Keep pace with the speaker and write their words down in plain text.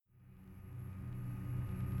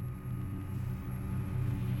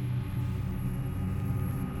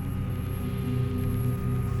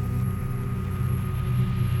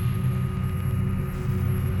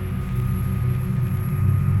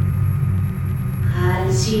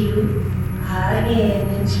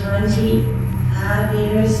25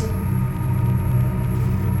 years.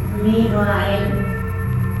 Meanwhile,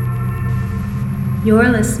 you're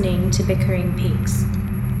listening to Bickering Peaks.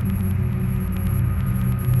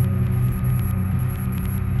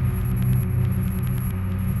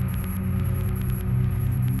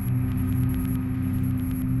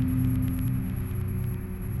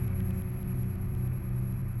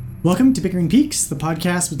 Welcome to Bickering Peaks, the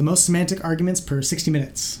podcast with the most semantic arguments per 60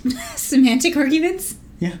 minutes. Semantic arguments?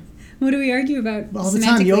 Yeah. What do we argue about? All the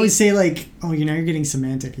time. You always say like, oh, you're getting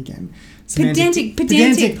semantic again.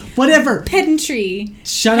 Pedantic. Whatever. Pedantry.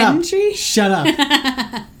 Shut Pedantry? up. Shut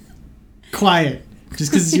up. Quiet.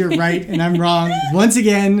 Just because you're right and I'm wrong. Once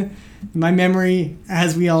again, my memory,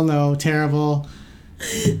 as we all know, terrible.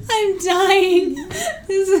 I'm dying.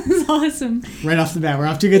 This is awesome. Right off the bat, we're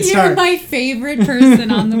off to a good start. You're my favorite person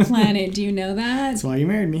on the planet. Do you know that? That's why you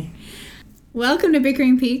married me. Welcome to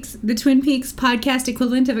Bickering Peaks, the Twin Peaks podcast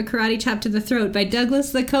equivalent of a karate chop to the throat by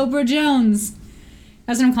Douglas the Cobra Jones.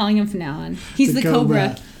 That's what I'm calling him from now on. He's the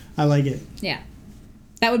Cobra. I like it. Yeah.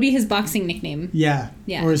 That would be his boxing nickname. Yeah.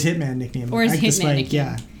 Or his hitman nickname. Or his hitman nickname.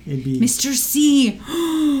 Yeah. It'd be Mr. C.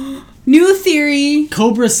 New theory.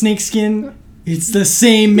 Cobra Snakeskin. It's the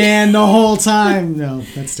same man the whole time. No,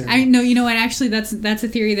 that's terrible. I know. You know what? Actually, that's a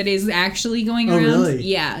theory that is actually going around. Oh, really?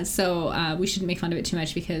 Yeah. So we shouldn't make fun of it too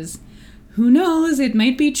much because who knows? It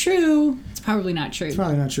might be true. It's probably not true. It's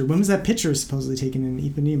probably not true. When was that picture supposedly taken in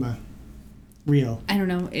Ipanema? Rio. I don't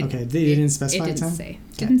know. Okay, they didn't specify it the time? Say. Okay.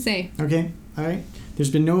 Didn't say. Okay, all right.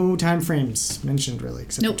 There's been no time frames mentioned, really,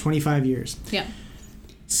 except for 25 years. Yeah.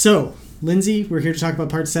 So, Lindsay, we're here to talk about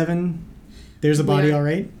Part 7. There's a Body, All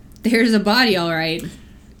Right. There's a Body, All Right.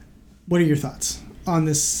 What are your thoughts on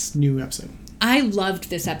this new episode? I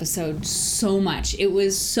loved this episode so much. It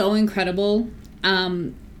was so incredible.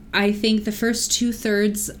 I think the first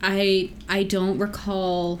 2/3, I don't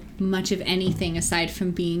recall much of anything aside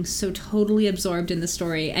from being so totally absorbed in the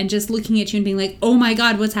story and just looking at you and being like, oh my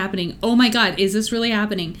God, what's happening? Oh my God, is this really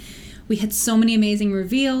happening? We had so many amazing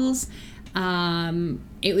reveals.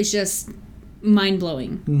 It was just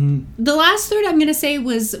mind-blowing. Mm-hmm. The last third, I'm going to say,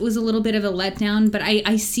 was a little bit of a letdown, but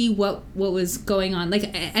I see what was going on.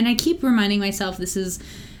 Like, and I keep reminding myself this is,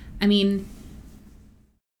 I mean...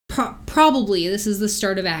 Probably this is the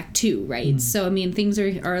start of Act 2, right? So, I mean, things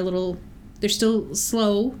are a little... They're still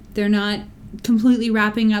slow. They're not completely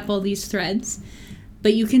wrapping up all these threads.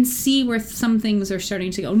 But you can see where some things are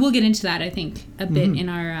starting to go. And we'll get into that, I think, a bit in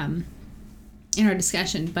our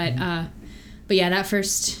discussion. But yeah, the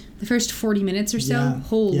first 40 minutes or so,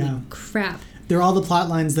 holy crap. They're all the plot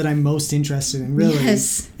lines that I'm most interested in, really.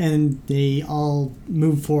 Yes. And they all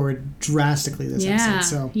move forward drastically this episode.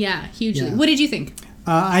 So, yeah, hugely. Yeah. What did you think?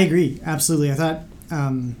 I agree. Absolutely. I thought,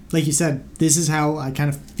 like you said, this is how I kind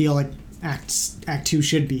of feel like Act 2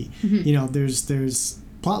 should be. Mm-hmm. You know, there's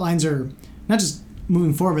plot lines are not just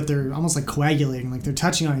moving forward, but they're almost like coagulating, like they're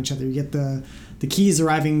touching on each other. You get the Keys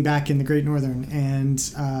arriving back in the Great Northern, and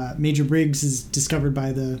Major Briggs is discovered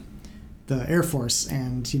by the Air Force,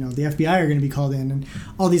 and, you know, the FBI are going to be called in, and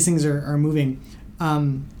all these things are moving.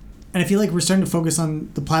 And I feel like we're starting to focus on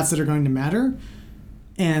the plots that are going to matter.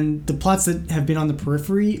 And the plots that have been on the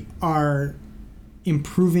periphery are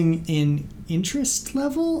improving in interest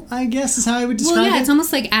level, I guess is how I would describe it. Well, yeah, it's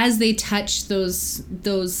almost like as they touch those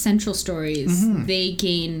central stories, they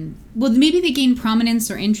gain... Well, maybe they gain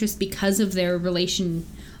prominence or interest because of their relation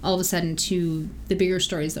all of a sudden to the bigger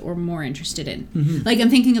stories that we're more interested in. Mm-hmm. Like, I'm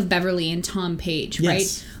thinking of Beverly and Tom Page,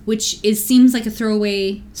 right? Which seems like a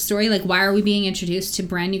throwaway story. Like, why are we being introduced to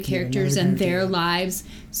brand new characters and their lives?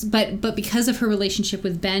 But because of her relationship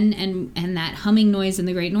with Ben and that humming noise in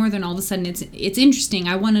the Great Northern, all of a sudden it's interesting.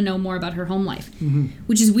 I want to know more about her home life,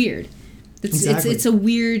 which is weird. It's a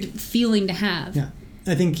weird feeling to have. Yeah,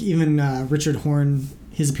 I think even Richard Horn,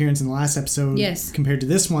 his appearance in the last episode, compared to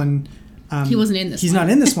this one, he wasn't in this. He's not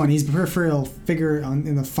in this one. He's a peripheral figure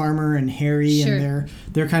in the Farmer and Harry and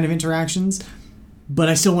their kind of interactions. But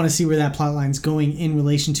I still want to see where that plot line's going in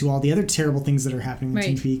relation to all the other terrible things that are happening in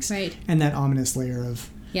Twin Peaks, and that ominous layer of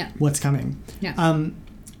what's coming. Yeah.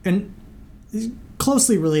 And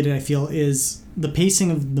closely related, I feel, is the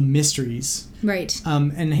pacing of the mysteries. Right.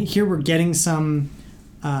 And here we're getting some.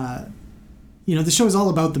 The show is all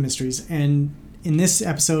about the mysteries, and in this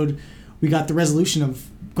episode, we got the resolution of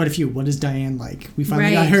quite a few. What is Diane like? We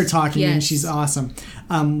finally got her talking, and she's awesome.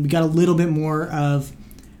 We got a little bit more of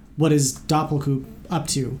what is Doppelkoop up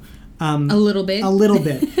to. A little bit.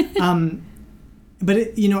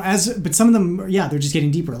 But some of them, they're just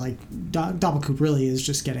getting deeper. Like Doppelkoop really is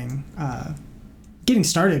just getting getting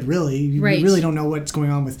started, really. Right. We really don't know what's going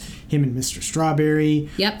on with him and Mr. Strawberry.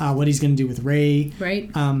 Yep. What he's going to do with Ray.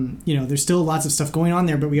 Right. There's still lots of stuff going on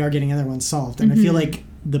there, but we are getting other ones solved. And I feel like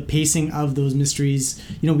the pacing of those mysteries,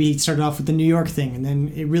 we started off with the New York thing, and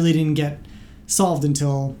then it really didn't get solved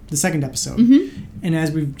until the second episode. And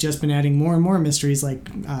as we've just been adding more and more mysteries, like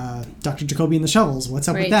Dr. Jacoby and the Shovels, what's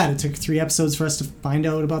up with that? It took 3 episodes for us to find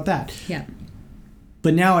out about that. Yeah.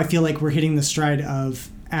 But now I feel like we're hitting the stride of,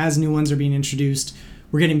 as new ones are being introduced,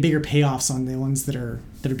 we're getting bigger payoffs on the ones that are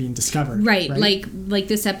being discovered. Right. Like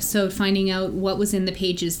this episode, finding out what was in the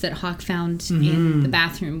pages that Hawk found in the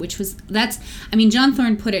bathroom, John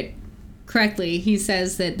Thorne put it correctly. He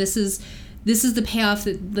says that this is the payoff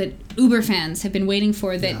that Uber fans have been waiting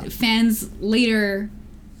for, that fans later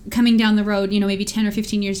coming down the road, maybe 10 or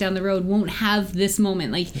 15 years down the road, won't have this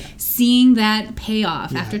moment. Seeing that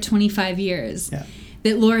payoff after 25 years,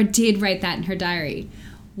 that Laura did write that in her diary,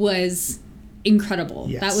 was incredible.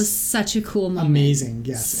 Yes. That was such a cool moment. Amazing,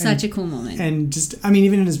 yes. Such a cool moment. And just,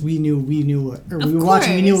 even as we knew, we were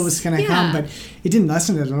watching, we knew what was going to come, but it didn't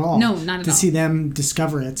lessen it at all. No, not at all. To see them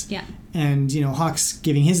discover it. Yeah. And, Hawk's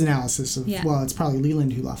giving his analysis of, it's probably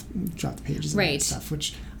Leland who dropped the pages and that stuff,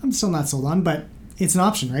 which I'm still not sold on, but it's an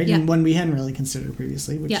option, right? Yeah. And one we hadn't really considered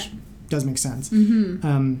previously, which does make sense.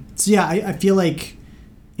 I feel like,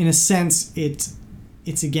 in a sense, it's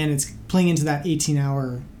playing into that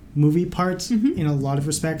 18-hour movie part in a lot of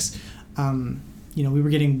respects. We were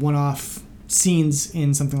getting one-off scenes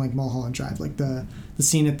in something like Mulholland Drive, like the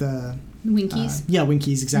scene at the Winkies.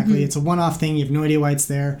 Winkies, exactly. It's a one-off thing. You have no idea why it's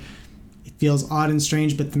there. It feels odd and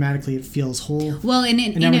strange, but thematically it feels whole. Well, and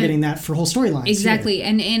now we're getting that for whole storylines. Exactly. Here.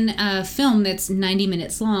 And in a film that's 90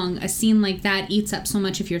 minutes long, a scene like that eats up so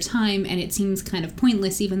much of your time, and it seems kind of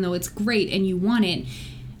pointless, even though it's great and you want it.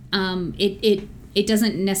 It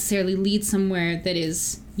doesn't necessarily lead somewhere that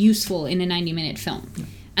is useful in a 90-minute film,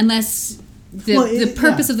 unless the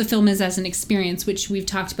purpose of the film is as an experience, which we've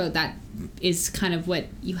talked about. That is kind of what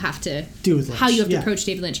you have to do with Lynch. How you have to approach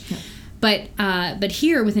David Lynch. Yeah. But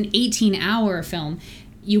here, with an 18-hour film,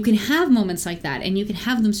 you can have moments like that, and you can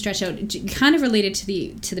have them stretch out. Kind of related to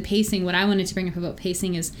the pacing. What I wanted to bring up about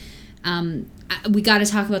pacing is, we got to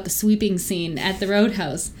talk about the sweeping scene at the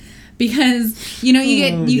Roadhouse. Because you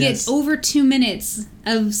get over 2 minutes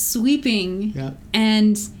of sweeping,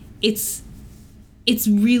 and it's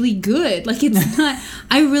really good. It's not.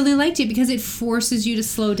 I really liked it because it forces you to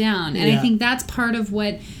slow down, and I think that's part of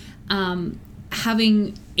what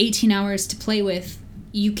having 18 hours to play with.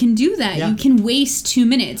 You can do that. You can waste 2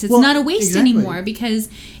 minutes. It's not a waste anymore, because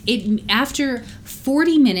after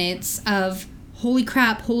 40 minutes of holy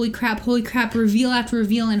crap, reveal after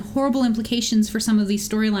reveal, and horrible implications for some of these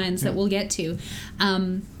storylines that we'll get to.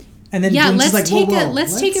 And then let's take a breather.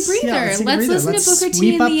 Let's listen to Booker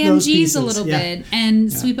T and the MGs a little bit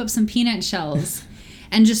and sweep up some peanut shells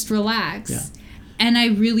and just relax. Yeah. And I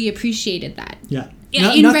really appreciated that. Yeah.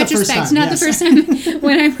 In retrospect, the first time.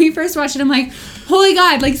 When we first watched it, I'm like, holy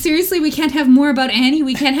God, seriously, we can't have more about Annie?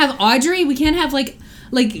 We can't have Audrey? We can't have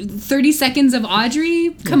 30 seconds of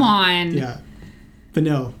Audrey? Come on. Yeah. But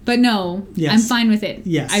no, I'm fine with it.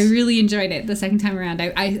 Yes. I really enjoyed it the second time around.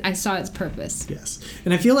 I saw its purpose. Yes.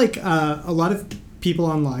 And I feel like a lot of people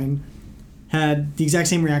online had the exact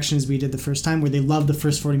same reaction as we did the first time, where they loved the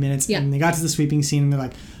first 40 minutes, and they got to the sweeping scene and they're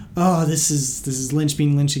like, oh, this is Lynch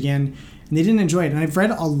being Lynch again. And they didn't enjoy it. And I've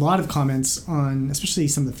read a lot of comments on, especially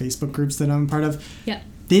some of the Facebook groups that I'm part of. Yeah.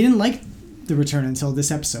 They didn't like the return until this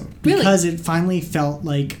episode. Because it finally felt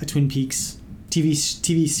like a Twin Peaks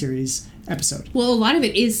TV series episode. Well, a lot of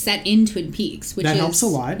it is set in Twin Peaks, which helps a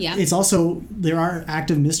lot. Yeah. It's also, there are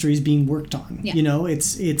active mysteries being worked on. Yeah.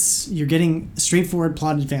 It's you're getting straightforward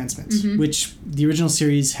plot advancement, which the original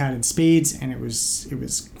series had in spades, and it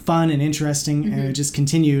was fun and interesting, and it just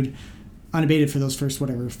continued unabated for those first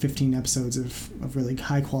 15 episodes of really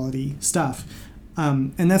high quality stuff.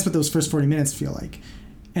 And that's what those first 40 minutes feel like.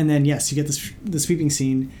 And then you get the sweeping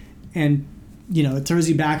scene, and it throws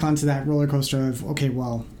you back onto that roller coaster of, okay,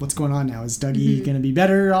 well, what's going on now? Is Dougie going to be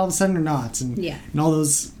better all of a sudden or not? And all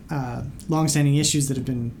those long-standing issues that have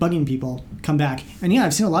been bugging people come back. And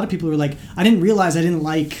I've seen a lot of people who are like, I didn't realize I didn't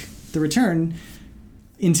like the return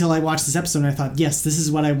until I watched this episode, and I thought, yes, this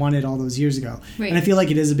is what I wanted all those years ago. Right. And I feel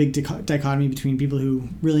like it is a big dichotomy between people who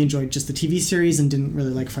really enjoyed just the TV series and didn't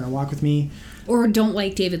really like Fire Walk with Me. Or don't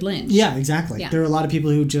like David Lynch. Yeah, exactly. Yeah. There are a lot of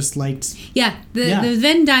people who just liked... Yeah, the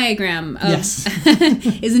Venn diagram of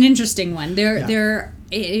is an interesting one. And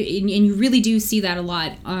you really do see that a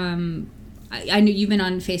lot. I know you've been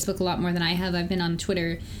on Facebook a lot more than I have. I've been on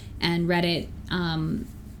Twitter and Reddit. And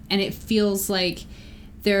it feels like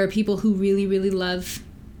there are people who really, really love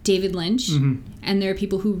David Lynch, and there are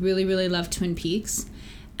people who really, really love Twin Peaks.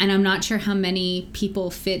 And I'm not sure how many people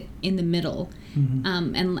fit in the middle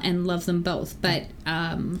and love them both. But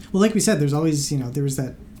well, like we said, there's always, there was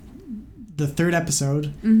the third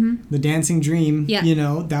episode, the Dancing Dream. Yeah.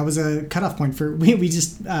 That was a cutoff point for we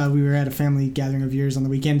we were at a family gathering of yours on the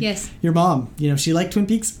weekend. Yes. Your mom, she liked Twin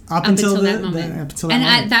Peaks up until that moment.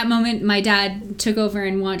 At that moment, my dad took over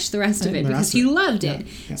and watched the rest of it because he loved it.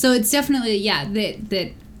 Yeah. So it's definitely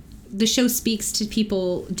that the show speaks to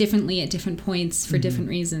people differently at different points for different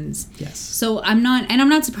reasons. Yes. So I'm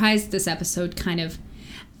not surprised this episode kind of.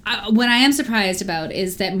 What I am surprised about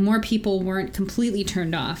is that more people weren't completely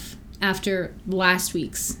turned off after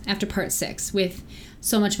part 6, with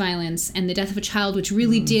so much violence and the death of a child, which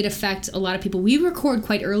really did affect a lot of people. We record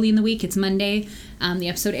quite early in the week. It's Monday. The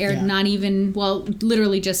episode aired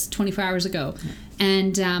literally just 24 hours ago.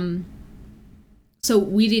 And so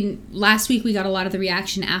last week we got a lot of the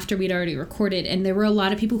reaction after we'd already recorded, and there were a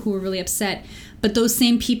lot of people who were really upset. But those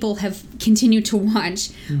same people have continued to watch,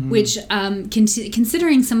 which,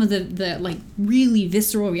 considering some of the like really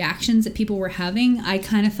visceral reactions that people were having, I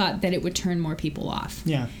kind of thought that it would turn more people off.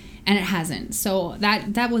 Yeah. And it hasn't. So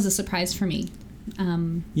that was a surprise for me.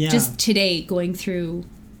 Just today going through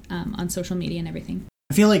on social media and everything.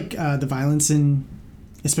 I feel like the violence in,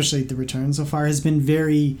 especially the return so far, has been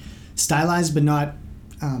very stylized, but not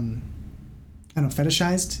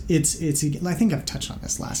fetishized. It's I think I've touched on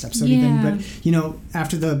this last episode even, but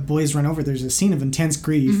after the boys run over, there's a scene of intense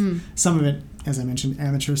grief. Some of it, as I mentioned,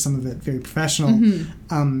 amateur, some of it very professional.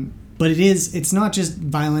 But it's not just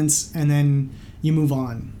violence and then you move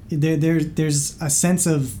on. There's a sense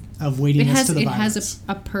of weightiness to the violence. It has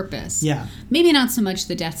a purpose. Yeah. Maybe not so much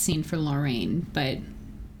the death scene for Lorraine, but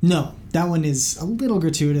no, that one is a little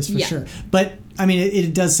gratuitous for sure. But I mean,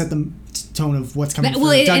 it does set the tone of what's coming.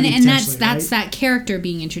 And that's that character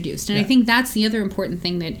being introduced, and I think that's the other important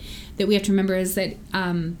thing that we have to remember is that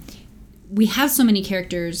we have so many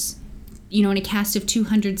characters, in a cast of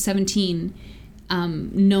 217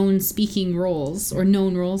 known speaking roles, or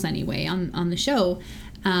known roles anyway, on the show.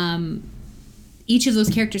 Each of those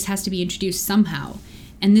characters has to be introduced somehow.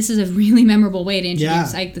 And this is a really memorable way to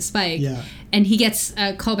introduce Ike the Spike. Yeah. And he gets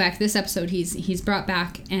a callback this episode. He's brought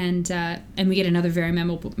back, and we get another very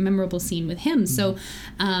memorable scene with him. So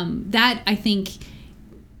that, I think,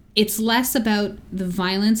 it's less about the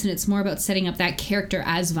violence and it's more about setting up that character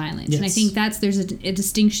as violent. Yes. And I think there's a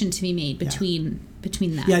distinction to be made between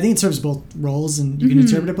that. Yeah, I think it serves both roles, and you can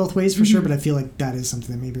interpret it both ways for sure. But I feel like that is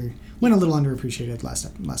something that maybe went a little underappreciated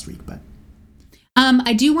last week, but.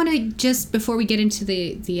 I do want to, just before we get into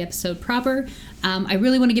the episode proper, I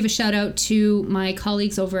really want to give a shout out to my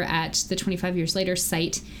colleagues over at the 25 Years Later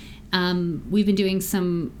site. We've been doing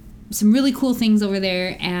some really cool things over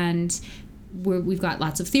there, and we've got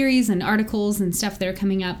lots of theories and articles and stuff that are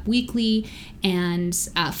coming up weekly. And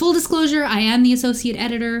full disclosure, I am the associate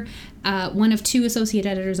editor, one of 2 associate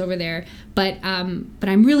editors over there. But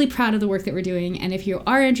I'm really proud of the work that we're doing. And if you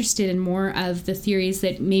are interested in more of the theories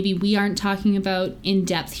that maybe we aren't talking about in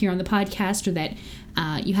depth here on the podcast, or that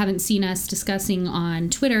you haven't seen us discussing on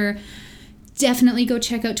Twitter, definitely go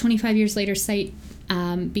check out 25 Years Later site,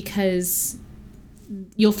 because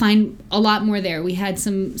you'll find a lot more there. We had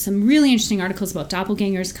some really interesting articles about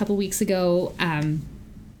doppelgangers a couple weeks ago. None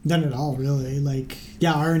at all, really.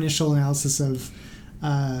 Our initial analysis of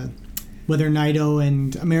whether Naito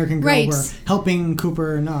and American Girl were helping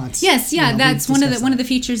Cooper or not. Yes, that's one of the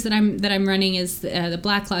features that I'm running is the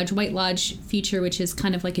Black Lodge, White Lodge feature, which is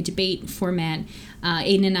kind of like a debate format.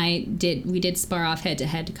 Aiden and I did spar off head to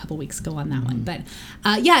head a couple weeks ago on that one. But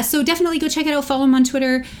so definitely go check it out. Follow him on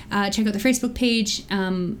Twitter. Check out the Facebook page.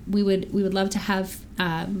 We would love to have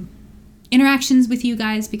interactions with you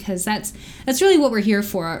guys, because that's really what we're here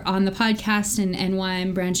for on the podcast, and why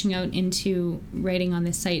I'm branching out into writing on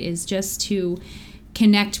this site is just to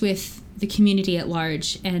connect with the community at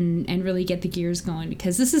large and really get the gears going,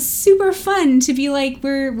 because this is super fun to be like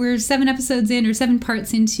we're 7 episodes in, or 7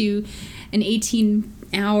 parts into an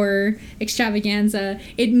 18-hour extravaganza.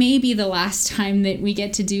 It may be the last time that we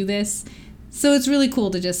get to do this, so it's really cool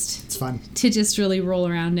to it's fun to just really roll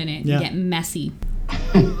around in it and get messy.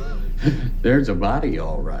 There's a body,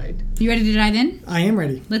 all right. You ready to dive in? I am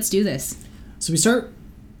ready. Let's do this. So we start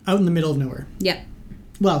out in the middle of nowhere. Yep.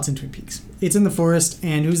 Well, it's in Twin Peaks. It's in the forest,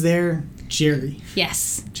 and who's there? Jerry.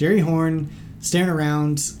 Yes. Jerry Horn, staring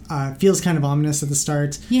around, feels kind of ominous at the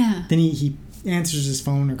start. Yeah. Then he answers his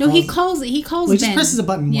phone, or calls. He calls well, Ben. He just presses a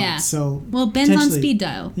button once. So Ben's on speed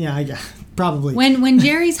dial. Yeah, probably. When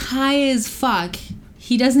Jerry's high as fuck,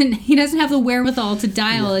 he doesn't have the wherewithal to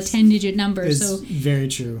dial a 10-digit number. It's So very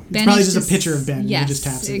true. Ben It's probably is just a picture of Ben. Yes, And he just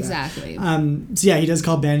taps it. exactly. So yeah, he does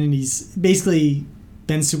call Ben, and he's basically,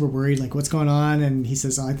 Ben's super worried, like, what's going on? And he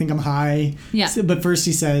says, I think I'm high. Yeah. But first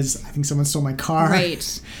he says, I think someone stole my car.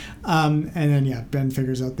 Right. And then, yeah, Ben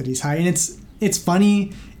figures out that he's high. And it's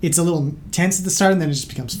funny. It's a little tense at the start, and then it just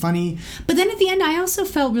becomes funny. But then at the end, I also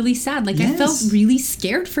felt really sad. Like, I felt Yes. really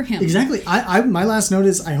scared for him. Exactly. I my last note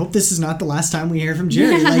is, I hope this is not the last time we hear from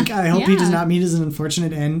Jerry. Yeah, Like, I hope he does yeah. not meet as an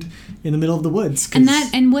unfortunate end in the middle of the woods. 'cause-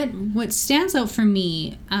 And what stands out for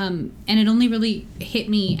me, and it only really hit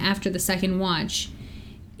me after the second watch,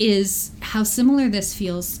 is how similar this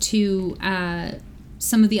feels to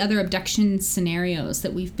some of the other abduction scenarios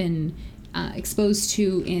that we've been exposed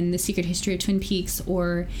to in The Secret History of Twin Peaks,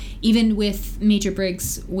 or even with Major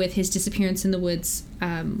Briggs with his disappearance in the woods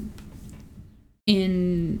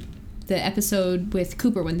in the episode with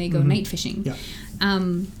Cooper when they go night fishing. Yeah.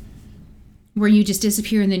 Where you just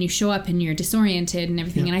disappear and then you show up and you're disoriented and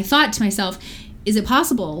everything. Yeah. And I thought to myself, is it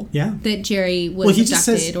possible Yeah. that Jerry was Well, he abducted? just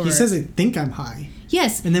says, or he says, I think I'm high.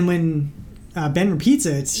 yes. And then when Ben repeats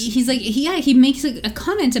it, He's like, he makes a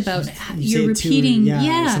comment about you you're say it to- repeating,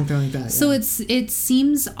 yeah, something like that. So yeah. it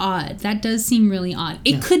seems odd. That does seem really odd.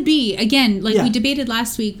 It Yeah. could be, again, like Yeah. we debated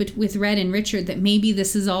last week with Red and Richard, that maybe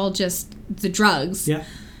this is all just the drugs. Yeah.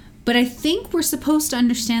 But I think we're supposed to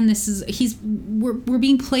understand this is we're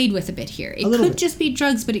being played with a bit here. It little could bit. just be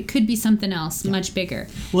drugs, but it could be something else much bigger.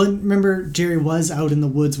 Well, remember, Jerry was out in the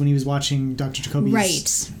woods when he was watching Dr. Jacoby's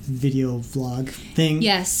Right. video vlog thing.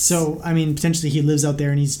 Yes. So, I mean, potentially he lives out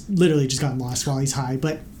there and he's literally just gotten lost while he's high.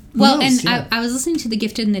 But who Well, knows? and Yeah. I was listening to the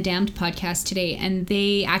Gifted and the Damned podcast today, and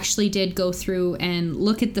they actually did go through and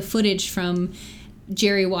look at the footage from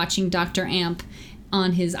Jerry watching Dr. Amp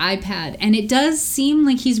on his iPad, and it does seem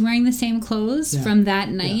like he's wearing the same clothes Yeah. from that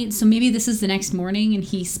night. So maybe this is the next morning and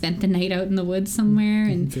he spent the night out in the woods somewhere.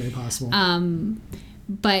 And Very possible.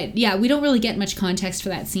 but yeah, we don't really get much context for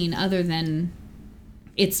that scene other than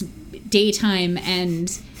it's daytime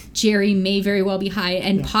and Jerry may very well be high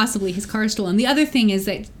and possibly his car is stolen. The other thing is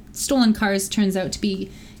that stolen cars turns out to be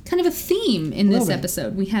kind of a theme in this little bit.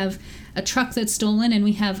 episode. We have a truck that's stolen, and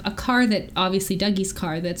we have a car that, obviously Dougie's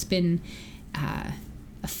car, that's been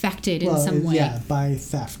affected in some way. Yeah, by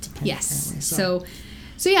theft. Yes. apparently.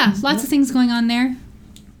 So yeah, lots of things going on there.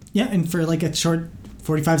 Yeah, and for like a short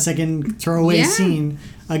 45-second throwaway Yeah. scene,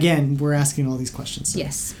 again, we're asking all these questions. So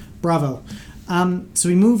Yes. Bravo. So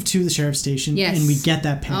we move to the sheriff's station, Yes. and we get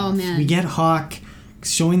that payoff. Oh, man. We get Hawk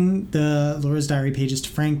showing the Laura's Diary pages to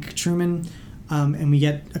Frank Truman, and we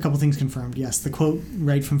get a couple things confirmed. Yes, the quote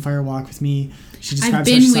right from Fire Walk with Me. She describes I've how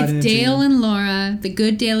been she saw it in with a Dale dream. and Laura. The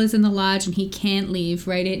good Dale is in the lodge and he can't leave.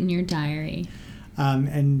 Write it in your diary.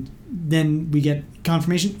 And then we get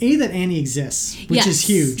confirmation, that Annie exists, which Yes, is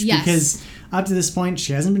huge, yes. because up to this point,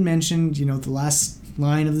 she hasn't been mentioned. You know, the last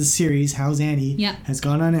line of the series, How's Annie, Yeah. has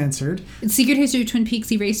gone unanswered. In Secret History of Twin Peaks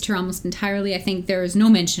erased her almost entirely. I think there is no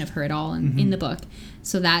mention of her at all in the book.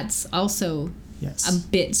 So that's also Yes. a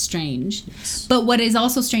bit strange. Yes. But what is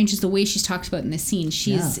also strange is the way she's talked about in this scene.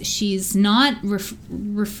 She's not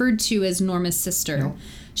referred to as Norma's sister. No.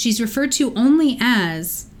 She's referred to only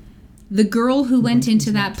as the girl who went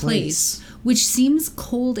into that place, which seems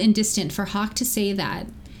cold and distant for Hawk to say that.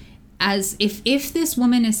 As if this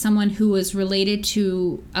woman is someone who was related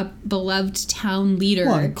to a beloved town leader,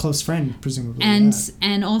 Well, a close friend, presumably. and yeah.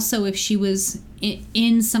 and also if she was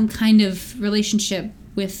in some kind of relationship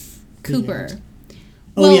with Cooper. aunt.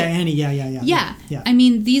 Well, Annie. Yeah. I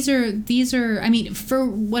mean, these are. I mean, for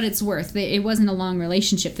what it's worth, it wasn't a long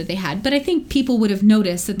relationship that they had, but I think people would have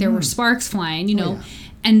noticed that there were sparks flying, you know, yeah.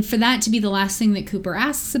 and for that to be the last thing that Cooper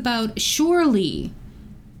asks about, surely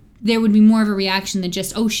there would be more of a reaction than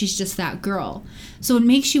just, oh, she's just that girl. So it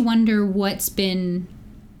makes you wonder what's been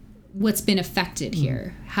affected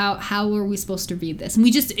here. How are we supposed to read this? And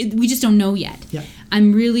we just don't know yet. Yeah.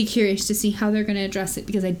 I'm really curious to see how they're going to address it,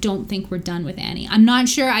 because I don't think we're done with Annie. I'm not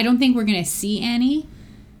sure. I don't think we're going to see Annie.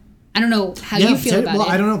 I don't know how you feel about it.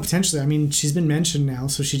 I don't know, potentially. I mean, she's been mentioned now,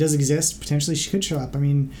 so she does exist. Potentially she could show up. I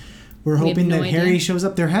mean, we're have hoping no that idea. Harry shows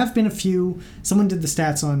up. There have been a few. Someone did the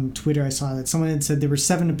stats on Twitter. I saw that someone had said there were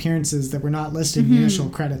 7 appearances that were not listed in the initial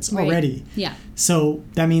credits Right. already. Yeah. So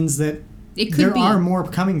that means that It could there be. are more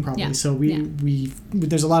coming probably. Yeah. So Yeah. we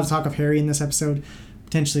there's a lot of talk of Harry in this episode.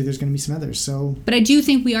 Potentially there's going to be some others. So But I do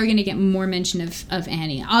think we are going to get more mention of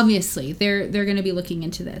Annie. Obviously, they're going to be looking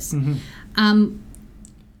into this.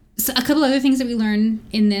 So a couple other things that we learn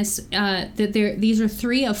in this, that these are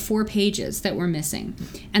 3 of 4 pages that were missing.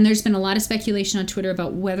 And there's been a lot of speculation on Twitter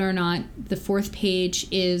about whether or not the 4th page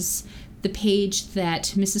is the page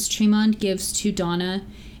that Mrs. Tremont gives to Donna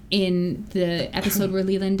in the episode where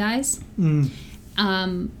Leland dies.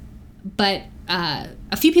 But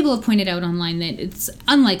a few people have pointed out online that it's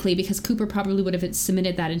unlikely because Cooper probably would have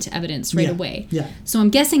submitted that into evidence right away. Yeah. So I'm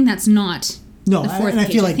guessing that's not No, the fourth I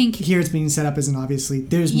page. feel like think, here it's being set up as an obviously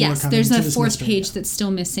there's more yes, coming. there's to a this fourth mystery, page yeah. that's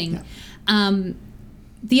still missing. Yeah.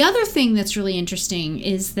 The other thing that's really interesting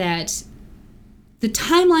is that the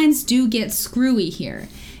timelines do get screwy here.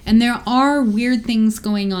 And there are weird things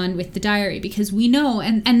going on with the diary because we know,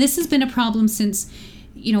 and this has been a problem since,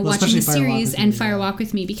 watching the especially Fire Walk series with and Me, Fire yeah. Walk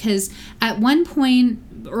with Me, because at one point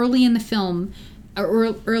early in the film,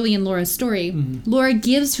 or early in Laura's story, Laura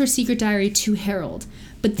gives her secret diary to Harold.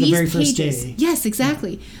 But these very first pages, day. yes,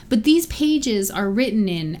 exactly. Yeah. But these pages are written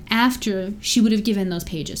in after she would have given those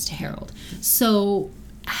pages to Harold. So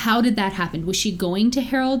how did that happen? Was she going to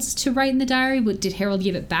Harold's to write in the diary? Did Harold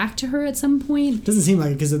give it back to her at some point? Doesn't seem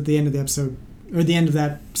like it because at the end of the episode, or the end of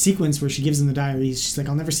that sequence where she gives him the diary, she's like,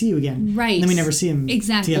 "I'll never see you again." Right. And then we never see him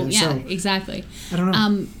exactly. together. Yeah, So exactly. I don't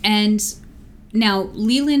know. And now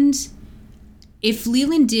Leland, if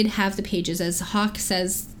Leland did have the pages, as Hawk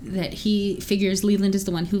says that he figures Leland is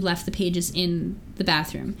the one who left the pages in the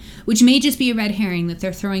bathroom, which may just be a red herring that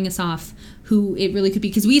they're throwing us off who it really could be,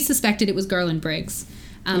 because we suspected it was Garland Briggs.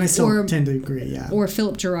 And I still tend to agree, yeah. Or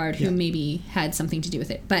Philip Gerard, who Yeah. maybe had something to do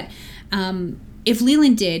with it. But if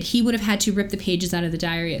Leland did, he would have had to rip the pages out of the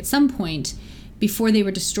diary at some point before they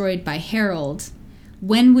were destroyed by Harold.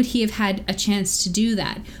 When would he have had a chance to do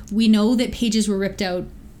that? We know that pages were ripped out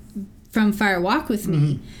from Fire Walk with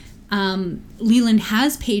Me. Leland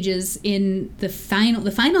has pages in the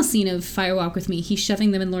final scene of Fire Walk with Me. He's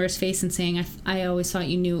shoving them in Laura's face and saying, I always thought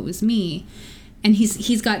you knew it was me. And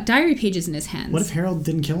he's got diary pages in his hands. What if Harold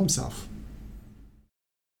didn't kill himself?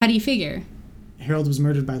 How do you figure? Harold was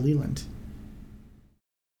murdered by Leland.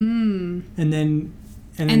 And then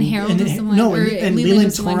Harold was the one- No, or and Leland Leland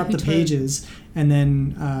was the one tore up who the tore- pages and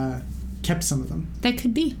then kept some of them. That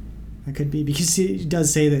could be. That could be because he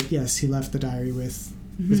does say that yes, he left the diary with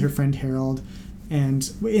her friend Harold,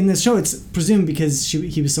 and in the show it's presumed because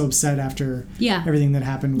he was so upset after Yeah. everything that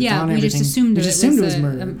happened with Yeah, Donna. we just assumed we it just assumed was it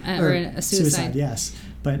was murder or a suicide. Yes,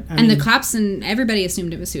 but I And mean, the cops and everybody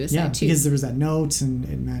assumed it was suicide yeah, too. because there was that note and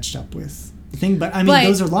it matched up with the thing. But I mean, But-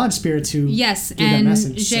 those are lodge spirits who Yes, gave that and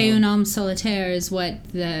message. J'ai so- un homme solitaire is what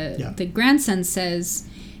the grandson says.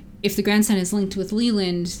 If the grandson is linked with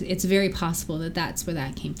Leland, it's very possible that that's where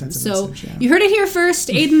that came from. That's a So message, yeah. you heard it here first.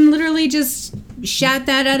 Aiden literally just shat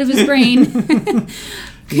that out of his brain.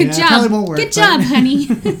 Good Yeah, job. probably won't work, Good but- job, honey.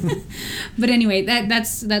 But anyway,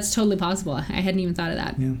 that's totally possible. I hadn't even thought of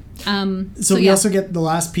that. Yeah. So we yeah. also get the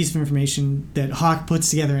last piece of information that Hawk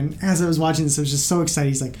puts together, and as I was watching this, I was just so excited.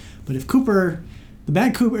 He's like, "But if Cooper, the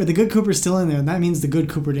bad Cooper, or the good Cooper's still in there, that means the good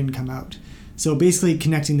Cooper didn't come out." So basically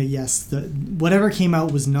connecting that yes, whatever came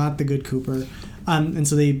out was not the good Cooper, and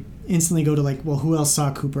so they instantly go to like, well, who else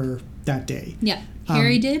saw Cooper that day? Yeah.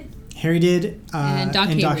 Harry did. Harry did, And Doc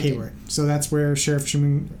Hayward did. So that's where Sheriff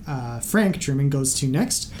Truman, Frank Truman goes to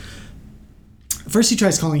next. First, he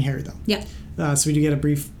tries calling Harry though. Yeah. So we do get a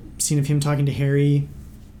brief scene of him talking to Harry,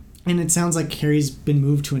 and it sounds like Harry's been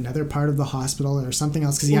moved to another part of the hospital or something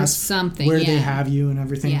else because he Or asks something, where they yeah. have you and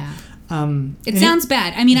everything. Yeah. And It sounds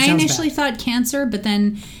bad. I mean, it I sounds initially bad. thought cancer, but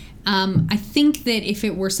then I think that if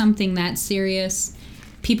it were something that serious,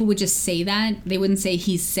 people would just say that. They wouldn't say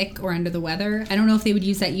he's sick or under the weather. I don't know if they would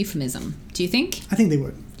use that euphemism. Do you think? I think they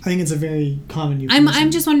would. I think it's a very common euphemism.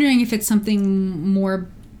 I'm just wondering if it's something more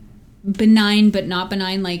benign but not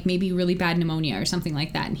benign, like maybe really bad pneumonia or something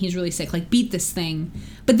like that, and he's really sick. Like, beat this thing.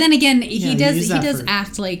 But then again, he Yeah, does use that for-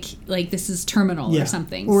 act like this is terminal or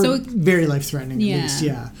something. Or So very life-threatening Yeah. at least,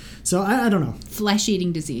 yeah. So I don't know.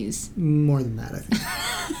 flesh-eating disease. More than that, I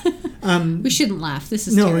think. We shouldn't laugh. This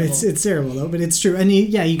is No, terrible. it's terrible though, but it's true. And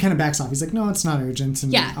he kind of backs off. He's like, no, it's not urgent.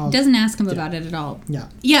 And Yeah, I'll- doesn't ask him about it at all. Yeah.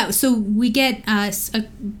 Yeah, so we get a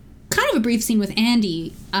kind of a brief scene with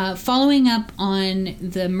Andy following up on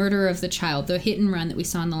the murder of the child, the hit and run that we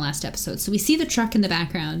saw in the last episode. So we see the truck in the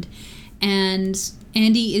background, and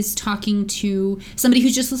Andy is talking to somebody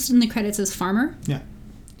who's just listed in the credits as Farmer. Yeah.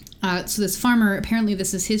 So this farmer, apparently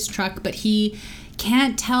this is his truck, but he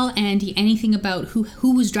can't tell Andy anything about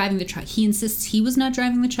who was driving the truck. He insists he was not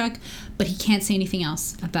driving the truck, but he can't say anything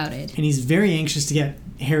else about it. And he's very anxious to get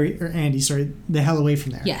Andy, the hell away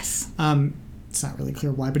from there. Yes. it's not really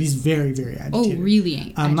clear why, but he's very, very Oh, agitated.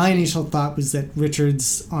 really? My initial thought was that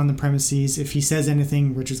Richard's on the premises. If he says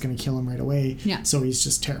anything, Richard's going to kill him right away. Yeah. So he's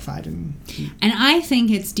just terrified. And I think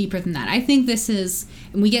it's deeper than that. I think this is,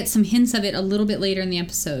 and we get some hints of it a little bit later in the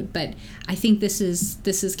episode, but I think this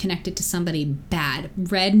is connected to somebody bad.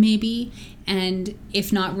 Red, maybe, and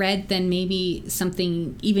if not Red, then maybe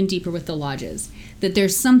something even deeper with the lodges. That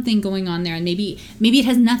there's something going on there, and maybe it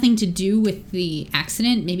has nothing to do with the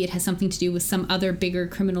accident. Maybe it has something to do with some other bigger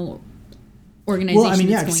criminal organization. well, I mean,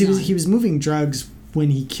 yeah, because because he was moving drugs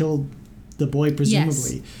when he killed the boy,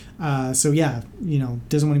 presumably. So yeah,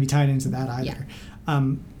 doesn't want to be tied into that either.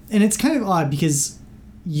 And it's kind of odd because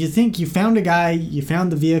you think you found a guy, you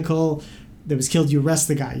found the vehicle that was killed, you arrest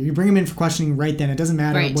the guy, you bring him in for questioning right then. It doesn't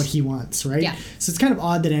matter Right. what he wants, right? Yeah. So it's kind of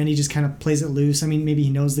odd that Andy just kind of plays it loose. I mean, maybe he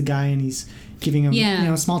knows the guy and he's giving him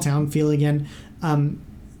Yeah. small town feel again.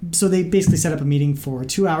 So they basically set up a meeting for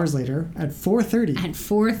 2 hours later at 4:30. At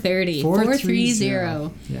 4:30.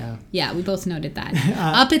 4:30. Yeah. Yeah, we both noted that.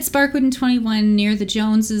 Up at Sparkwood and 21 near the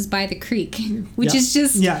Joneses by the creek, which Yeah. is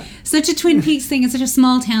just Yeah. such a Twin Peaks thing. It's such a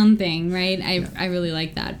small town thing, right? I really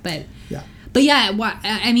like that. But yeah,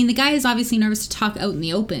 I mean, the guy is obviously nervous to talk out in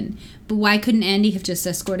the open. But why couldn't Andy have just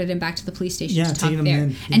escorted him back to the police station to talk taken him there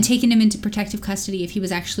in, and taken him into protective custody if he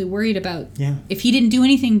was actually worried about Yeah. if he didn't do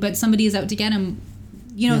anything but somebody is out to get him?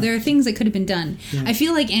 Yeah. There are things that could have been done. Yeah. I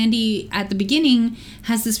feel like Andy at the beginning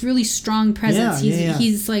has this really strong presence. Yeah,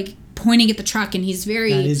 He's like pointing at the truck and he's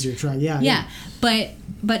very That is your try. yeah.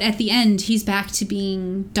 But at the end he's back to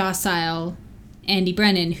being docile Andy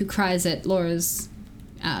Brennan who cries at Laura's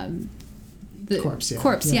the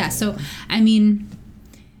Corpse, yeah. So I mean,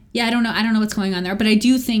 I don't know what's going on there, but I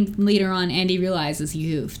do think later on Andy realizes he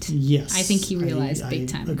goofed. Yes. I think he realized big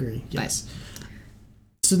time. I agree. Yes.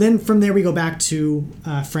 So then from there we go back to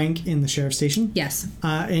Frank in the sheriff's station. Yes.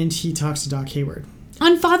 And he talks to Doc Hayward.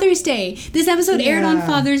 On Father's Day. This episode aired on Yeah,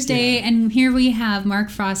 Father's Day, yeah. and here we have Mark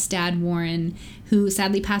Frost's dad, Warren, who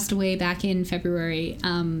sadly passed away back in February,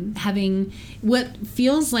 having what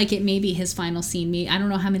feels like it may be his final scene. I don't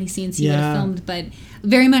know how many scenes he would have Yeah. filmed, but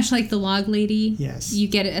very much like The Log Lady. Yes. You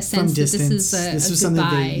get a From sense that distance. this is a was something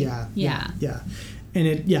goodbye. they, yeah. And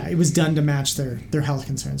it was done to match their health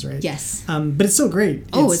concerns, right? Yes. But it's so great.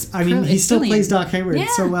 Oh, he it's still brilliant. plays Doc Hayward Yeah.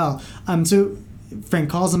 so well. So Frank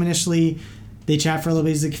calls him initially. They chat for a little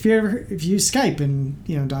bit. He's like, if you Skype, and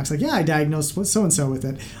Doc's like, yeah, I diagnosed so and so with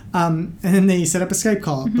it. And then they set up a Skype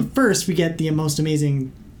call. Mm-hmm. But first, we get the most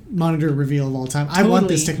amazing monitor reveal of all time. I want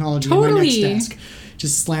this technology on my next desk.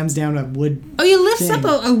 Just slams down a wood. Oh, he lifts thing.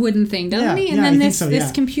 up a wooden thing, doesn't he? And I then think this so, this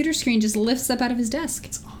yeah. computer screen just lifts up out of his desk.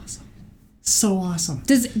 It's awesome. So awesome.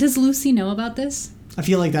 Does Lucy know about this? I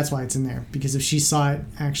feel like that's why it's in there, because if she saw it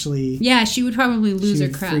actually, Yeah, she would probably lose she her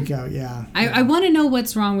would crap. freak out. Yeah. I want to know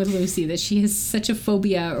what's wrong with Lucy, that she has such a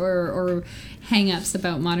phobia or hang-ups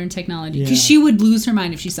about modern technology. Because Yeah. she would lose her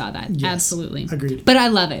mind if she saw that. Yes, Absolutely. agreed. But I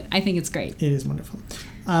love it. I think it's great. It is wonderful.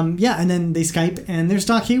 And then they Skype, and there's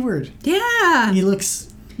Doc Hayward. Yeah. He looks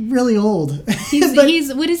really old. He's, But-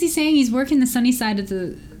 he's what is he saying? He's working the sunny side of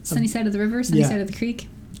the river, sunny Yeah. side of the creek.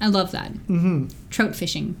 I love that. Mm-hmm. Trout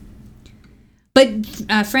fishing. But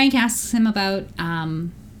Frank asks him about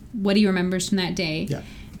what he remembers from that day. Yeah.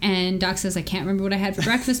 And Doc says, I can't remember what I had for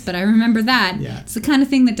breakfast, but I remember that. Yeah. It's the kind of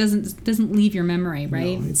thing that doesn't leave your memory,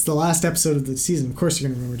 right? No, it's the last episode of the season. Of course you're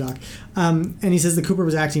going to remember Doc. And he says that Cooper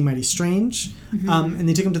was acting mighty strange. Mm-hmm. And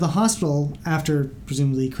they took him to the hospital after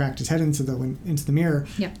presumably he cracked his head into the mirror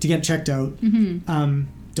Yep. to get checked out. Mm-hmm.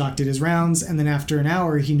 Doc did his rounds, and then after an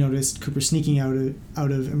hour, he noticed Cooper sneaking out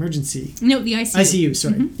of emergency. No, the ICU. ICU,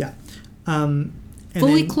 sorry. Yeah. And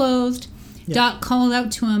Fully then clothed. Yeah. Doc called out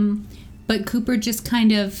to him, but Cooper just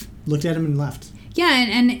kind of... looked at him and left. Yeah,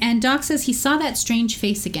 and Doc says he saw that strange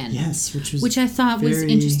face again. Yes, Which I thought was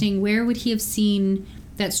very- interesting. Where would he have seen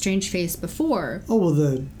that strange face before? Oh, well,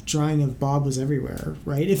 the drawing of Bob was everywhere,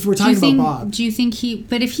 right? If we're talking about Bob. Do you think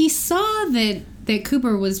but if he saw that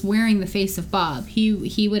Cooper was wearing the face of Bob,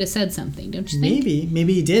 he would have said something, don't you think?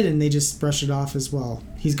 Maybe he did, and they just brushed it off as well.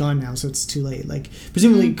 He's gone now, so it's too late. Like,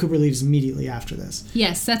 presumably Cooper leaves immediately after this.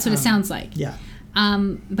 Yes, that's what it sounds like. Yeah.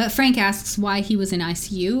 But Frank asks why he was in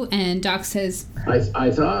ICU, and Doc says,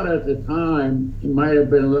 I thought at the time he might have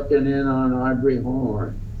been looking in on Audrey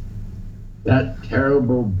Horne. That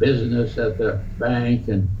terrible business at the bank,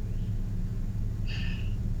 and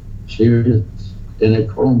she was in a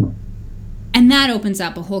coma. and that opens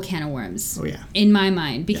up a whole can of worms. Oh, yeah. In my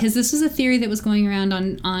mind, because this was a theory that was going around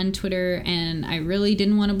on Twitter, and I really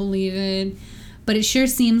didn't want to believe it. But it sure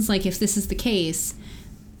seems like if this is the case,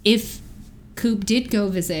 if Coop did go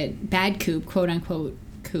visit bad Coop, quote unquote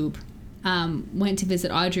Coop, went to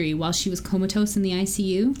visit Audrey while she was comatose in the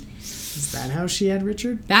ICU. Is that how she had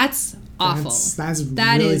Richard? That's awful. That's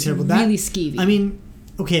That really is terrible. really skeevy. I mean,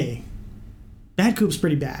 okay, Bad Coop's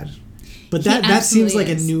pretty bad, but He that seems like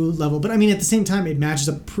absolutely a is. new level. But I mean, at the same time, it matches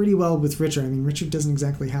up pretty well with Richard. I mean, Richard doesn't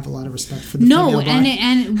exactly have a lot of respect for the No, female and body.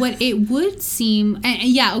 and what it would seem, and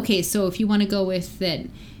yeah, okay. So if you want to go with that,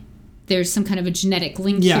 there's some kind of a genetic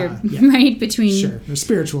link Yeah, here, yeah. right? Between Sure, there's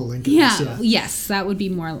spiritual link. in yeah, this, yeah. yes, that would be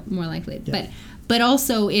more likely. Yeah. But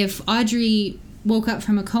also if Audrey woke up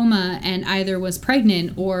from a coma and either was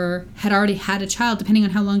pregnant or had already had a child, depending on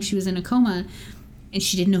how long she was in a coma, and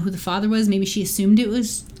she didn't know who the father was, maybe she assumed it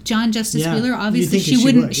was John Justice Yeah, Wheeler. you'd Obviously, think that she she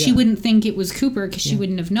wouldn't. would, She yeah. wouldn't think it was Cooper because she Yeah.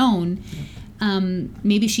 wouldn't have known.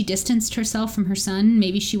 Maybe she distanced herself from her son.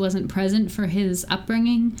 Maybe she wasn't present for his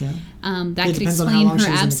upbringing. Yeah. That It could depends on how explain long her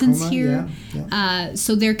she was in a absence coma. here. Yeah.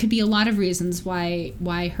 So there could be a lot of reasons why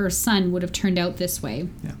her son would have turned out this way.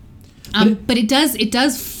 Yeah. But it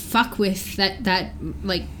does fuck with that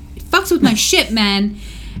like it fucks with my shit, man.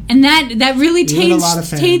 And that really Even a lot of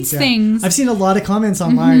fans, taints yeah. things. I've seen a lot of comments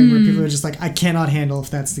online where people are just like, I cannot handle if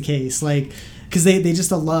that's the case. Like, because they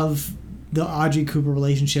just love the Audrey Cooper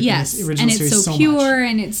relationship Yes, in this original and it's series so so pure much.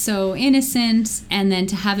 and it's so innocent, and then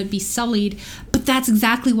to have it be sullied. But that's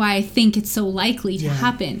exactly why I think it's so likely to Yeah.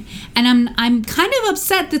 happen. And I'm kind of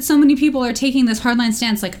upset that so many people are taking this hardline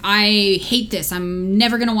stance. Like, I hate this. I'm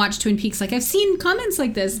never gonna watch Twin Peaks. Like, I've seen comments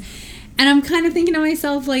like this, and I'm kind of thinking to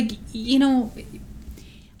myself, like, you know,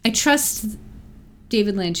 I trust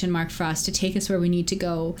David Lynch and Mark Frost to take us where we need to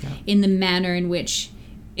go in the manner in which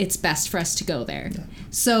it's best for us to go there. Yeah.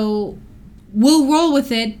 So we'll roll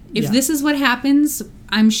with it. If Yeah. this is what happens,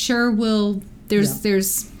 I'm sure there's Yeah.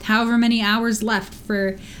 there's however many hours left,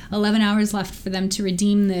 for 11 hours left for them to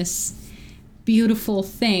redeem this beautiful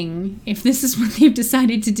thing, if this is what they've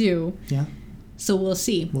decided to do. Yeah, So we'll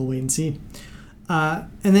see. we'll wait and see. And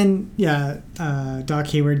then, Doc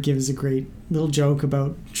Hayward gives a great little joke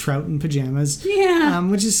about trout in pajamas. Yeah.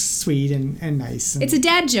 Which is sweet and nice. And It's a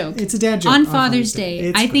dad joke. It's a dad joke. On Father's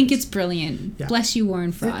Day. I think great. it's brilliant. Yeah. Bless you,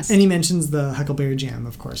 Warren Frost. And he mentions the Huckleberry Jam,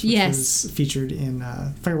 of course, which Yes. was featured in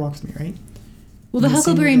Fire Walk With Me, right? well, the and the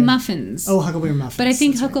scene Huckleberry with the- muffins. Oh, Huckleberry Muffins. But I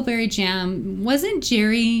think that's right. Huckleberry Jam, wasn't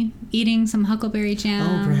Jerry eating some Huckleberry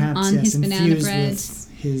Jam Oh, perhaps, on yes, his banana infused bread? with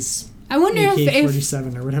his I wonder if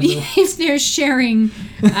AK-47 or whatever. if they're sharing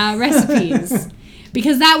recipes.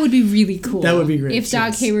 Because that would be really cool. That would be great, If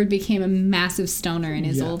Doc yes. Hayward became a massive stoner in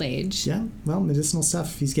his Yeah. old age. Yeah, well, medicinal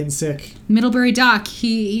stuff. He's getting sick. Middlebury Doc,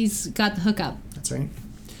 he's got the hookup. That's right.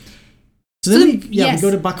 So then we yes. go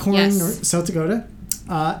to Buckhorn, Yes. South Dakota,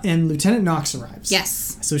 and Lieutenant Knox arrives. Yes.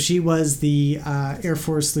 So she was the Air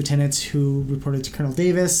Force lieutenant who reported to Colonel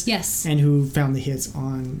Davis. Yes. And who found the hits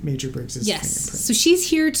on Major Briggs's Yes. fingerprints. So she's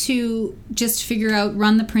here to just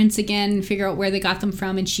run the prints again, figure out where they got them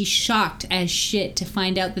from, and she's shocked as shit to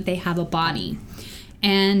find out that they have a body.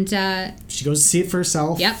 And She goes to see it for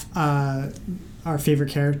herself. Yep. Our favorite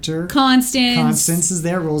character, Constance is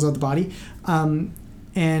there, rolls out the body.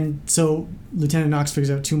 And so Lieutenant Knox figures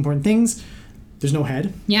out two important things. There's no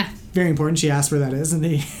head. Yeah. Very important. She asks where that is, and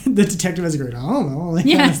the detective has a great, I don't know, like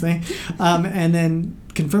Yeah. kind of thing. And then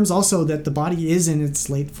confirms also that the body is in its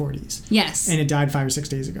late 40s. Yes. And it died 5 or 6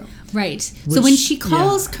 days ago. Right. So Which- when she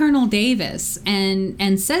calls yeah. Colonel Davis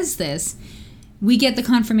and says this, we get the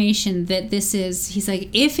confirmation that he's like,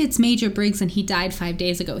 if it's Major Briggs and he died 5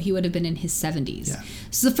 days ago, he would have been in his 70s. Yeah.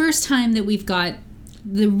 So the first time that we've got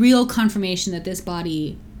the real confirmation that this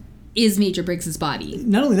body is Major Briggs's body.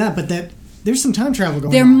 Not only that, but that there's some time travel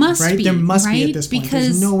going There on. must right? be, There must be right? at this point. Because-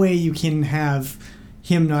 There's no way you can have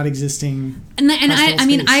him not existing. And Crystal I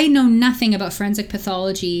mean, space. I know nothing about forensic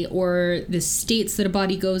pathology or the states that a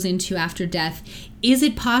body goes into after death. Is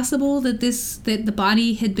it possible that the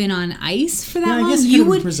body had been on ice for that Yeah, I long? guess it could You have been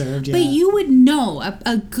would, preserved, yeah. but you would know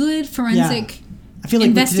a good forensic. I feel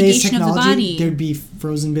like with today's investigation of the technology, body. there'd be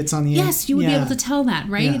frozen bits on the end. Yes, you would be able to tell that,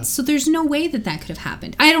 right? Yeah. So there's no way that could have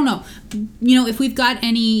happened. I don't know. You know, if we've got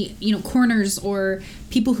any, coroners or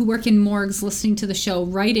people who work in morgues listening to the show,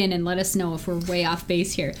 write in and let us know if we're way off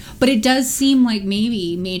base here. But it does seem like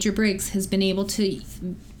maybe Major Briggs has been able to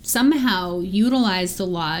somehow utilize the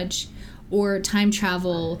lodge or time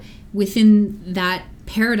travel within that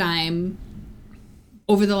paradigm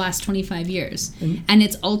over the last 25 years. And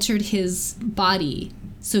it's altered his body,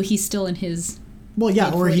 so he's still in his Well, yeah,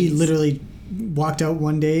 late or he 40s. literally walked out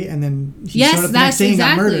one day and then he Yes, showed up the that's next day and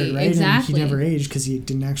got exactly, murdered, right? exactly. And he never aged because he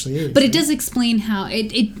didn't actually age. But it right? does explain how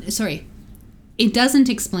it doesn't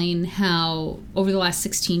explain how over the last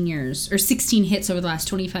 16 years or 16 hits over the last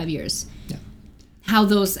 25 years. Yeah. how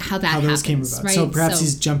that happens, came about. right? So perhaps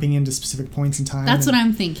he's jumping into specific points in time. That's what and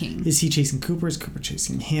I'm thinking. Is he chasing Cooper? Is Cooper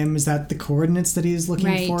chasing him? Is that the coordinates that he was looking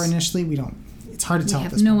Right. for initially? We don't. It's hard to tell. We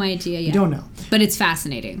at have this no point. idea yet. We don't know. But it's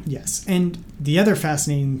fascinating. Yes, and the other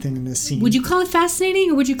fascinating thing in this scene. Would you call it fascinating,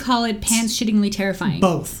 or would you call it pants-shittingly terrifying?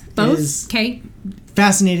 Both. Both? Is Okay.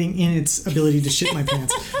 fascinating in its ability to shit my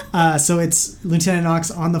pants. So it's Lieutenant Knox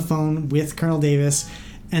on the phone with Colonel Davis,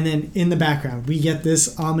 and then in the background we get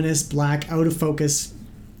this ominous black out of focus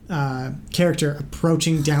character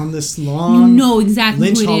approaching down this long. You know exactly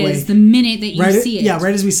Lynch who it hallway. is the minute that you right, see it. Yeah,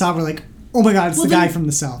 right as we saw, we're like, oh my god, it's Well, the guy then- from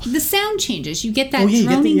the cell. The sound changes. You get that Oh, yeah, you get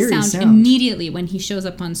the droning eerie sound sound. immediately when he shows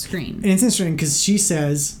up on screen. And it's interesting because she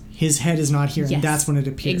says his head is not here, Yes. and that's when it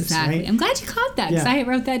appears. Exactly. Right? I'm glad you caught that because Yeah. I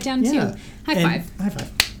wrote that down Yeah. too. High And- five. High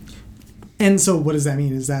five. And so, what does that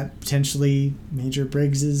mean? Is that potentially Major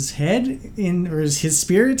Briggs's head or is his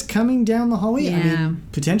spirit coming down the hallway? I Yeah. mean,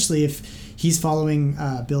 potentially, if he's following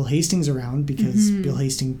Bill Hastings around because Bill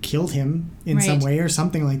Hastings killed him in some Mm-hmm. Right. way or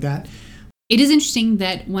something like that. It is interesting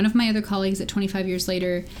that one of my other colleagues at 25 Years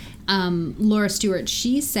Later, Laura Stewart,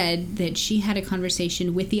 she said that she had a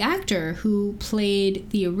conversation with the actor who played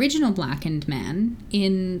the original Blackened Man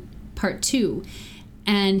in part 2.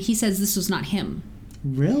 And he says this was not him.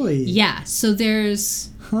 Really? Yeah, so there's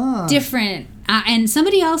Huh. different. And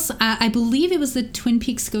somebody else, I believe it was the Twin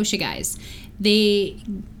Peaks Scotia guys. The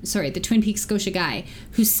Twin Peaks Scotia guy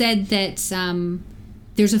who said that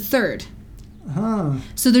there's a third. Huh.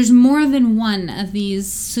 So there's more than one of these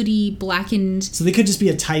sooty, blackened. So they could just be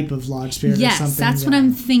a type of lodge spirit or Yes, something. that's what yeah.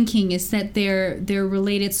 I'm thinking. Is that they're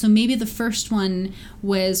related? So maybe the first one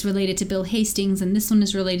was related to Bill Hastings, and this one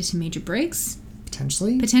is related to Major Briggs.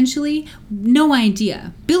 Potentially, no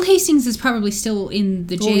idea. Bill Hastings is probably still in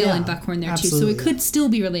the jail yeah. in Buckhorn there Absolutely, too, so it could still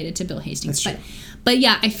be related to Bill Hastings. That's But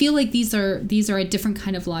yeah, I feel like these are a different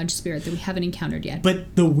kind of lodge spirit that we haven't encountered yet.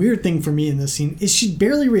 But the weird thing for me in this scene is she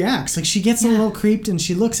barely reacts. Like, she gets a little creeped and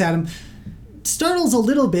she looks at him, startles a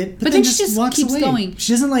little bit, but then she just walks keeps away. going.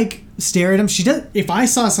 She doesn't, like, stare at him. She does. If I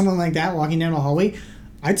saw someone like that walking down a hallway,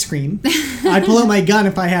 I'd scream. I'd pull out my gun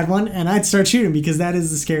if I had one, and I'd start shooting because that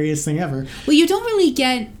is the scariest thing ever. Well, you don't really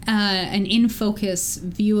get an in-focus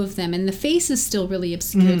view of them, and the face is still really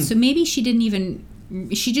obscured. So maybe she didn't even...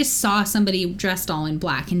 She just saw somebody dressed all in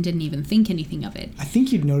black and didn't even think anything of it. I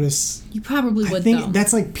think you'd notice. You probably would, I think though.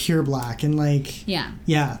 that's like pure black and like. Yeah.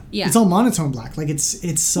 Yeah. Yeah. It's all monotone black. Like it's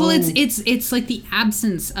so. Well, it's like the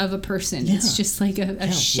absence of a person. Yeah. It's just like a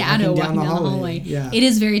Yeah, shadow walking walking down down the the hallway. hallway. Yeah. It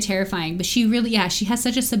is very terrifying. But she really, she has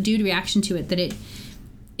such a subdued reaction to it that it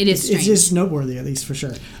is strange. It's just noteworthy, at least for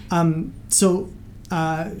sure. So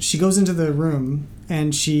she goes into the room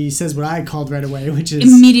and she says what I called right away, which is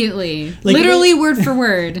immediately, Like, literally word for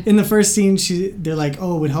word. in the first scene. They're like,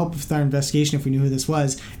 "Oh, it would help with our investigation if we knew who this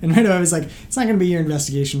was." And right away I was like, "It's not going to be your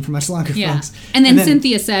investigation for much longer, Yeah. folks." And then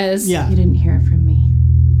Cynthia says, "Yeah, You didn't hear it from me.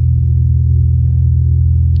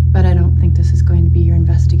 But I don't think this is going to be your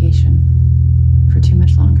investigation for too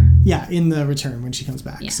much longer. yeah," in the return when she comes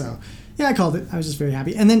back. Yeah. So yeah, I called it. I was just very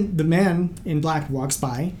happy. And then the man in black walks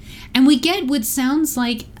by. and we get what sounds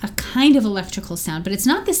like a kind of electrical sound, but it's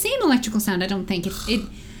not the same electrical sound. I don't think it.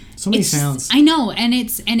 So many It's- sounds. I know, and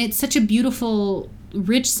it's such a beautiful,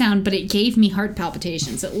 rich sound, but it gave me heart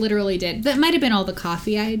palpitations. It literally did. That might have been all the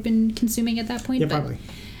coffee I had been consuming at that point. Yeah, but, probably.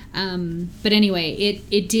 But anyway,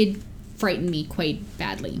 it did frighten me quite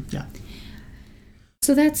badly. Yeah.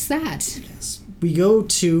 So that's that. We go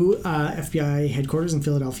to FBI headquarters in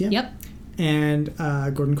Philadelphia. Yep. And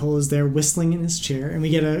Gordon Cole is there whistling in his chair, and we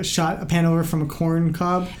get a pan over from a corn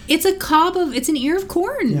cob. It's an ear of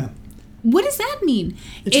corn. Yeah. What does that mean?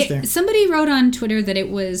 It's just there. Somebody wrote on Twitter that it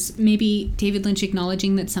was maybe David Lynch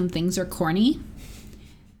acknowledging that some things are corny.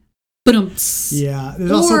 But Yeah,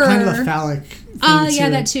 there's also kind of a phallic thing yeah,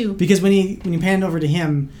 to that it. too. Because when you panned over to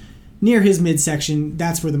him, near his midsection,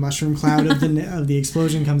 that's where the mushroom cloud of the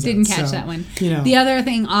explosion comes out. Didn't catch So, that one. You know, The other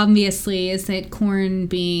thing, obviously, is that corn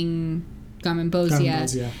being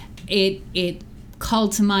Garmonbozia, it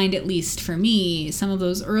called to mind, at least for me, some of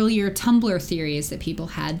those earlier Tumblr theories that people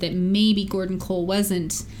had that maybe Gordon Cole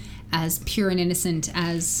wasn't as pure and innocent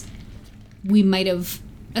as we might have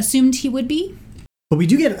assumed he would be. But we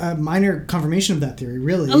do get a minor confirmation of that theory,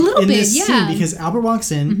 really. A little in bit, this yeah. scene, because Albert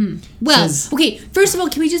walks in. Well, says, okay, first of all,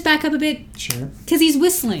 can we just back up a bit? Sure. Because he's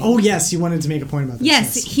whistling. Oh, yes, you wanted to make a point about this.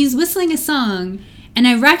 Yes, he's whistling a song, and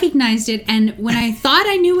I recognized it, and when I thought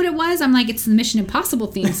I knew what it was, I'm like, it's the Mission Impossible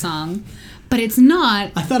theme song, but it's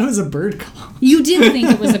not. I thought it was a bird call. You did think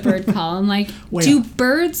it was a bird call. I'm like, Way do off.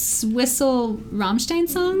 birds whistle Rammstein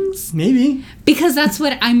songs? Maybe. Because that's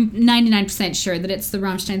what I'm 99% sure that it's the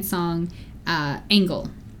Rammstein song, Engel.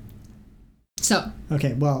 So.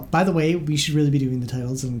 Okay, well, by the way, we should really be doing the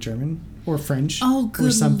titles in German or French Oh, or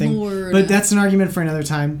good something. Lord. But that's an argument for another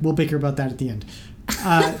time. We'll bicker about that at the end.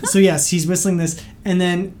 So yes, he's whistling this, and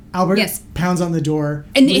then Albert Yes. pounds on the door.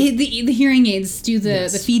 And the hearing aids do the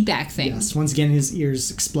Yes. feedback thing. Yes, once again his ears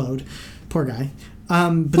explode. Poor guy.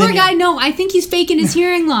 But Poor then, guy, no, I think he's faking his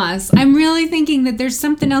hearing loss. I'm really thinking that there's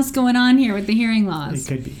something else going on here with the hearing It loss.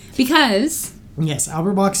 could be. Because Yes,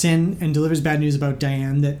 Albert walks in and delivers bad news about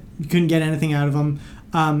Diane that you couldn't get anything out of him.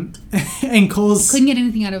 And Cole's couldn't get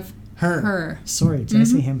anything out of her. her. Sorry, did I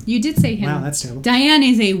say him? You did say him. Wow, that's terrible. Diane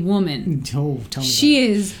is a woman. Oh, tell me She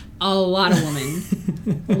is a lot of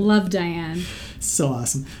woman. Love Diane. about it. So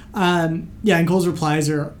awesome. Yeah, and Cole's replies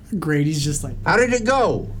are great. He's just like, How did it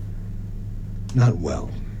go? Not well.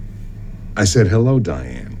 I said, hello,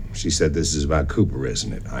 Diane. She said, this is about Cooper,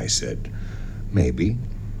 isn't it? I said, maybe.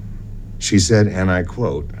 She said, and I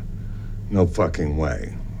quote, no fucking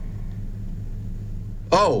way.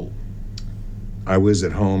 Oh, I was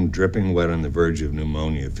at home, dripping wet on the verge of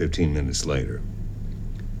pneumonia 15 minutes later.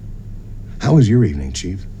 How was your evening,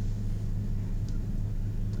 Chief?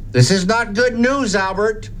 this is not good news,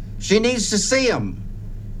 Albert. She needs to see him.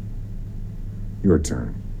 Your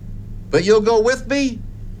turn. But you'll go with me?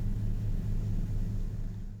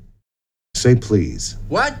 Say please.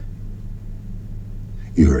 What?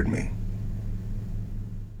 You heard me.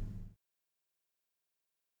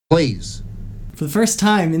 Please. for the first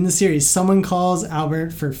time in the series, someone calls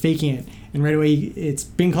Albert for faking it. And right away, it's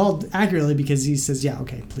being called accurately because he says, yeah,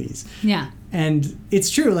 okay, please. Yeah. And it's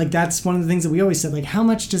true. Like, that's one of the things that we always said. Like, how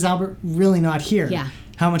much does Albert really not hear? Yeah.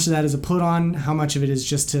 How much of that is a put on? How much of it is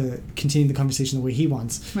just to continue the conversation the way he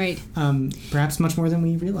wants? Right. Perhaps much more than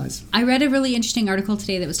we realize. I read a really interesting article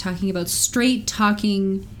today that was talking about straight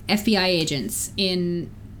talking FBI agents in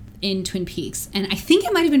Twin Peaks. And I think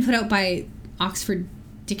it might have been put out by Oxford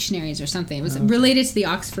Dictionaries or something. It was related to the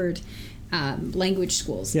Oxford language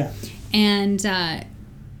schools. Yeah. And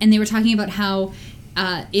they were talking about how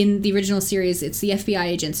in the original series, it's the FBI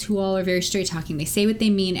agents who all are very straight talking. They say what they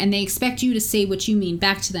mean, and they expect you to say what you mean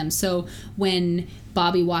back to them. So when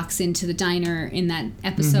Bobby walks into the diner in that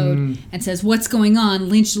episode and says, "What's going on?"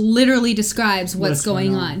 Lynch literally describes what's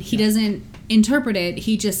going on. He doesn't interpret it.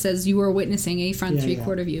 He just says, "You are witnessing a front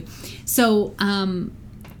three-quarter view." So,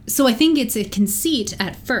 so I think it's a conceit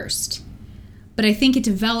at first. But I think it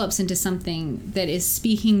develops into something that is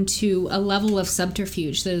speaking to a level of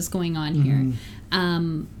subterfuge that is going on here.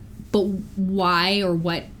 But why or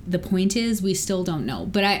what the point is, we still don't know.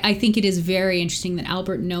 But I think it is very interesting that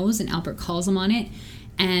Albert knows and Albert calls him on it.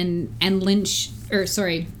 And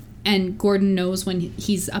Gordon knows when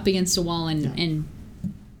he's up against a wall and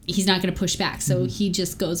he's not going to push back. So he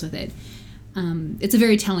just goes with it. It's a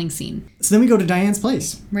very telling scene. So then we go to Diane's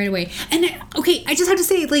place. Right away. And, okay, I just have to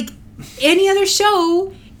say, like, any other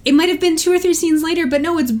show, it might have been 2 or 3 scenes later, but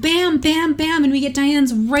no, it's bam, bam, bam, and we get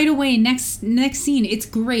Diane's right away, next scene. It's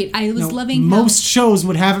great. I was loving how... Most shows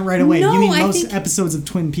would have it right away. No, you mean I most think- episodes of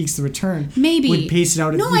Twin Peaks The Return Maybe. would pace it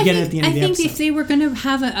out. No, you get it at the end of the I think episode. if they were going to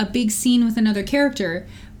have a big scene with another character,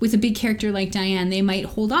 with a big character like Diane, they might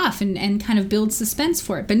hold off and kind of build suspense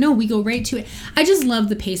for it. But no, we go right to it. I just love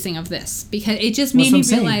the pacing of this because it just made me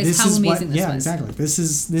realize how amazing this was. Yeah, exactly. This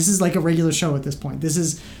is like a regular show at this point.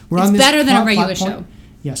 It's better than a regular show.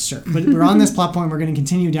 Yes, sure. But we're on this plot point. We're going to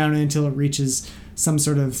continue down it until it reaches some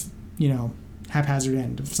sort of, haphazard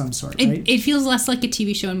end of some sort, right? It feels less like a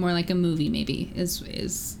TV show and more like a movie, maybe,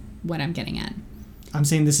 is what I'm getting at. I'm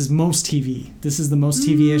saying this is most TV. This is the most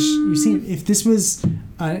TV-ish you've seen. If this was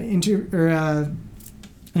an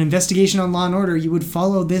investigation on Law and Order, you would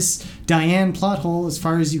follow this Diane plot hole as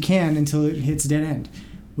far as you can until it hits dead end,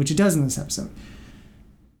 which it does in this episode.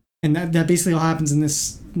 And that basically all happens in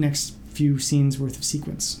this next few scenes worth of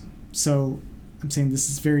sequence. So I'm saying this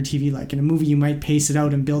is very TV-like. In a movie, you might pace it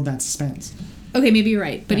out and build that suspense. Okay, maybe you're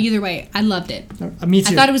right. But either way, I loved it. Me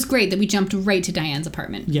too. I thought it was great that we jumped right to Diane's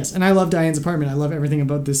apartment. Yes, and I love Diane's apartment. I love everything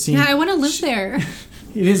about this scene. Yeah, I want to live there.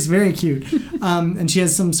 It is very cute. And she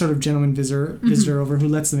has some sort of gentleman visitor over who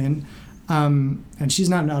lets them in. And she's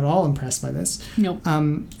not at all impressed by this. Nope.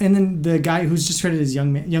 And then the guy who's just credited as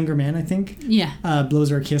younger man, I think, Yeah.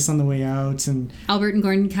 blows her a kiss on the way out. And Albert and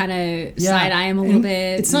Gordon kind of side-eye him a little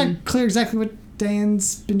bit. It's not clear exactly what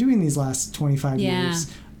Diane's been doing these last 25 years.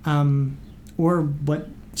 Or what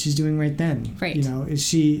she's doing right then. Right. Is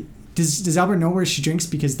she... Does Albert know where she drinks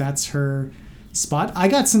because that's her spot? I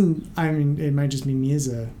got some... I mean, it might just be me as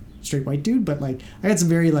a straight white dude, but, like, I got some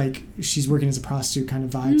very, like, she's working as a prostitute kind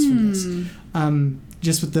of vibes from this.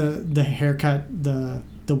 Just with the haircut, the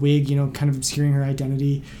wig, kind of obscuring her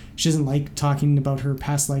identity. She doesn't like talking about her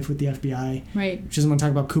past life with the FBI. Right. She doesn't want to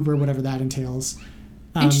talk about Cooper, whatever that entails.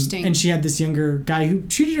 Interesting. And she had this younger guy who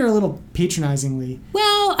treated her a little patronizingly.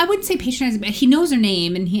 Well, I wouldn't say patronizing, but he knows her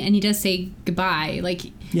name, and he does say goodbye. Like,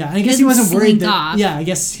 Yeah, and I guess he doesn't wasn't worried slink that. off. Yeah, I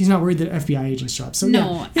guess he's not worried that FBI agents show up. So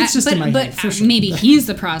no, yeah, it's just in my but head for sure. maybe he's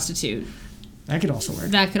the prostitute. That could also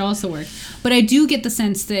work. That could also work. But I do get the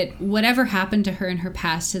sense that whatever happened to her in her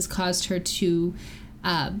past has caused her to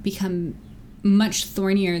become much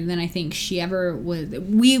thornier than I think she ever was.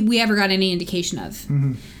 We ever got any indication of.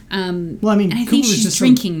 Mm-hmm. Well, I mean, and I Cooper think was she's just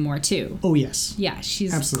drinking more too. Oh yes, Yeah,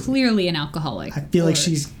 she's Absolutely. clearly an alcoholic. I feel like Or-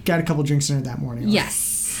 she's got a couple drinks in her that morning.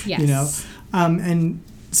 Yes. Yes. You know, and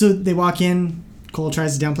so they walk in. Cole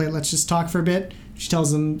tries to downplay it. Let's just talk for a bit. She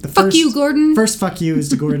tells him the Fuck first you, Gordon. First fuck you is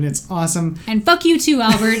to Gordon. It's awesome. And fuck you too,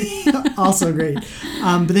 Albert. Also great.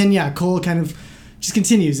 But then Cole kind of just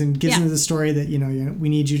continues and gives Yeah. into the story that we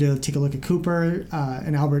need you to take a look at Cooper,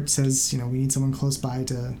 and Albert says we need someone close by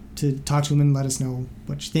to talk to him and let us know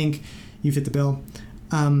what you think. You fit the bill.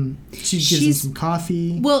 She gives him some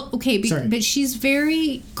coffee. Well, okay, Sorry. but she's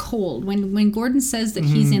very cold. When Gordon says that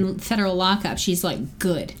he's in federal lockup, she's like,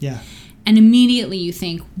 good. Yeah. And immediately you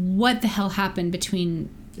think, what the hell happened between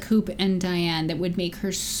Coop and Diane that would make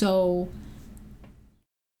her so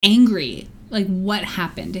angry? Like, what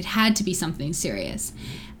happened? It had to be something serious.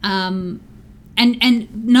 And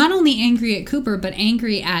not only angry at Cooper, but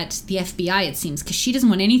angry at the FBI, it seems, because she doesn't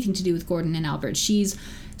want anything to do with Gordon and Albert. She's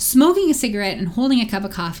smoking a cigarette and holding a cup of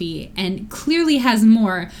coffee and clearly has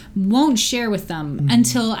more, won't share with them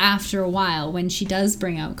until after a while when she does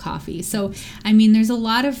bring out coffee. So, I mean, there's a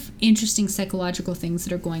lot of interesting psychological things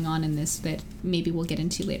that are going on in this that maybe we'll get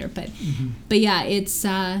into later. But yeah, it's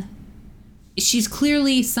she's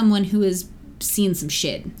clearly someone who has seen some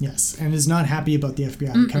shit. Yes, and is not happy about the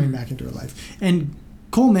FBI coming back into her life. And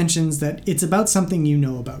Cole mentions that it's about something you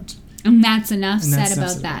know about. And that's enough And that's said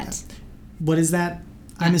enough about that. What is that?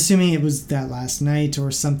 I'm assuming it was that last night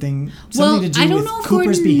or something. Well, Something to do I don't with know if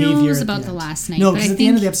Cooper's Gordon behavior knows at about the the end. last night, No, but because I at the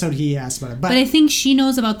end of think- the episode he asked about it. But I think she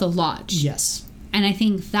knows about the lodge. Yes. And I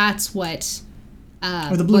think that's what...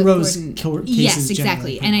 Or the Blue what Rose Gordon- cases Yes, generally,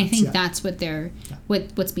 exactly. And I perhaps, think yeah. that's what they're...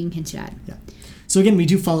 What's being hinted at. Yeah. So again, we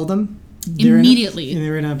do follow them. Immediately.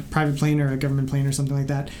 They're in a private plane or a government plane or something like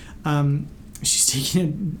that. She's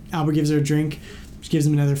taking it. Albert gives her a drink. She gives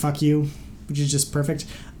him another fuck you, which is just perfect.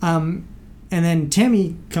 And then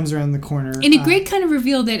Tammy comes around the corner. In a great kind of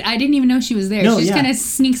reveal that I didn't even know she was there. No, She just yeah. kind of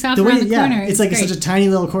sneaks off the way, around the corner. it's like great. such a tiny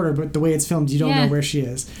little corner, but the way it's filmed, you don't Yeah. know where she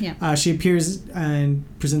is. Yeah. She appears and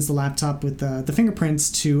presents the laptop with the fingerprints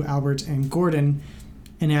to Albert and Gordon,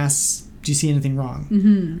 and asks, "Do you see anything wrong?"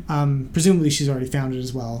 Mm-hmm. Presumably, she's already found it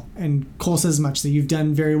as well. And Cole says as much, that you've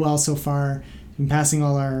done very well so far, you've been passing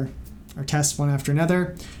all our tests one after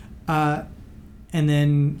another, and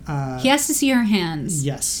then He has to see her hands.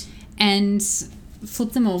 yes. And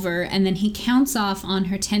flip them over, and then he counts off on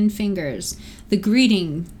her 10 fingers the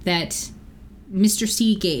greeting that Mr.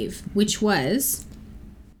 C gave, which was,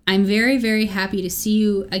 "I'm very, very happy to see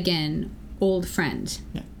you again, old friend."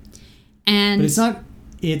 Yeah. And But it's not.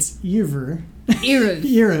 It's Irver. Erev.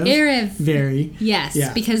 Erev. Erev. Very. Yes,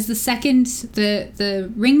 Yeah. because the second, the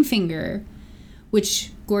ring finger,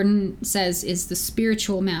 which Gordon says is the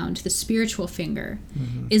spiritual mound, the spiritual finger,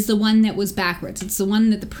 is the one that was backwards. It's the one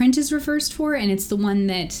that the print is reversed for, and it's the one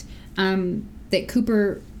that that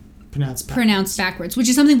Cooper pronounced backwards, which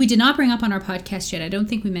is something we did not bring up on our podcast yet. I don't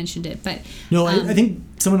think we mentioned it, but No, I think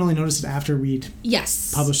someone only noticed it after we'd.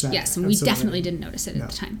 yes, Published that Yes, and we episode definitely already. didn't notice it No.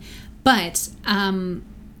 at the time. But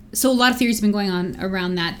so a lot of theories have been going on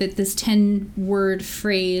around that this 10-word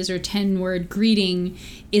phrase or 10-word greeting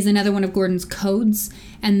is another one of Gordon's codes,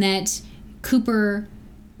 and that Cooper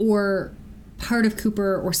or part of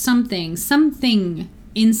Cooper or something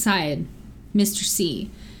inside Mr. C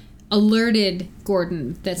alerted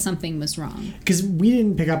Gordon that something was wrong. Because we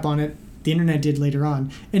didn't pick up on it, the internet did later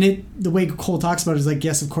on, and the way Cole talks about it is like,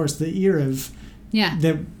 yes, of course, the Erev Yeah.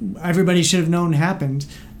 that everybody should have known happened.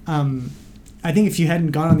 I think if you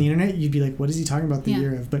hadn't gone on the internet, you'd be like, what is he talking about, the Yeah.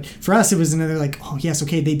 Erev? But for us, it was another like, oh yes,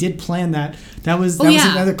 okay, they did plan that. That was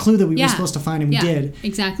yeah. another clue that we Yeah. were supposed to find, and we Yeah, did. It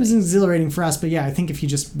exactly. was exhilarating for us, but yeah, I think if you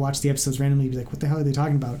just watch the episodes randomly, you'd be like, what the hell are they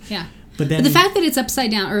talking about? Yeah. But then But the fact that it's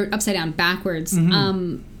upside down backwards,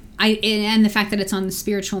 and the fact that it's on the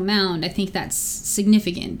spiritual mound, I think that's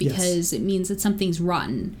significant because it means that something's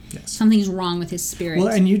rotten. Yes. Something's wrong with his spirit. well,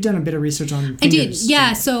 and you've done a bit of research on I did, fingers,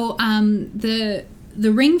 yeah. so- So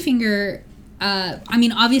the ring finger. I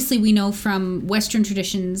mean, obviously, we know from Western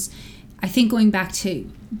traditions. I think going back to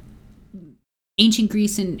ancient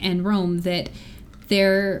Greece and Rome that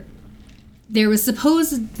there was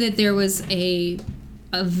supposed that there was a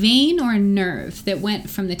a vein or a nerve that went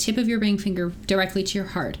from the tip of your ring finger directly to your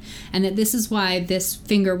heart, and that this is why this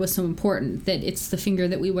finger was so important, that it's the finger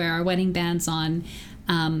that we wear our wedding bands on.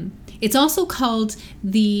 It's also called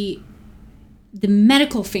the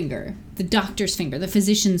medical finger, the doctor's finger, the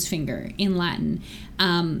physician's finger in Latin,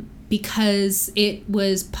 because it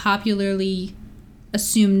was popularly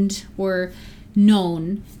assumed or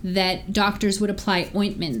known that doctors would apply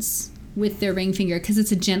ointments with their ring finger because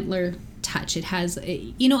it's a gentler touch. It has,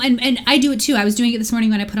 and I do it too. I was doing it this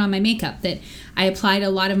morning when I put on my makeup, that I applied a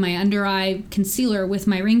lot of my under eye concealer with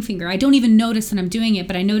my ring finger. I don't even notice that I'm doing it,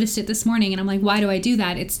 but I noticed it this morning and I'm like, why do I do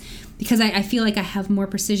that? It's because I feel like I have more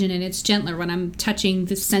precision and it's gentler when I'm touching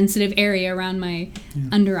the sensitive area around my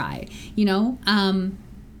under eye,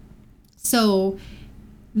 so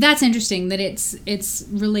that's interesting that it's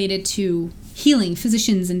related to healing,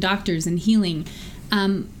 physicians and doctors and healing.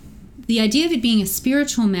 The idea of it being a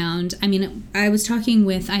spiritual mound, I mean, I was talking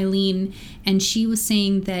with Eileen and she was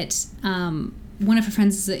saying that one of her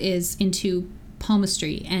friends is into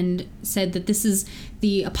palmistry and said that this is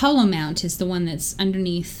the Apollo mount is the one that's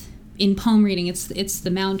underneath, in palm reading, it's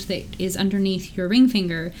the mount that is underneath your ring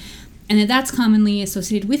finger, and that's commonly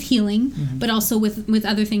associated with healing, but also with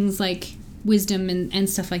other things like wisdom and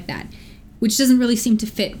stuff like that, which doesn't really seem to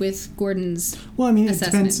fit with Gordon's assessment. It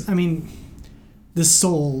depends. I mean, the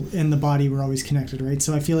soul and the body were always connected, right?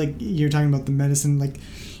 So I feel like you're talking about the medicine, like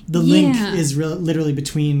the link is literally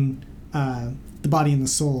between the body and the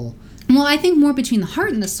soul. Well, I think more between the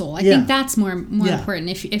heart and the soul. I think that's more important.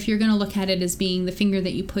 If you're going to look at it as being the finger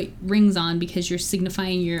that you put rings on because you're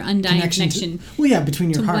signifying your undying connection. Between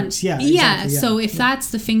your hearts. Exactly, So if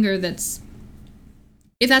that's the finger that's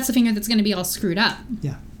going to be all screwed up,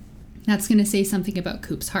 that's going to say something about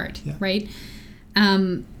Coop's heart, right?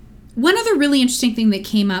 One other really interesting thing that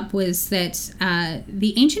came up was that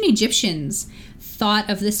the ancient Egyptians thought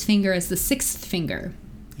of this finger as the sixth finger,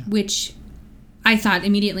 which I thought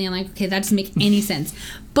immediately, I'm like, okay, that doesn't make any sense.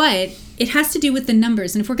 But it has to do with the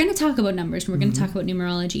numbers. And if we're going to talk about numbers, and we're going to talk about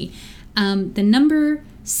numerology, the number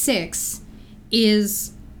 6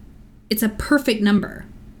 it's a perfect number.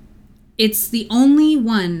 It's the only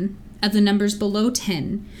one of the numbers below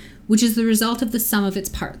 10, which is the result of the sum of its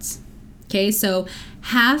parts. Okay, so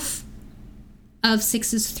half of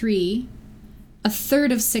 6 is 3, a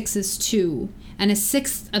third of 6 is 2, and a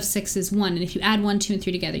sixth of 6 is 1. And if you add 1, 2, and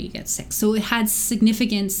 3 together, you get 6. So it had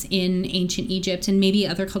significance in ancient Egypt and maybe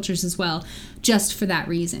other cultures as well, just for that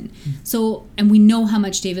reason. So, and we know how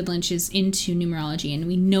much David Lynch is into numerology, and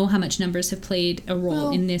we know how much numbers have played a role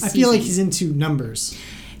in this season. I feel like he's into numbers.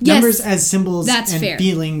 Numbers as symbols and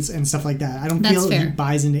feelings and stuff like that. I don't feel he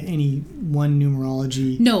buys into any one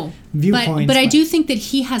numerology viewpoint. But I do think that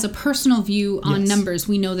he has a personal view on numbers.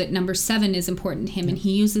 We know that number 7 is important to him, and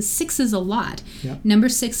he uses 6s a lot. Yep. Number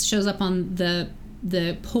 6 shows up on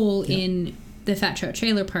the pole in the Fat Trout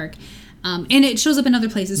Trailer Park, and it shows up in other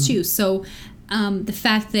places too. So the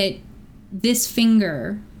fact that this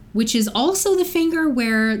finger, which is also the finger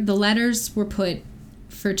where the letters were put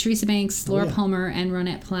for Teresa Banks, Laura Palmer, and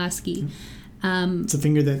Ronette Pulaski. It's a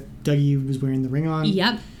finger that Dougie was wearing the ring on.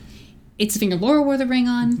 Yep. It's a finger Laura wore the ring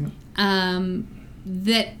on. Yep.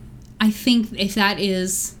 That I think if that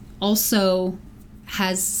is also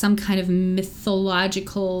has some kind of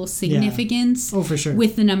mythological significance for sure.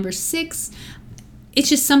 with the number 6. It's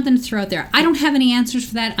just something to throw out there. I don't have any answers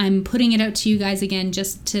for that. I'm putting it out to you guys again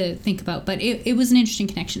just to think about. But it was an interesting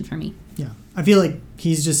connection for me. Yeah. I feel like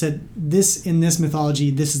he's just said this in this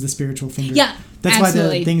mythology, this is the spiritual finger. Yeah, that's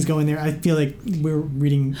absolutely. Why the things go in there. I feel like we're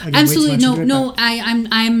reading again, absolutely way too much into it, no.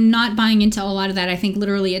 I'm not buying into a lot of that. I think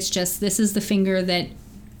literally it's just this is the finger that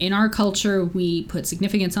in our culture we put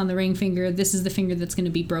significance on the ring finger. This is the finger that's going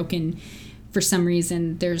to be broken for some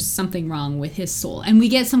reason. There's something wrong with his soul, and we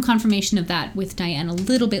get some confirmation of that with Diane a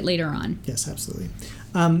little bit later on. Yes, absolutely.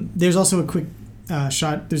 There's also a quick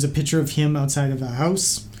shot. There's a picture of him outside of a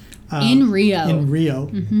house. In Rio.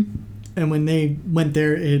 Mm-hmm. And when they went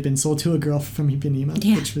there, it had been sold to a girl from Ipanema,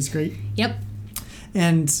 which was great. Yep.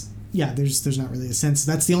 And there's not really a sense.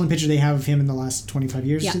 That's the only picture they have of him in the last 25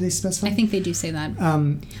 years. Do they specify? I think they do say that.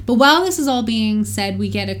 But while this is all being said, we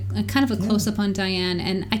get a kind of a close-up on Diane,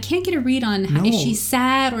 and I can't get a read on how, if she's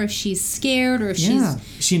sad or if she's scared or if she's... Is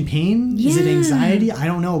she in pain? Is it anxiety? I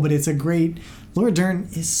don't know, but it's a great... Laura Dern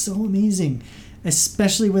is so amazing.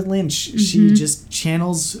 Especially with Lynch, she just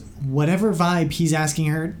channels whatever vibe he's asking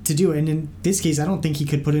her to do. And in this case, I don't think he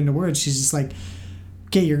could put it into words. She's just like,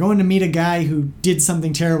 okay, you're going to meet a guy who did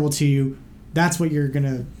something terrible to you. That's what you're going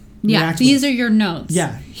to Yeah, react these with. are your notes.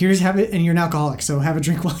 Yeah, have it, and you're an alcoholic, so have a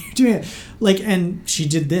drink while you're doing it. Like, and she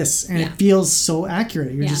did this, and Yeah. it feels so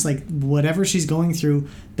accurate. You're Yeah. just like, whatever she's going through,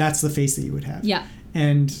 that's the face that you would have. Yeah.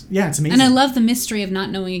 And yeah, it's amazing. And I love the mystery of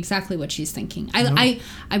not knowing exactly what she's thinking. I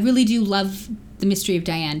really do love the mystery of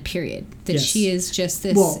Diane, period. That Yes. she is just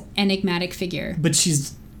this Well, enigmatic figure. But she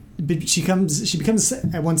becomes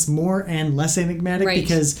at once more and less enigmatic Right.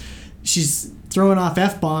 because she's throwing off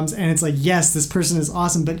F-bombs, and it's like, yes, this person is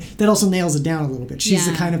awesome, but that also nails it down a little bit. She's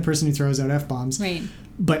the Yeah. kind of person who throws out F-bombs. Right.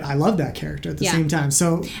 But I love that character at the Yeah. same time.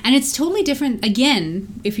 So And it's totally different, again,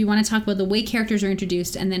 if you want to talk about the way characters are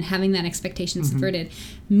introduced and then having that expectation subverted.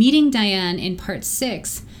 Meeting Diane in part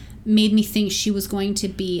 6 made me think she was going to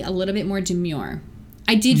be a little bit more demure.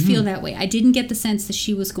 I did feel that way. I didn't get the sense that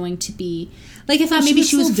she was going to be... Like, I thought maybe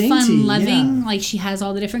she was still dainty, fun-loving. yeah. Like, she has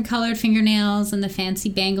all the different colored fingernails and the fancy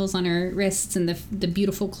bangles on her wrists and the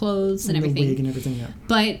beautiful clothes and the everything. wig and everything, yeah.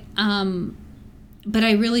 But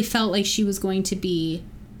I really felt like she was going to be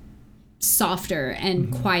softer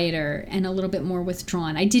and quieter and a little bit more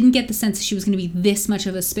withdrawn. I didn't get the sense that she was going to be this much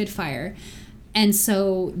of a spitfire. And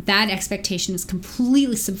so that expectation was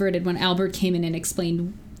completely subverted when Albert came in and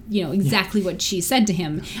explained, exactly what she said to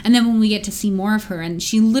him. And then when we get to see more of her, and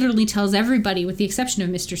she literally tells everybody, with the exception of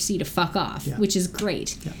Mr. C, to fuck off, Yeah. which is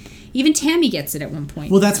great. Yeah. Even Tammy gets it at one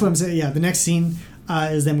point. Well, that's what I'm saying. Yeah, the next scene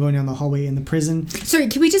is them going down the hallway in the prison. Sorry,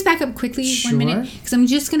 can we just back up quickly Sure. 1 minute? Because I'm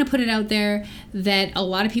just going to put it out there that a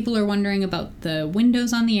lot of people are wondering about the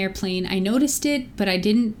windows on the airplane. I noticed it, but I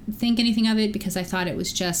didn't think anything of it because I thought it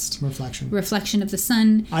was just reflection of the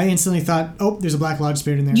sun. I instantly thought, oh, there's a Black Lodge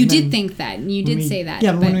spirit in there. You And did then think that. You when did say that.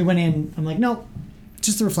 Yeah, but when we went in, I'm like, no,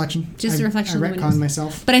 just a reflection. Just a reflection I of the retconned windows.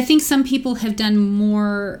 myself. But I think some people have done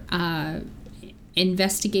more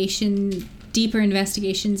deeper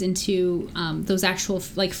investigations into those actual,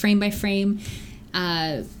 like, frame by frame.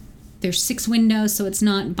 There's 6 windows, so it's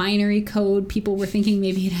not binary code. People were thinking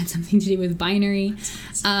maybe it had something to do with binary.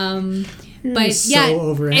 But so yeah,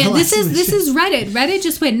 overanalyzing and this this is Reddit. Reddit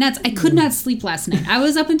just went nuts. I could not sleep last night. I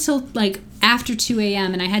was up until like after 2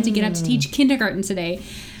 a.m. and I had to get up to teach kindergarten today.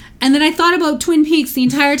 And then I thought about Twin Peaks the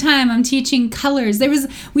entire time I'm teaching colors.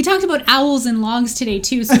 We talked about owls and logs today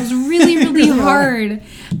too, so it was really, really hard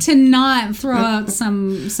to not throw out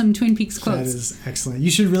some Twin Peaks That quotes. is excellent.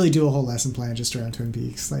 You should really do a whole lesson plan just around Twin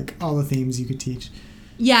Peaks, like all the themes you could teach.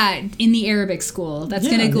 Yeah, in the Arabic school. That's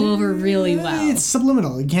going to go over really well. It's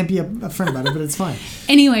subliminal. You can't be upfront about it, but it's fine.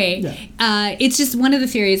 Anyway, it's just one of the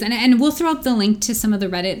theories, and we'll throw up the link to some of the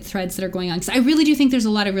Reddit threads that are going on, because I really do think there's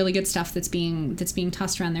a lot of really good stuff that's being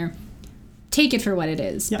tossed around there. Take it for what it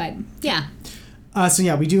is, but yeah. So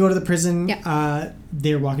yeah, we do go to the prison. Yeah.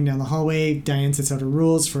 They're walking down the hallway. Diane sets out her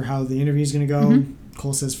rules for how the interview is going to go. Mm-hmm.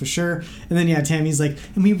 Cole says for sure, and then Tammy's like,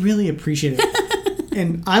 and we really appreciate it.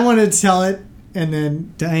 And I wanted to tell it, and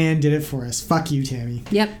then Diane did it for us. Fuck you, Tammy.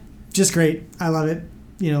 Yep. Just great. I love it.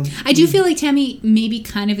 I do feel like Tammy maybe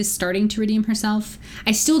kind of is starting to redeem herself.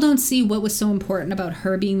 I still don't see what was so important about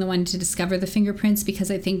her being the one to discover the fingerprints, because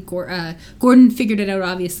I think Gordon figured it out,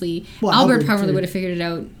 obviously. Well, Albert probably would have figured it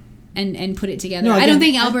out and put it together. No, I don't again,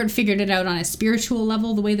 think Albert figured it out on a spiritual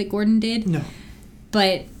level the way that Gordon did. No.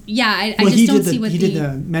 But yeah, I just don't see what he did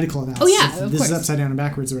the medical analysis. Oh yeah, of this course. is upside down and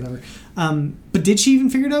backwards or whatever. But did she even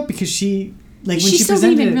figure it out? Because she when she still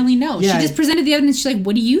presented didn't even it, really know. Yeah, She just presented the evidence. She's like,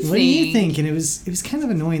 "What do you think?" What do you think? And it was kind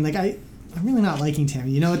of annoying. Like I'm really not liking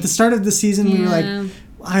Tammy. At the start of the season, we were like,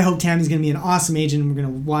 I hope Tammy's going to be an awesome agent, and we're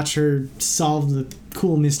going to watch her solve the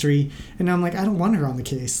cool mystery. And now I'm like, I don't want her on the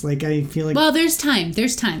case. Like, I feel like... Well, there's time.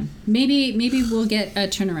 Maybe we'll get a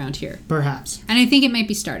turnaround here. Perhaps. And I think it might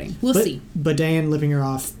be starting. We'll see. But Diane lipping her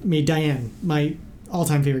off made Diane my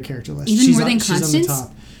all-time favorite character list. Even more than She's Constance? on the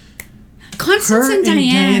top. Constance Her and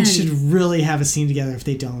Diane should really have a scene together if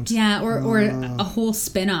they don't. Yeah, or a whole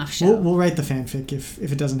spin-off show. We'll write the fanfic if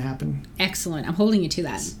it doesn't happen. Excellent. I'm holding you to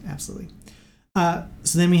that. Absolutely.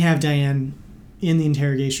 So then we have Diane in the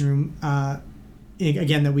interrogation room,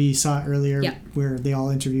 again, that we saw earlier, where they all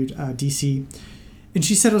interviewed DC. And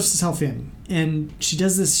she settles herself in. And she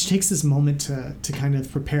does this, she takes this moment to kind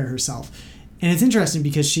of prepare herself. And it's interesting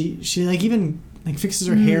because she like even like fixes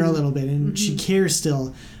her hair a little bit, and she cares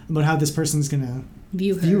still about how this person's going to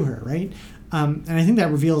view her, right? And I think that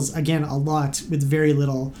reveals, again, a lot with very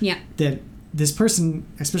little. Yeah. That this person,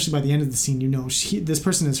 especially by the end of the scene, this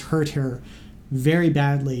person has hurt her very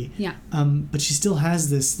badly. Yeah. But she still has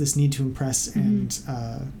this need to impress and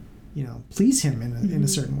please him in a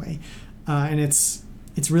certain way, and it's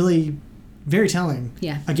really very telling.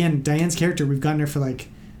 Yeah. Again, Diane's character, we've gotten her for like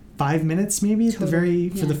 5 minutes maybe for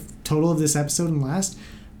the total of this episode and last,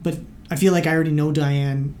 but I feel like I already know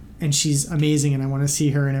Diane and she's amazing, and I want to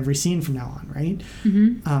see her in every scene from now on, right?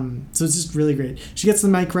 So it's just really great. She gets the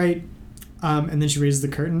mic right, and then she raises the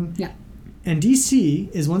curtain. Yeah. And DC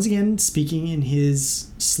is once again speaking in his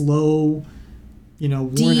slow,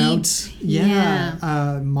 worn Deep.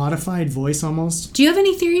 out, modified voice almost. Do you have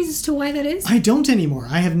any theories as to why that is? I don't anymore.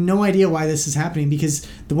 I have no idea why this is happening, because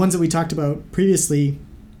the ones that we talked about previously,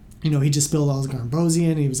 he just spilled all his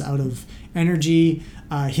Garbosian. He was out of energy.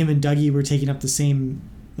 Him and Dougie were taking up the same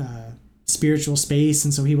spiritual space,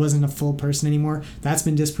 and so he wasn't a full person anymore. That's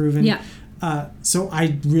been disproven. Yeah. So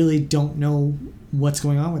I really don't know what's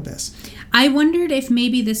going on with this. I wondered if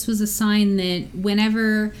maybe this was a sign that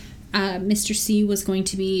whenever Mr. C was going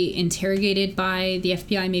to be interrogated by the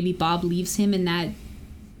FBI, maybe Bob leaves him, and that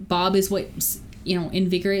Bob is what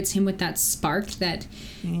invigorates him with that spark, that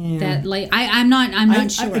light. I'm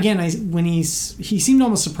not sure. He seemed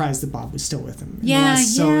almost surprised that Bob was still with him.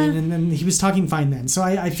 And then he was talking fine then. So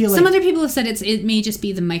I feel like some other people have said it may just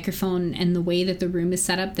be the microphone and the way that the room is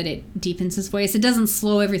set up that it deepens his voice. It doesn't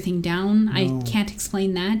slow everything down. No. I can't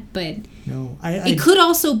explain that, but no, it could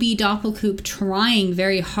also be Doppelkoop trying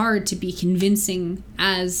very hard to be convincing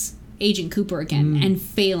as Agent Cooper again and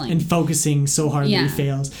failing. And focusing so hard that he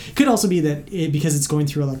fails. Could also be that because it's going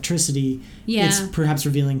through electricity, it's perhaps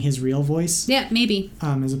revealing his real voice. Yeah, maybe.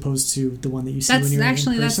 As opposed to the one that you see when you're in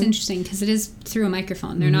person. That's interesting, because it is through a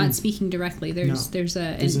microphone. They're not speaking directly. There's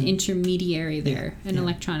an intermediary there, an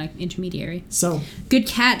electronic intermediary. So good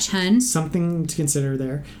catch, hun. Something to consider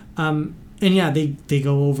there. They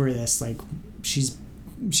go over this, like she's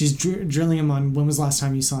drilling him on when was the last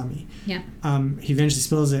time you saw me. Yeah. He eventually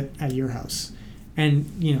spills it at your house, and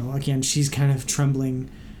again she's kind of trembling,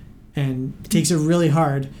 and takes it really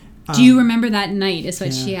hard. Do you remember that night? Is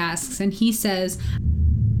what she asks, and he says,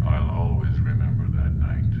 "I'll always remember that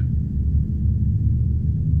night."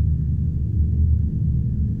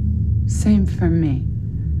 Same for me.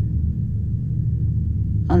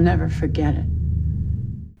 I'll never forget it.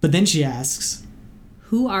 But then she asks,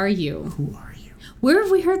 "Who are you? Who are you?" Where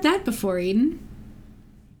have we heard that before, Eden?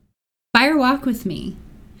 Fire Walk with Me.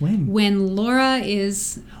 When Laura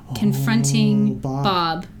is confronting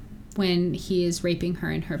Bob when he is raping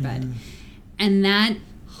her in her bed. And that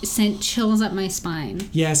sent chills up my spine.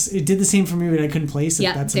 Yes, it did the same for me, but I couldn't place it.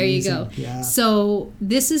 Yeah, that's there amazing. You go. Yeah. So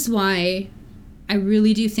this is why I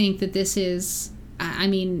really do think that this is,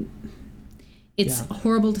 it's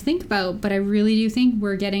horrible to think about, but I really do think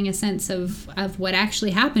we're getting a sense of what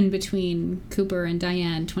actually happened between Cooper and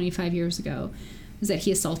Diane 25 years ago, is that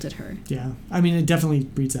he assaulted her. Yeah. It definitely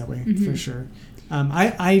reads that way, for sure.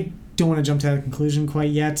 I don't want to jump to that conclusion quite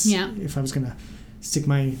yet. Yeah. If I was going to stick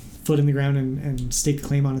my foot in the ground and stake a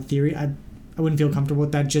claim on a theory, I wouldn't feel comfortable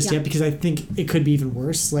with that just yet, because I think it could be even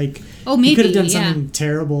worse. Like, maybe, he could have done something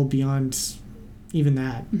terrible beyond even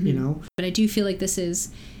that, But I do feel like this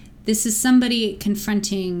is somebody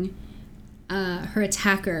confronting her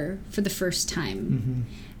attacker for the first time.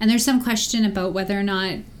 And there's some question about whether or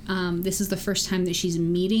not this is the first time that she's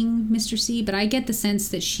meeting Mr. C, but I get the sense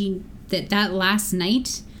that that last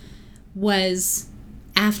night was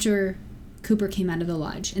after Cooper came out of the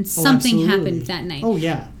lodge, and something happened that night. Oh,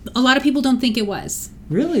 yeah. A lot of people don't think it was.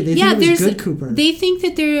 Really? They think it was good Cooper. They think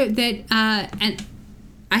that and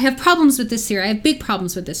I have problems with this theory. I have big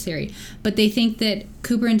problems with this theory. But they think that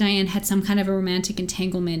Cooper and Diane had some kind of a romantic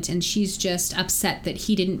entanglement, and she's just upset that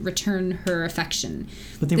he didn't return her affection.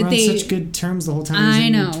 But they were on such good terms the whole time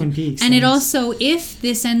he was in Twin Peaks. And it also, if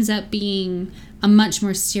this ends up being a much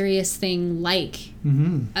more serious thing, like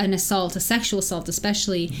an assault, a sexual assault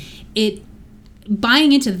especially,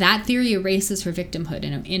 buying into that theory erases her victimhood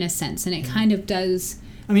in a sense. And it kind of does...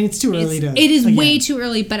 it's too early to... It is way too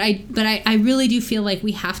early, but I really do feel like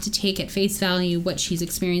we have to take at face value what she's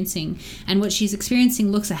experiencing. And what she's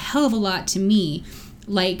experiencing looks a hell of a lot to me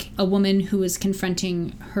like a woman who is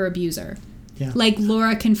confronting her abuser. Yeah. Like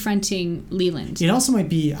Laura confronting Leland. It also might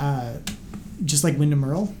be just like Wyndham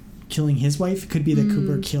Earle killing his wife. It could be that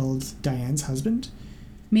Cooper killed Diane's husband.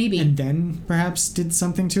 Maybe. And then perhaps did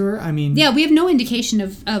something to her. Yeah, we have no indication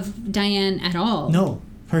of Diane at all. No.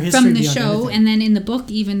 Her history from the show, and then in the book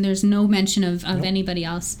even there's no mention of anybody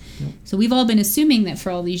else. So we've all been assuming that for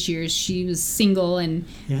all these years she was single, and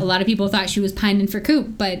a lot of people thought she was pining for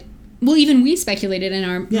Coop, but even we speculated in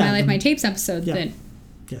our My Life, My Tapes episode that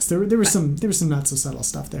yes, there was some not so subtle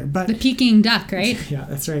stuff there, but the Peking duck, right? Yeah,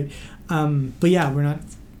 that's right. But yeah, we're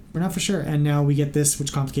not for sure, and now we get this,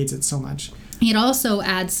 which complicates it so much. It also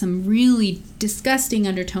adds some really disgusting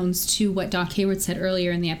undertones to what Doc Hayward said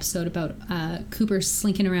earlier in the episode about Cooper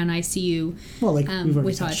slinking around ICU. Well, like we've already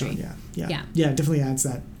with touched Audrey. on, yeah, definitely adds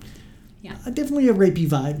that Yeah. Definitely a rapey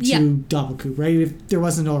vibe to Yeah. Doppelkoop, right? If there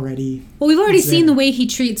wasn't already. Well, we've already It's seen there. the way he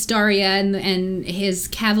treats Daria and his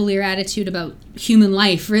cavalier attitude about human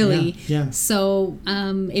life, really. Yeah. So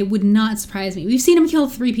it would not surprise me. We've seen him kill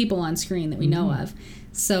 3 people on screen that we know Mm-hmm. of.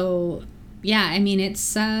 So, yeah, I mean,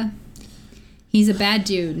 it's... he's a bad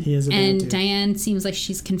dude. He is a bad and dude. Diane seems like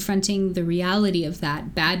she's confronting the reality of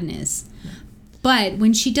that badness. But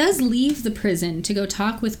when she does leave the prison to go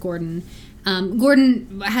talk with Gordon...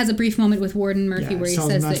 Gordon has a brief moment with Warden Murphy Yeah, where he tells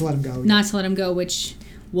him says not that to let him go. not to let him go, which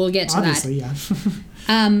we'll get to Obviously, yeah.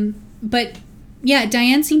 that. But yeah,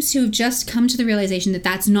 Diane seems to have just come to the realization that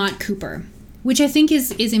that's not Cooper, which I think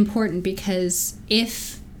is important, because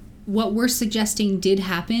if what we're suggesting did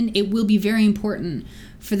happen, it will be very important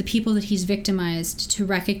for the people that he's victimized to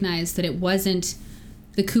recognize that it wasn't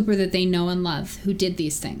the Cooper that they know and love who did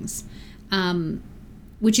these things,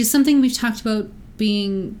 which is something we've talked about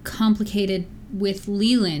being complicated with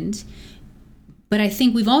Leland. But I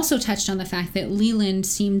think we've also touched on the fact that Leland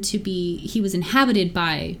seemed to be, he was inhabited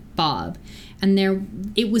by Bob, and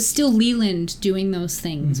it was still Leland doing those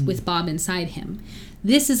things with Bob inside him.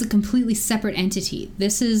 This is a completely separate entity.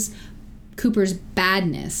 This is Cooper's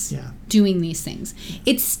badness doing these things.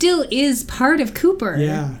 It still is part of Cooper.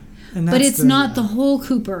 Yeah. And But that's it's not the whole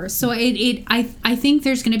Cooper. So I think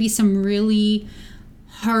there's going to be some really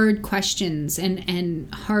hard questions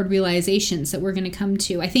and hard realizations that we're going to come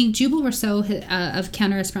to. I think Jubal Rousseau of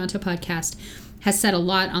Counter Esperanto podcast has said a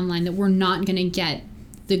lot online that we're not going to get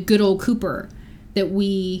the good old Cooper that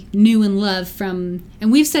we knew and loved from,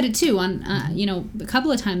 and we've said it too on a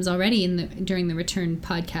couple of times already during the Return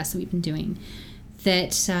podcast that we've been doing,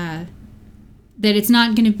 that it's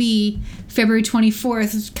not going to be February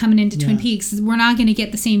 24th coming into Twin Peaks. We're not going to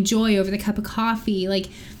get the same joy over the cup of coffee. Like,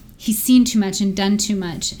 he's seen too much and done too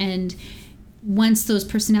much, and once those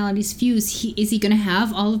personalities fuse, is he going to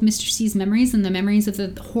have all of Mr. C's memories and the memories of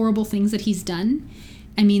the horrible things that he's done?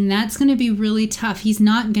 I mean, that's going to be really tough. He's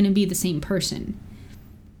not going to be the same person.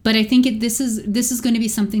 But I think this is going to be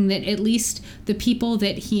something that at least the people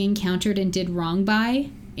that he encountered and did wrong by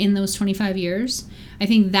in those 25 years, I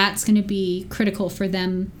think that's going to be critical for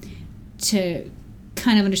them to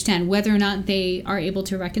kind of understand. Whether or not they are able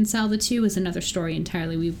to reconcile the two is another story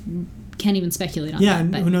entirely. We can't even speculate on that.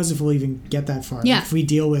 And but who knows if we'll even get that far. Yeah. If we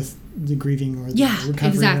deal with the grieving or the recovery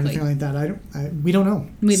exactly. or anything like that, we don't know.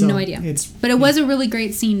 We have So no idea. But it was a really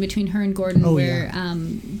great scene between her and Gordon where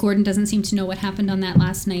Gordon doesn't seem to know what happened on that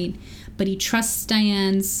last night, but he trusts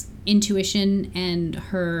Diane's intuition and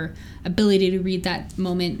her ability to read that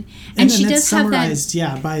moment. And she that's does have that...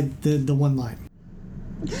 summarized, by the one line.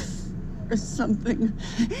 There's something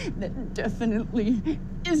that definitely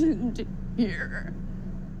isn't here.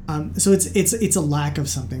 So it's a lack of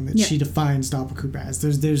something that she defines Doppelkoop as.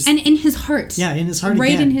 There's and in his heart. Yeah, in his heart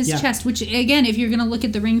right again. in his chest, which again, if you're going to look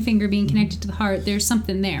at the ring finger being connected to the heart, there's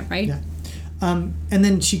something there, right? Yeah. And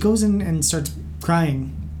then she goes in and starts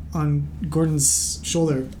crying on Gordon's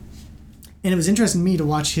shoulder. And it was interesting to me to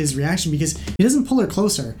watch his reaction, because he doesn't pull her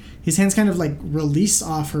closer. His hands kind of like release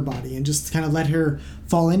off her body and just kind of let her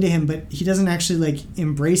fall into him, but he doesn't actually like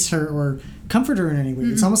embrace her or comfort her in any way.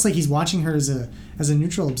 It's almost like he's watching her as a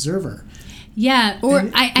neutral observer. Yeah,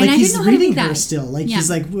 I didn't he's know how to reading read that. her still. Like he's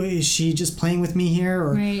like, is she just playing with me here,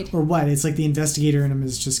 or what? It's like the investigator in him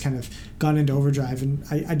has just kind of gone into overdrive, and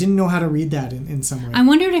I didn't know how to read that in some way. I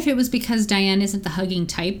wondered if it was because Diane isn't the hugging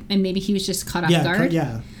type, and maybe he was just caught off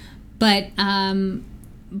guard.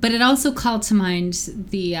 But it also called to mind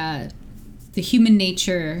the human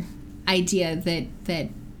nature idea that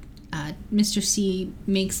Mr. C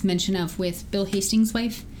makes mention of with Bill Hastings'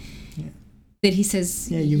 wife. That he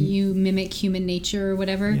says, you mimic human nature or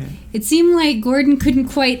whatever. Yeah. It seemed like Gordon couldn't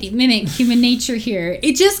quite mimic human nature here.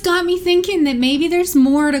 It just got me thinking that maybe there's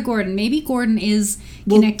more to Gordon. Maybe Gordon is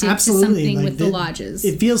connected to something with the lodges.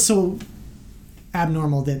 It feels so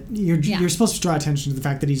abnormal that you're supposed to draw attention to the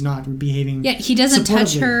fact that he's not behaving. Yeah, he doesn't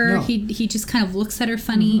touch her. No. He just kind of looks at her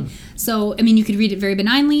funny. So, I mean, you could read it very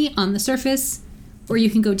benignly on the surface, or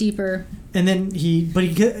you can go deeper. And then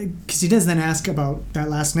because he does then ask about that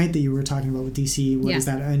last night that you were talking about with DC. What is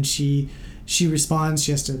that? And she responds.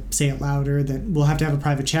 She has to say it louder. That we'll have to have a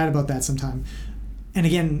private chat about that sometime. And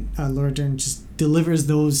again, Laura Dern just delivers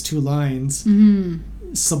those two lines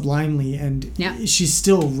sublimely, and she's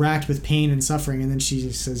still racked with pain and suffering. And then she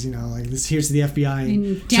just says, like this. Here's to the FBI.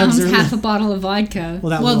 And downs half a bottle of vodka.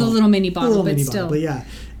 The little mini bottle, but still. But yeah.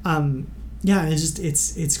 And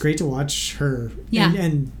it's great to watch her. Yeah.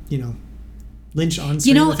 And Lynch on You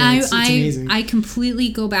screen. know, with her. It's amazing. I completely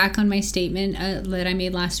go back on my statement that I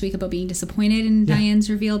made last week about being disappointed in Diane's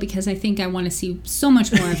reveal, because I think I want to see so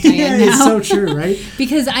much more of Diane yeah, now. it's so true, right?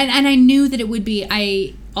 Because I knew that it would be.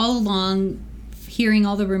 I all along hearing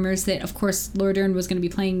all the rumors that, of course, Laura Dern was going to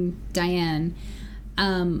be playing Diane.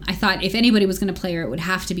 I thought if anybody was going to play her, it would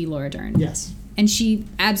have to be Laura Dern. Yes. And she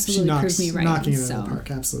absolutely proved me right. Knocking it out of the park,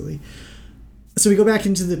 absolutely. So we go back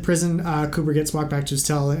into the prison. Cooper gets walked back to his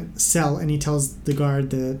cell, and he tells the guard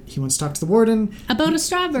that he wants to talk to the warden about a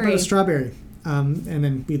strawberry. And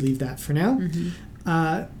then we leave that for now.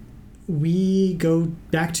 Mm-hmm. We go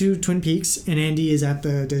back to Twin Peaks, and Andy is at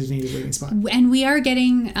the designated waiting spot. And we are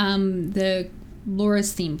getting the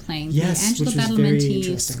Laura's theme playing. Yes, the Angelo which was very Badalamenti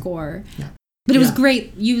interesting. Score. Yeah. But it was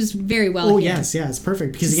great, used very well. Oh, here. yes, it's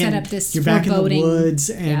perfect. Because To again, set up this you're back in the foreboding. woods,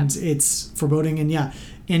 and it's foreboding, and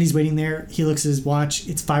Andy's waiting there. He looks at his watch.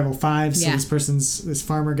 It's 5:05, so this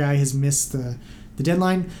farmer guy has missed the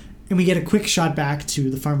deadline. And we get a quick shot back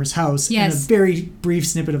to the farmer's house and a very brief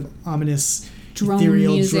snippet of ominous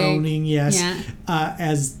ethereal music. droning,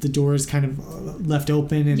 as the door is kind of left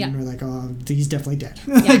open, and we're like, oh, he's definitely dead.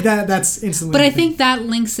 Like that's instantly. But I think that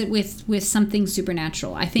links it with something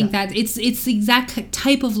supernatural. I think that it's the exact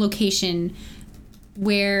type of location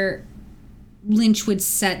where Lynch would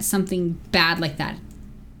set something bad like that.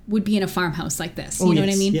 Would be in a farmhouse like this. You know what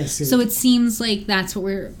I mean? Yes. So it seems like that's what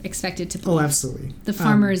we're expected to believe. Oh, absolutely. The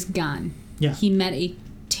farmer is gone. Yeah. He met a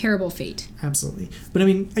terrible fate. Absolutely. But I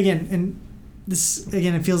mean, again,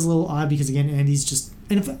 it feels a little odd because again, Andy's just,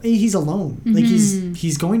 and if he's alone. Mm-hmm. Like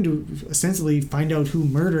he's going to ostensibly find out who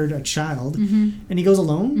murdered a child, and he goes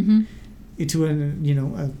alone into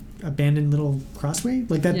a abandoned little crossway.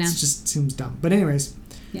 Like that just seems dumb. But anyways.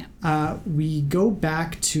 Yeah. We go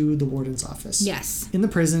back to the warden's office. Yes. In the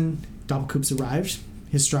prison, Doppelkoop's arrived.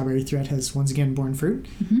 His strawberry threat has once again borne fruit.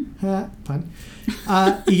 Fun.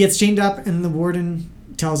 He gets chained up, and the warden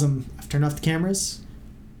tells him, "I've turned off the cameras,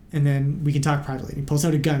 and then we can talk privately." And he pulls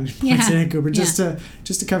out a gun, points it at Cooper just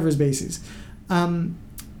to cover his bases. And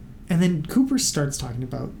then Cooper starts talking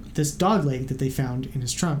about this dog leg that they found in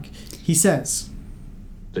his trunk. He says,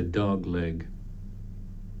 The dog leg.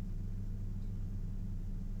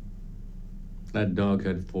 That dog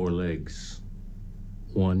had 4 legs.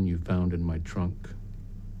 One you found in my trunk.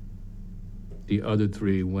 The other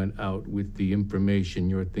 3 went out with the information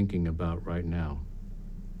you're thinking about right now.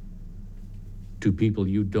 To people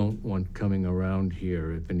you don't want coming around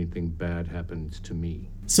here if anything bad happens to me.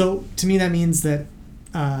 So, to me, that means that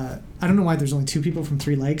I don't know why there's only 2 people from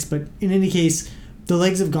 3 legs, but in any case, the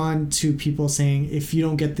legs have gone to people saying, if you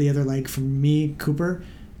don't get the other leg from me, Cooper,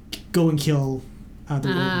 go and kill the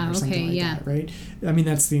warden or something like that, right? I mean,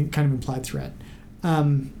 that's the kind of implied threat.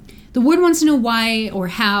 The warden wants to know why or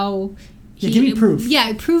how. Give me proof.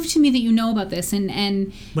 Yeah, prove to me that you know about this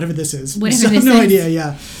and whatever this is. Whatever I this have no is. idea,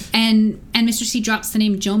 yeah. And Mr. C drops the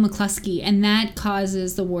name Joe McCluskey, and that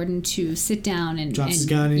causes the warden to sit down and drops his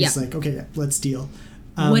gun, and he's like, okay, let's deal.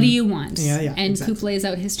 What do you want? Yeah, and exactly. Coop lays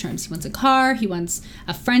out his terms. He wants a car, he wants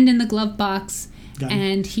a friend in the glove box,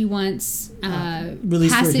 and he wants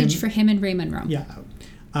passage for him and Ray Monroe. Yeah.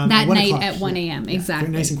 That night at 1 a.m. Yeah, exactly.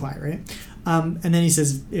 nice and quiet, right? And then he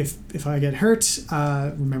says, if I get hurt,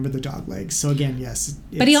 remember the dog legs. So again, yes.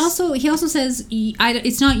 But he also says,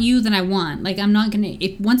 it's not you that I want. Like, I'm not going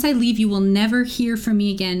to, once I leave, you will never hear from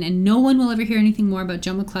me again, and no one will ever hear anything more about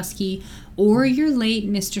Joe McCluskey or your late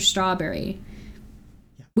Mr. Strawberry.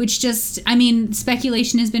 Yeah. Which just, I mean,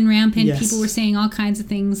 speculation has been rampant. Yes. People were saying all kinds of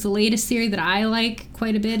things. The latest theory that I like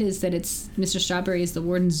quite a bit is that it's Mr. Strawberry is the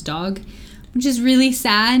warden's dog, which is really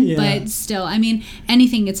sad, but still, I mean,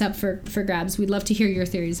 anything it's up for grabs. We'd love to hear your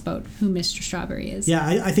theories about who Mr. Strawberry is. Yeah,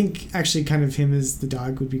 I think actually kind of him as the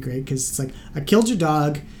dog would be great, because it's like, I killed your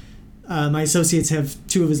dog, my associates have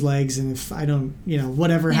 2 of his legs, and if I don't,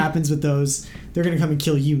 whatever happens with those, they're going to come and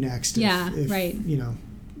kill you next. If, right.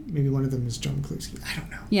 Maybe one of them is Joe McCluskey. I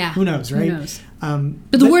don't know. Yeah. Who knows, right? Who knows?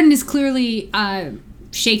 But the warden is clearly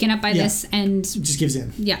shaken up by this and just gives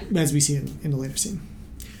in. Yeah. As we see in the later scene.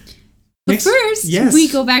 But first, we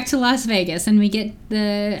go back to Las Vegas and we get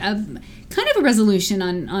the kind of a resolution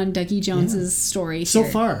on Dougie Jones's story here. So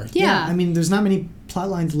far. Yeah. I mean, there's not many plot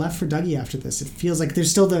lines left for Dougie after this. It feels like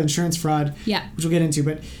there's still the insurance fraud, which we'll get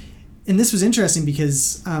into. And this was interesting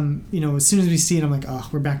because, as soon as we see it, I'm like, oh,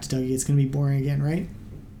 we're back to Dougie. It's going to be boring again, right?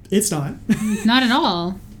 It's not. Not at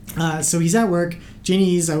all. So he's at work.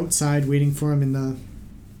 Janie's outside waiting for him in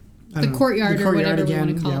the courtyard or whatever we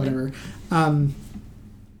want to call it. Whatever.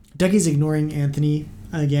 Dougie's ignoring Anthony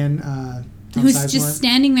again. Who's just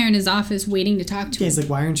standing there in his office waiting to talk to him. He's like,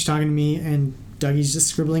 why aren't you talking to me? And Dougie's just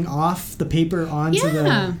scribbling off the paper onto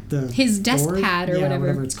the his desk board. pad or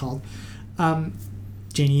whatever it's called.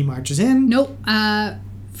 Janie marches in. Nope.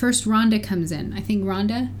 First Rhonda comes in. I think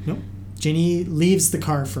Rhonda. Nope. Janie leaves the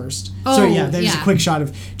car first. Oh, Sorry, there's a yeah. quick shot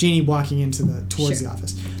of Janie walking into towards Sure. the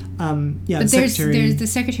office. But the secretary. there's the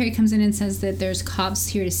secretary comes in and says that there's cops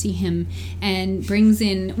here to see him and brings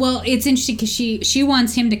in. Well, it's interesting because she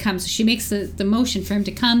wants him to come, so she makes the motion for him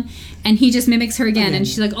to come, and he just mimics her again. And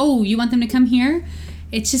she's like, "Oh, you want them to come here?"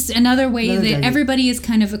 It's just another way that Dougie. everybody is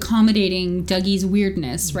kind of accommodating Dougie's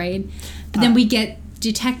weirdness, right? But then we get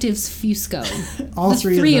Detectives Fusco. All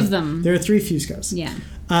three of them. There are 3 Fuscos. Yeah.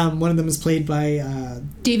 One of them is played by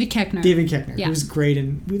David Koechner. David Koechner, Yeah. who's great,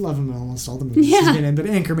 and we love him in almost all the movies he's been in. But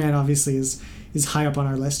Anchorman obviously is high up on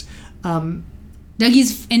our list.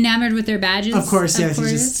 Dougie's enamored with their badges. Of course,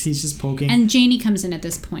 yes. He's just poking. And Janie comes in at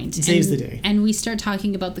this point. He saves the day. And we start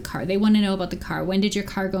talking about the car. They want to know about the car. When did your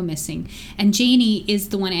car go missing? And Janie is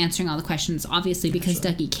the one answering all the questions, obviously, because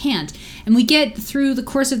Dougie can't. And we get through the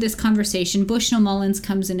course of this conversation, Bushnell Mullins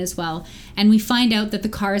comes in as well. And we find out that the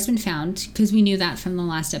car has been found, because we knew that from the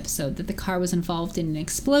last episode, that the car was involved in an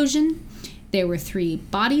explosion. There were 3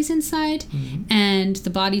 bodies inside, and the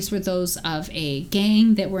bodies were those of a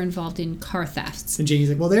gang that were involved in car thefts. And Janie's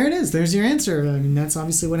like, well, there it is. There's your answer. I mean, that's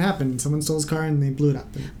obviously what happened. Someone stole his car and they blew it up.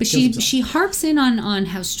 But she harps in on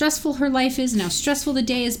how stressful her life is and how stressful the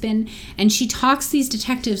day has been, and she talks these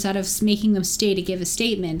detectives out of making them stay to give a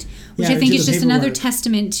statement, which I think is just another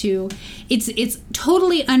testament to it's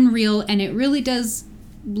totally unreal, and it really does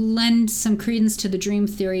lend some credence to the dream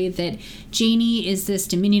theory that Janie is this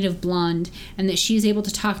diminutive blonde and that she's able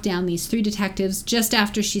to talk down these 3 detectives just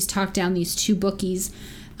after she's talked down these 2 bookies.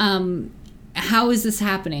 How is this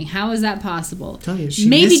happening? How is that possible? I'm telling you,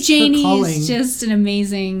 maybe missed her Janie calling. is just an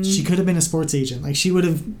amazing... She could have been a sports agent. Like, she would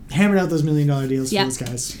have hammered out those $1 million deals for those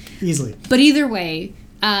guys easily. But either way,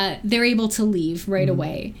 they're able to leave right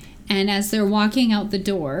away. And as they're walking out the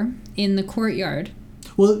door in the courtyard...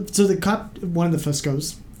 Well, so the cop, one of the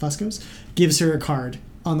Fuscos, gives her a card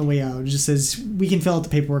on the way out. It just says, we can fill out the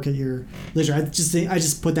paperwork at your leisure. I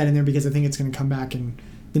just put that in there because I think it's going to come back in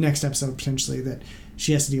the next episode, potentially, that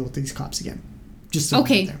she has to deal with these cops again. Just so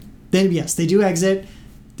okay. There. Then, yes, they do exit.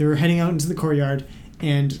 They're heading out into the courtyard,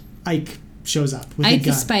 and Ike shows up with a gun. Ike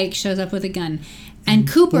the Spike shows up with a gun. And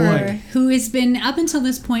Cooper, who has been up until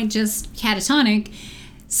this point just catatonic,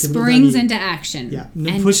 springs into action. Yeah,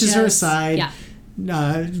 and pushes her aside. Yeah.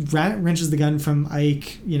 Wrenches the gun from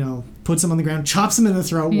Ike, puts him on the ground, chops him in the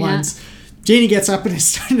throat once. Janie gets up and is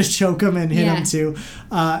starting to choke him and hit him too.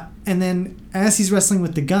 And then as he's wrestling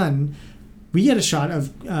with the gun, we get a shot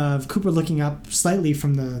of Cooper looking up slightly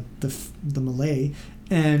from the melee,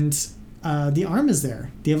 and the arm is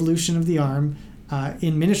there. The evolution of the arm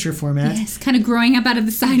in miniature format. Yes, kind of growing up out of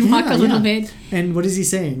the sidewalk a little bit. And what is he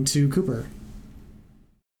saying to Cooper?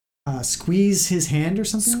 Squeeze his hand or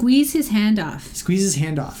something? Squeeze his hand off. Squeeze his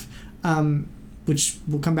hand off. Which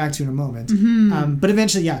we'll come back to in a moment. Mm-hmm. But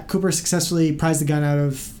eventually, Cooper successfully pries the gun out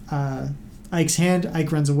of Ike's hand.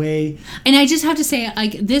 Ike runs away. And I just have to say,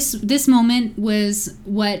 like, this moment was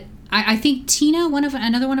what I think Tina,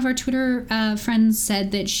 another one of our Twitter friends,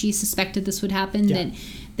 said that she suspected this would happen,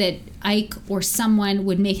 that Ike or someone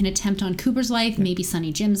would make an attempt on Cooper's life, maybe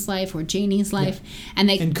Sonny Jim's life or Janie's life, and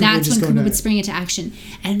that's when Cooper would spring into action.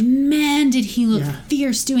 And man, did he look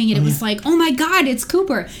fierce doing it. It was like, oh my God, it's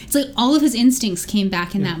Cooper. It's like all of his instincts came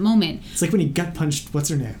back in that moment. It's like when he gut punched, what's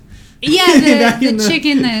her name? Yeah, the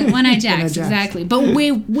chicken, the One-Eye Jacks, exactly. But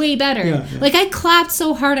way better. Yeah. Like, I clapped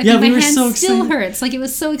so hard, I think my hand still hurts. Like, it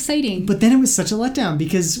was so exciting. But then it was such a letdown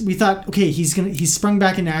because we thought, okay, he's sprung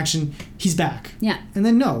back into action, he's back. Yeah. And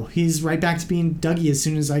then no, he's right back to being Dougie as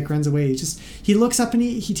soon as Ike runs away. He looks up and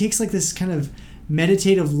he takes like this kind of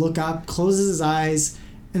meditative look up, closes his eyes,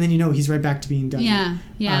 and then he's right back to being Dougie.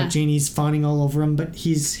 Yeah. Janie's fawning all over him, but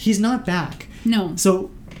he's not back. No. So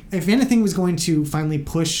if anything was going to finally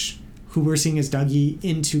push who we're seeing as Dougie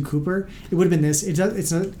into Cooper, it would have been this. It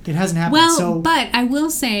hasn't happened. Well, but I will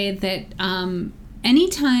say that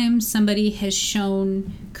anytime somebody has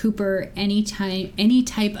shown Cooper any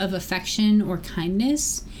type of affection or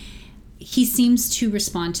kindness, he seems to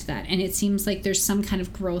respond to that, and it seems like there's some kind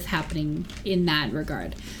of growth happening in that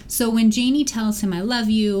regard. So when Janie tells him "I love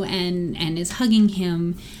you" and is hugging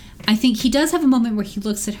him, I think he does have a moment where he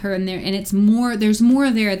looks at her and it's more, there's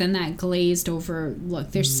more there than that glazed over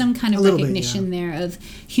look. There's some kind of recognition there of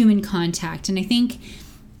human contact. And I think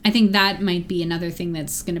that might be another thing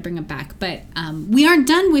that's going to bring him back. But we aren't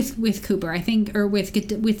done with Cooper, I think, or with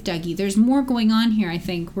Dougie. There's more going on here, I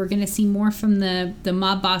think. We're going to see more from the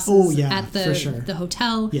mob bosses at the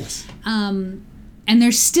hotel. Yes. And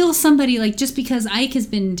there's still somebody, like, just because Ike has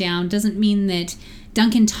been down doesn't mean that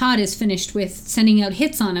Duncan Todd is finished with sending out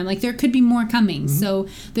hits on him. Like, there could be more coming. So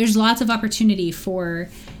there's lots of opportunity for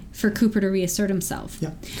Cooper to reassert himself.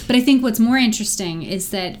 Yeah. But I think what's more interesting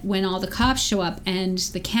is that when all the cops show up and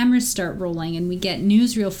the cameras start rolling and we get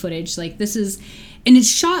newsreel footage, like this is, and it's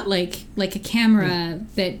shot like a camera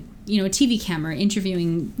that, you know, a TV camera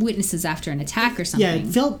interviewing witnesses after an attack or something. Yeah, it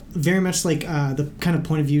felt very much like the kind of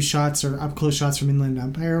point of view shots or up close shots from Inland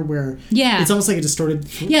Empire, where it's almost like a distorted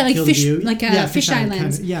like field fish, of view. like fisheye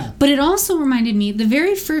lens. Yeah, but it also reminded me the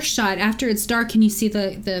very first shot after it's dark and you see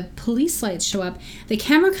the police lights show up. The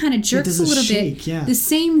camera kind of jerks a little bit, the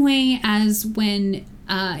same way as when.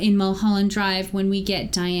 In Mulholland Drive, when we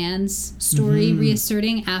get Diane's story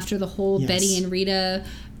reasserting after the whole Betty and Rita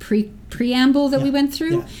preamble that we went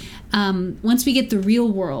through. Once we get the real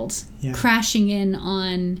world crashing in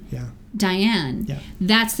on Diane,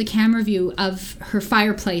 that's the camera view of her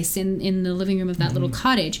fireplace in the living room of that little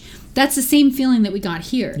cottage. That's the same feeling that we got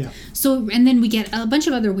here. So, and then we get a bunch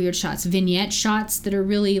of other weird shots, vignette shots that are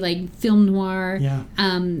really like film noir,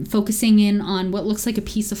 focusing in on what looks like a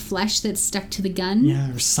piece of flesh that's stuck to the gun.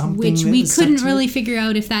 Or something. Which we couldn't really figure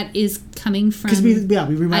out if that is coming from... Because we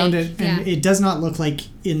rewound Ike, it, and it does not look like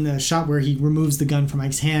in the shot where he removes the gun from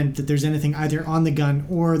Ike's hand that there's anything either on the gun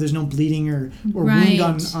or there's no bleeding or wound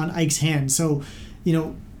on Ike's hand. So, you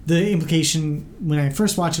know... The implication when I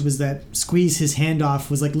first watched it was that squeeze his hand off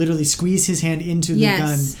was like literally squeeze his hand into the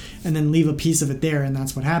gun and then leave a piece of it there, and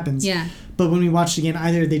that's what happens. But when we watched it again,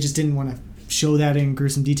 either they just didn't want to show that in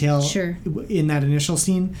gruesome detail in that initial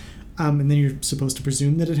scene, and then you're supposed to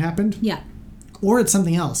presume that it happened. Or it's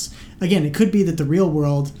something else. Again, it could be that the real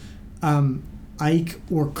world, Ike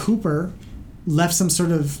or Cooper left some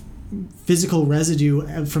sort of physical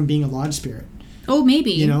residue from being a lodge spirit. Oh,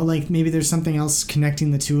 maybe. You know, like maybe there's something else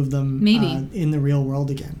connecting the two of them in the real world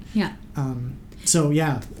again. So,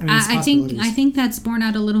 yeah. I mean, I think that's borne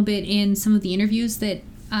out a little bit in some of the interviews that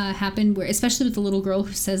happened, where especially with the little girl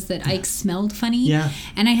who says that Ike smelled funny.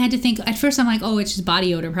 And I had to think, at first I'm like, oh, it's just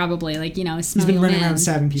body odor probably. Like, you know, he's been running around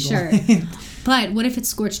stabbing people. Sure. But what if it's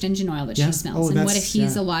scorched engine oil that she smells? And what if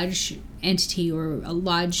he's a lodge entity or a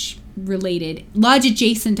lodge related, lodge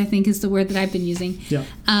adjacent, I think is the word that I've been using.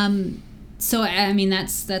 So, I mean,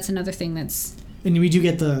 that's another thing that's... And we do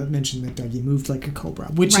get the mention that Dougie moved like a cobra,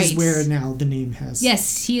 which is where now the name has...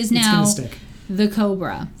 Yes, he is now the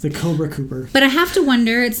Cobra. The Cobra Cooper. But I have to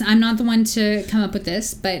wonder, I'm not the one to come up with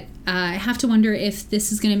this, but I have to wonder if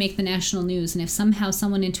this is going to make the national news and if somehow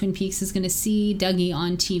someone in Twin Peaks is going to see Dougie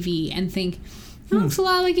on TV and think, oh, it's a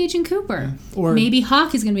lot like Agent Cooper. Or maybe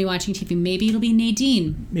Hawk is going to be watching TV. Maybe it'll be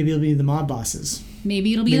Nadine. Maybe it'll be the mob bosses.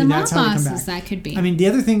 Maybe it'll be the mob bosses. That could be. I mean, the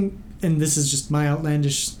other thing... And this is just my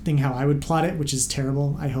outlandish thing, how I would plot it, which is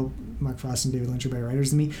terrible. I hope Mark Frost and David Lynch are better writers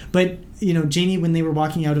than me. But, you know, Janie, when they were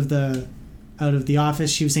walking out of the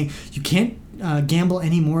office, she was saying, you can't gamble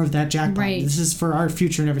any more of that jackpot. This is for our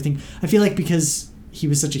future and everything. I feel like because he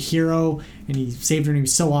was such a hero and he saved her and he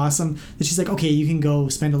was so awesome that she's like, okay, you can go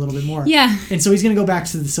spend a little bit more. And so he's going to go back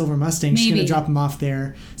to the Silver Mustang. She's going to drop him off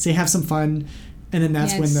there, say, have some fun. And then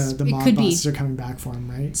that's when the mob bosses are coming back for him,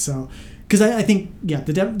 right? So... Because I think,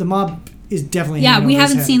 the mob is definitely... Yeah, we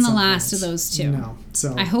haven't seen the last of those two. No,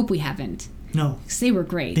 so... I hope we haven't. No. Because they were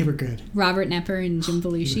great. They were good. Robert Knepper and Jim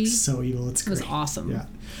Belushi. So evil, it's great. It was awesome. Yeah.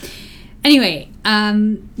 Anyway,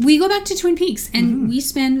 we go back to Twin Peaks, and we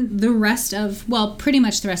spend the rest of... Well, pretty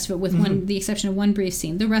much the rest of it, with the exception of one brief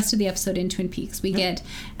scene. The rest of the episode in Twin Peaks. We get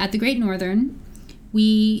at the Great Northern...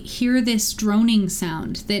 We hear this droning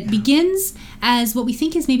sound that begins as what we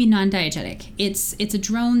think is maybe non-diegetic. It's a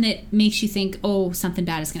drone that makes you think, oh, something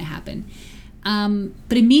bad is going to happen.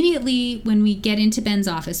 But immediately when we get into Ben's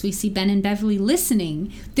office, we see Ben and Beverly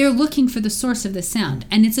listening. They're looking for the source of the sound.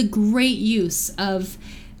 And it's a great use of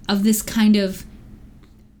this kind of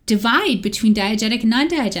divide between diegetic and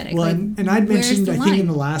non-diegetic. Well, and I'd mentioned, I think in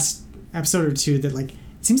the last episode or two, that like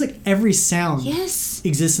it seems like every sound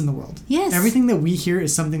exists in the world. Everything that we hear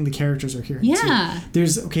is something the characters are hearing too.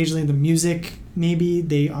 There's occasionally the music, maybe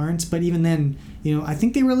they aren't, but even then, you know, I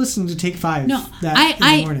think they were listening to Take 5 in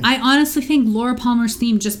the morning. I honestly think Laura Palmer's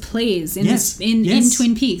theme just plays in in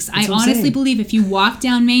Twin Peaks. I honestly believe if you walk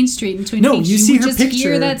down Main Street in Twin Peaks, you see her just picture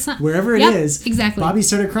hear that song. Wherever it is. Exactly. Bobby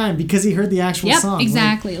started crying because he heard the actual song.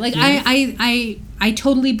 Exactly. I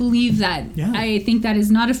totally believe that. I think that is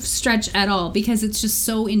not a stretch at all because it's just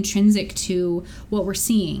so intrinsic to what we're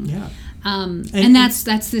seeing. And that's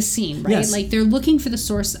this scene, right? Like they're looking for the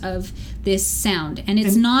source of this sound, and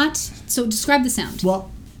it's not. So describe the sound.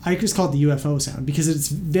 Well, I just call it the UFO sound because it's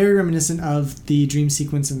very reminiscent of the dream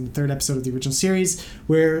sequence in the 3rd episode of the original series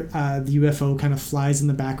where the UFO kind of flies in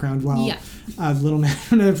the background while the little man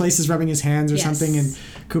in another place is rubbing his hands or something, and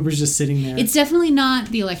Cooper's just sitting there. It's definitely not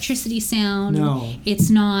the electricity sound. No. It's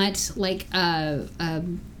not like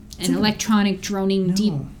an electronic droning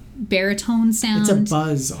deep baritone sound. It's a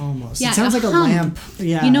buzz almost. Yeah, it sounds like a lamp.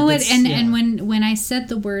 Yeah. You know what? And when I said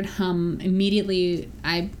the word hum, immediately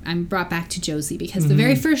I'm brought back to Josie because the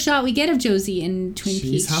very first shot we get of Josie in Twin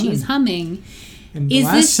Peaks, she's humming. And the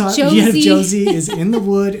last shot we get of Josie is in the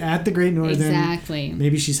wood at the Great Northern. Exactly.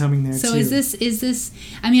 Maybe she's humming there so too. So is this?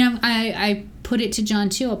 I mean, I put it to John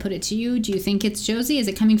too. I'll put it to you. Do you think it's Josie? Is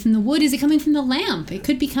it coming from the wood? Is it coming from the lamp? It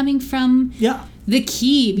could be coming from the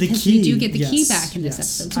key because we do get the key back in this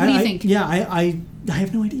episode. So what do you think? I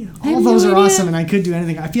have no idea. All of those are awesome, and I could do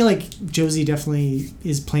anything. I feel like Josie definitely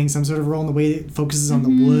is playing some sort of role in the way it focuses on the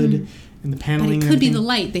wood and the paneling. But it could be the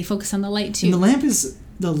light. They focus on the light too. And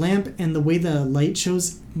the lamp and the way the light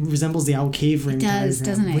shows resembles the owl cave ring does,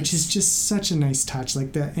 diagram, doesn't it? which is just such a nice touch.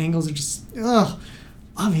 Like the angles are just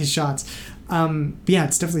obvious shots. But yeah,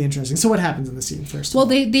 it's definitely interesting. So what happens in the scene first? Well,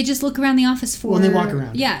 they just look around the office for. Well, they walk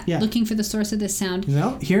around. Yeah, looking for the source of this sound.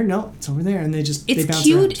 No, it's over there, and they bounce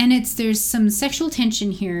cute, around. and there's some sexual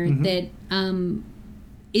tension here that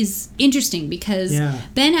is interesting because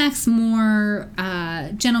Ben acts more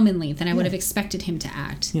gentlemanly than I would have expected him to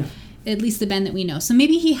act. Yeah. At least the Ben that we know. So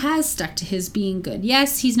maybe he has stuck to his being good.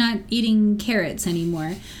 Yes, he's not eating carrots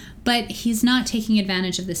anymore, but he's not taking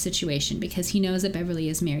advantage of the situation because he knows that Beverly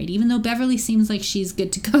is married. Even though Beverly seems like she's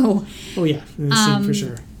good to go. Oh yeah, in the scene for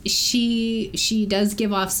sure. She does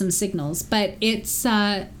give off some signals, but it's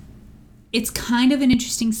kind of an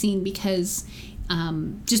interesting scene because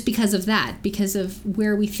just because of that, because of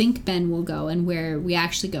where we think Ben will go and where we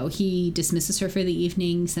actually go. He dismisses her for the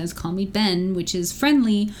evening, says, "Call me Ben," which is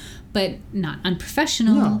friendly, but not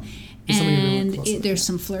unprofessional. No. And there's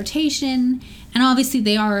some flirtation, and obviously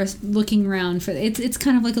they are looking around for it's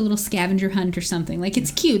kind of like a little scavenger hunt or something. Like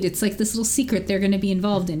it's cute. It's like this little secret they're going to be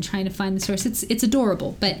involved in, trying to find the source. It's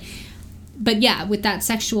adorable, but yeah, with that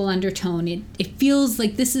sexual undertone, it feels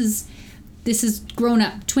like this is grown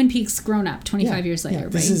up. Twin Peaks grown up 25 years later,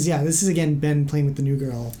 right? This is again Ben playing with the new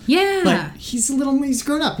girl. Yeah. But he's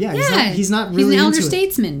grown up. Yeah. He's not really He's an elder into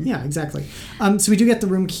statesman. It. Yeah, exactly. So we do get the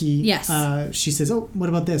room key. Yes. She says, "Oh, what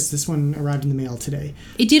about this? This one arrived in the mail today."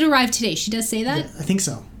 It did arrive today. She does say that? Yeah, I think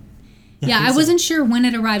so. I wasn't sure when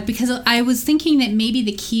it arrived because I was thinking that maybe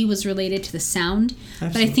the key was related to the sound.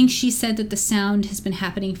 Absolutely. But I think she said that the sound has been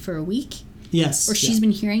happening for a week. Yes. Or she's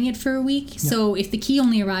been hearing it for a week. Yeah. So if the key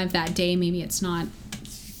only arrived that day, maybe it's not.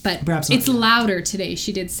 But perhaps not, it's louder today,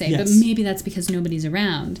 she did say. Yes. But maybe that's because nobody's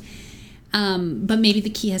around. But maybe the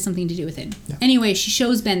key has something to do with it. Yeah. Anyway, she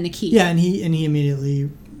shows Ben the key. Yeah, and he immediately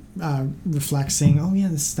reflects, saying, "Oh yeah,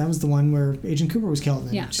 that was the one where Agent Cooper was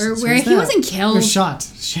killed." Yeah, or where he wasn't killed. Or shot.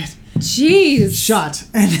 Shit. Jeez. Shot.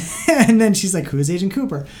 And then she's like, "Who is Agent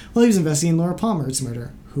Cooper?" Well, he was investigating Laura Palmer's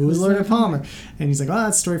murder. Who is Laura Palmer? And he's like, "Oh,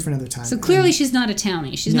 that's a story for another time." So clearly she's not a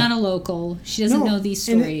townie. She's not a local. She doesn't know these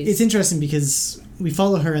stories. It's interesting because we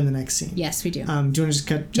follow her in the next scene. Yes, we do. Do you want to just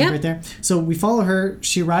jump right there? So we follow her.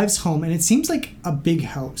 She arrives home, and it seems like a big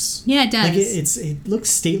house. Yeah, it does. Like it looks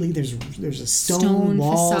stately. There's a stone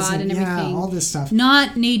walls facade and everything. Yeah, all this stuff.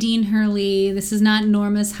 Not Nadine Hurley. This is not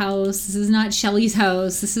Norma's house. This is not Shelley's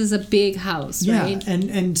house. This is a big house, right? Yeah,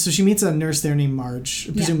 and so she meets a nurse there named Marge,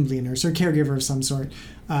 presumably a nurse or a caregiver of some sort.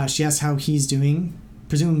 She asks how he's doing,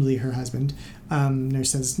 presumably her husband.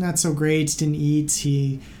 Nurse says, "Not so great, didn't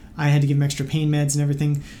eat. I had to give him extra pain meds and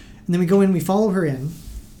everything." And then we go in, we follow her in,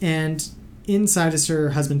 and inside is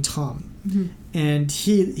her husband, Tom. Mm-hmm. And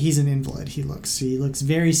he's an invalid. He looks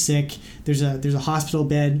very sick. There's a hospital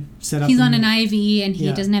bed set up. He's on an IV and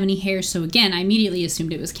he doesn't have any hair. So again, I immediately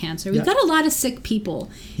assumed it was cancer. We've got a lot of sick people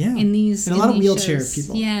in these and a lot of wheelchair shows.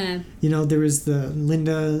 people. Yeah. You know, there was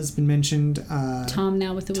Linda has been mentioned. Tom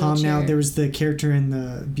now with the wheelchair. Tom now. There was the character in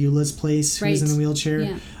the Beulah's Place who was in a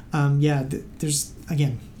wheelchair. Yeah. There's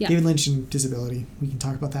again David Lynch and disability. We can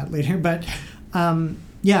talk about that later. But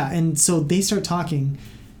and so they start talking.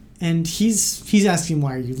 And he's asking,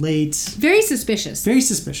 "Why are you late?" Very suspicious. Very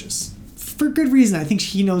suspicious. For good reason. I think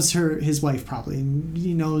he knows his wife probably. And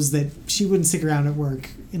he knows that she wouldn't stick around at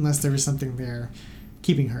work unless there was something there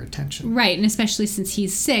keeping her attention. Right, and especially since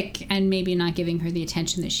he's sick and maybe not giving her the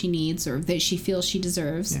attention that she needs or that she feels she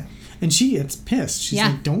deserves. Yeah. And she gets pissed. She's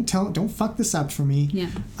like, don't fuck this up for me. Yeah.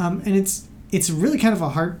 And it's really kind of a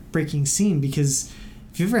heartbreaking scene because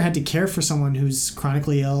if you've ever had to care for someone who's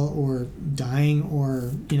chronically ill or dying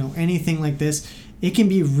or, anything like this, it can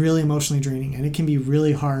be really emotionally draining and it can be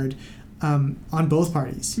really hard. on both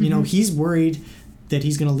parties. You know, he's worried that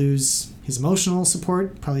he's going to lose his emotional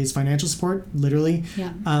support, probably his financial support, literally,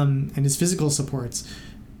 and his physical supports.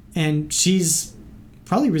 And she's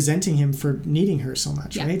probably resenting him for needing her so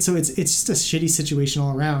much, right? So it's just a shitty situation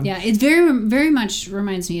all around. Yeah, it very much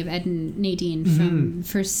reminds me of Ed and Nadine from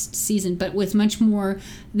first season, but with much more.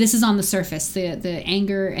 This is on the surface. The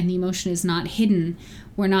anger and the emotion is not hidden.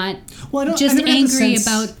 We're not just angry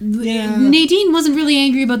about. Nadine wasn't really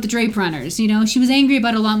angry about the drape runners. You know, she was angry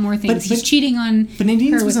about a lot more things. He's cheating on. But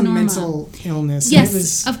Nadine's her was with a Norma. mental illness.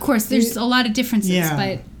 Yes, of course. There's a lot of differences,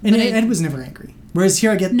 but Ed was never angry. Whereas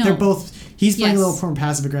here, they're both. He's playing a little more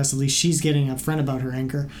passive aggressively. She's getting upfront about her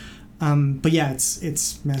anger. But yeah,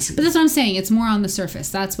 it's messy. But that's what I'm saying. It's more on the surface.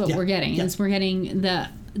 That's what we're getting. Is we're getting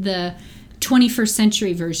the 21st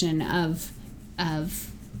century version of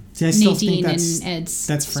See, I still Nadine think and Ed's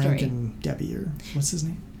that's Frank story. and Debbie, or what's his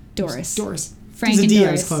name? Doris. Frank and Doris.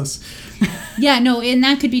 I was close. Yeah, no, and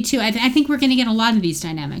that could be too. I think we're going to get a lot of these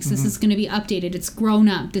dynamics. This is going to be updated. It's grown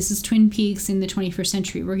up. This is Twin Peaks in the 21st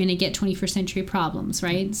century. We're going to get 21st century problems,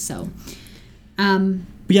 right? So, but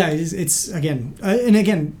yeah, it's again, and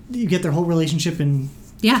again, you get their whole relationship in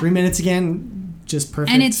 3 minutes again. Just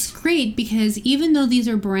perfect. And it's great because even though these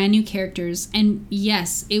are brand new characters, and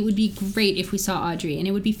yes, it would be great if we saw Audrey, and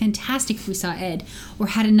it would be fantastic if we saw Ed, or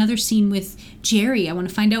had another scene with Jerry. I want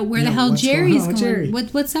to find out where the hell Jerry is going. Jerry?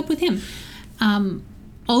 What's up with him?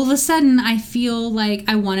 All of a sudden, I feel like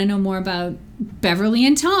I want to know more about Beverly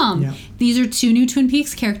and Tom. Yeah. These are two new Twin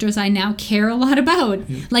Peaks characters I now care a lot about.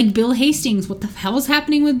 Yeah. Like Bill Hastings. What the hell is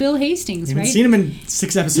happening with Bill Hastings, right? I've seen him in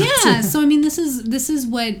 6 episodes. Yeah, so I mean, this is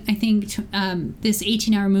what I think this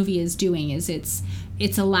 18-hour movie is doing. Is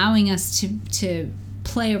it's allowing us to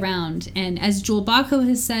play around, and as Joel Bacco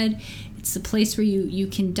has said, it's a place where you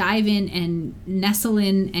can dive in and nestle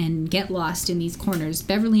in and get lost in these corners.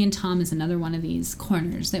 Beverly and Tom is another one of these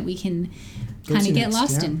corners that we can kind of get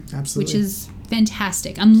lost in, absolutely. Which is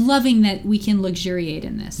fantastic. I'm loving that we can luxuriate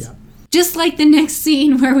in this. Yeah. Just like the next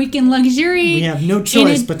scene where we can luxuriate. We have no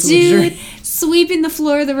choice but to luxuriate. Sweeping the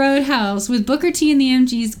floor of the Roadhouse with Booker T and the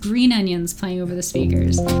MG's Green Onions playing over the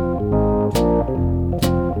speakers.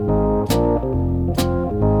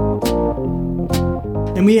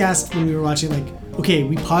 And we asked when we were watching, like, okay,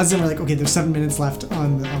 we paused and we're like, okay, there's 7 minutes left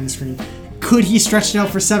on the screen. Could he stretch it out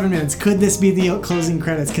for 7 minutes? Could this be the closing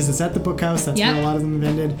credits? Because it's at the Bookhouse. That's where a lot of them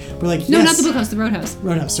have ended. We're like, yes. No, not the Bookhouse, the Roadhouse.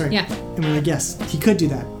 Roadhouse, sorry. Yeah. And we're like, yes, he could do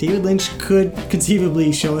that. David Lynch could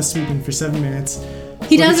conceivably show us sweeping for 7 minutes.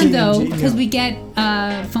 He doesn't, though, because we get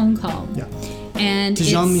a phone call. Yeah. And to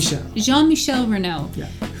Jean-Michel. Jean-Michel Renault,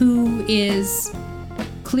 who is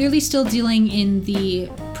clearly still dealing in the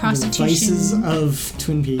prostitution. The vices of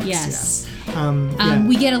Twin Peaks. Yes. Yeah.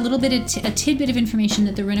 We get a little bit of a tidbit of information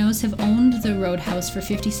that the Renaults have owned the Roadhouse for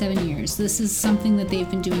 57 years. This is something that they've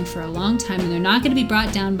been doing for a long time, and they're not going to be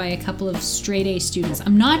brought down by a couple of straight A students.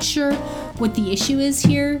 I'm not sure what the issue is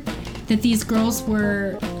here, that these girls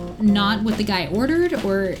were not what the guy ordered,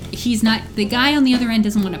 or he's not. The guy on the other end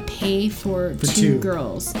doesn't want to pay for two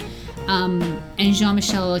girls. And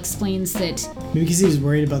Jean-Michel explains that maybe because he was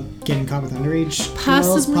worried about getting caught with underage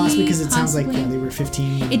girls, possibly because it sounds like they were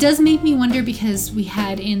 15. It does make me wonder, because we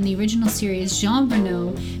had in the original series, Jean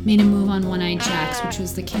Renault made a move on One Eyed Jacks, which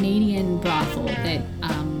was the Canadian brothel that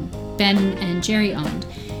Ben and Jerry owned.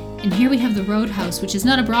 And here we have the Roadhouse, which is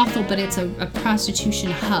not a brothel, but it's a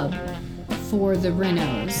prostitution hub for the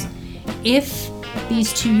Renaults. If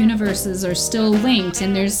these two universes are still linked,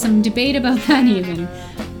 and there's some debate about that even,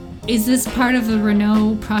 is this part of the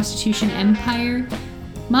Renault prostitution empire?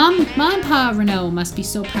 Mom and Pa Renault must be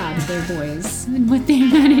so proud of their boys and what they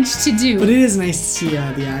managed to do. But it is nice to see the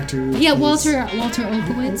actor. Yeah, Walter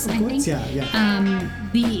Olkowitz, I think.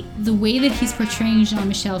 Yeah. The way that he's portraying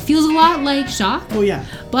Jean-Michel feels a lot like Jacques. Oh yeah.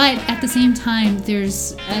 But at the same time,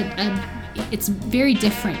 there's it's very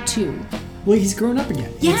different too. Well, he's grown up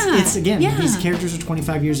again. Yeah. These characters are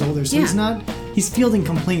 25 years older, so he's fielding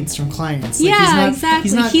complaints from clients.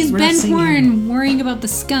 Exactly. He's Ben Horn worrying about the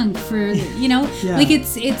skunk for, like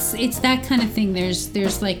it's that kind of thing.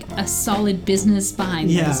 There's like a solid business behind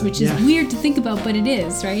this, which is weird to think about, but it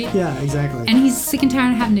is, right? Yeah, exactly. And he's sick and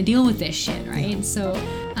tired of having to deal with this shit, right? Yeah.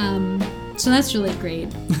 So that's really great.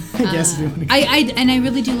 I guess if you want to. I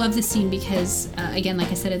really do love this scene because, again, like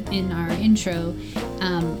I said in our intro,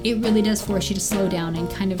 it really does force you to slow down and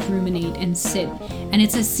kind of ruminate and sit. And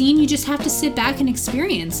it's a scene you just have to sit back and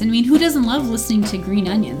experience. I mean, who doesn't love listening to Green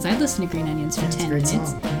Onions? I've listened to Green Onions for 10 minutes.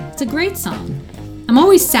 It's a great song. I'm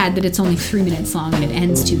always sad that it's only 3 minutes long and it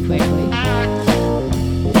ends too quickly.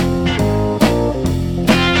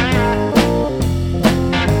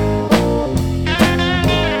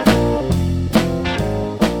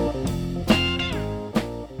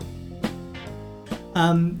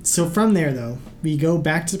 So from there, though, we go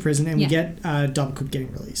back to the prison and Yeah. we get Doppelkoop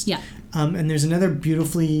getting released. Yeah. And there's another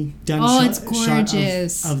beautifully done It's shot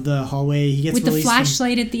gorgeous. of the hallway. He gets With the released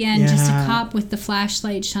flashlight at the end, just a Yeah. cop with the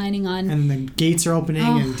flashlight shining on. and the gates are opening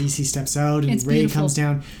and DC steps out and It's Ray beautiful. comes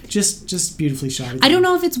down. Just beautifully shot. I don't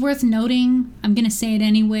know if it's worth noting. I'm going to say it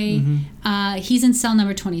anyway. He's in cell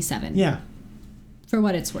number 27. Yeah, For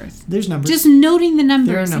what it's worth. there's numbers. Just noting the numbers,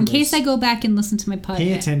 There are in numbers. case I go back and listen to my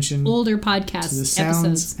Pay attention older podcast to the sounds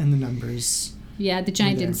episodes. and the numbers. Yeah, the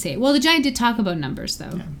giant there. didn't say it. Well, the giant did talk about numbers though.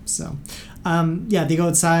 Yeah. So, they go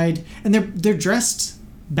outside and they're dressed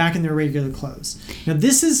back in their regular clothes. Now,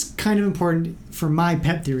 this is kind of important for my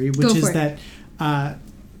pet theory, which Go for is it. that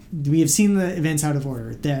we have seen the events out of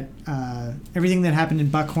order. That everything that happened in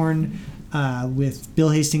Buckhorn with Bill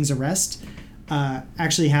Hastings' arrest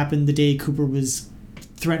actually happened the day Cooper was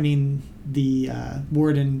threatening the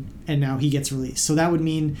warden, and now he gets released. So that would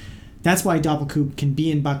mean that's why Doppelkoop can be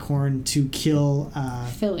in Buckhorn to kill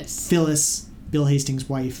Phyllis, Bill Hastings'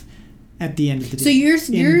 wife, at the end of the day. So you're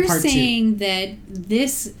in part saying that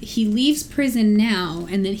he leaves prison now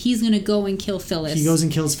and that he's going to go and kill Phyllis. He goes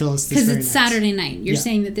and kills Phyllis this because very it's night. Saturday night. You're Yeah.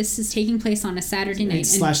 saying that this is taking place on a Saturday night.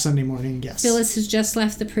 / Sunday morning, yes. Phyllis has just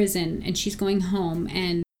left the prison and she's going home,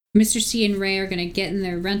 and Mr. C and Ray are going to get in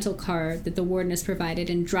their rental car that the warden has provided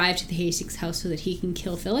and drive to the Hastings house so that he can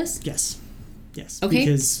kill Phyllis? Yes. Okay.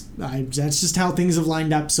 Because that's just how things have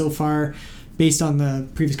lined up so far based on the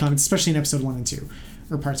previous comments, especially in episode 1 and 2.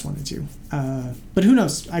 Or parts 1 and 2. But who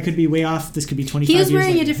knows? I could be way off. This could be 25 He years is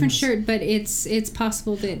wearing later. a different Who knows? shirt, but it's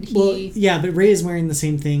possible that he... Well, yeah, but Ray is wearing the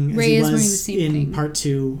same thing as Ray he is was wearing the same in thing. part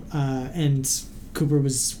 2. And Cooper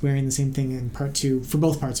was wearing the same thing in part 2 for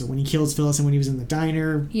both parts. So when he kills Phyllis and when he was in the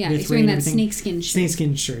diner Yeah, with he's Ray wearing and that everything. snakeskin shirt.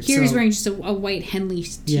 Snakeskin shirt. Here so he's wearing just a white Henley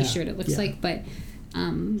t-shirt, it looks yeah. like, but...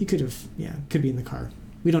 He could have, could be in the car.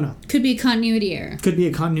 We don't know. Could be a continuity error. Could be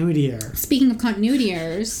a continuity error. Speaking of continuity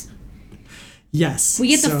errors... Yes. We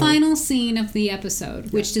get the so final scene of the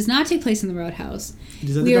episode, which does not take place in the Roadhouse. It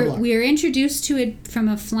is at the double R. We are introduced to it from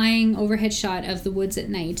a flying overhead shot of the woods at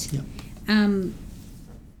night,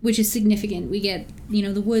 which is significant. We get,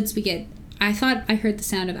 the woods. I thought I heard the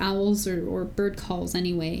sound of owls or bird calls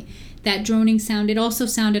anyway. That droning sound. It also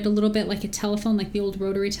sounded a little bit like a telephone, like the old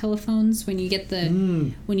rotary telephones when you get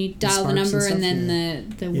when you dial the number and then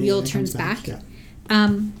the wheel turns back. Yeah.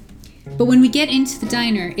 But when we get into the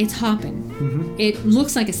diner, it's hopping. Mm-hmm. It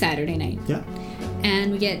looks like a Saturday night. Yeah.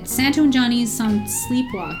 And we get Santo and Johnny's song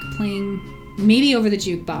Sleepwalk playing maybe over the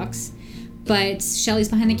jukebox. But Shelly's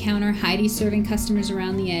behind the counter, Heidi's serving customers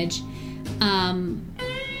around the edge.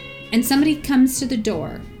 And somebody comes to the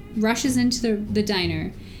door, rushes into the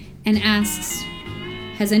diner, and asks,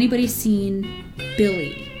 has anybody seen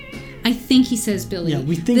Billy? I think he says Billy. Yeah,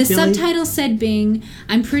 we think the Billy. subtitle said Bing.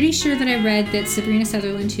 I'm pretty sure that I read that Sabrina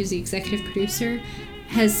Sutherland, who's the executive producer,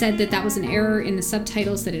 has said that was an error in the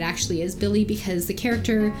subtitles, that it actually is Billy, because the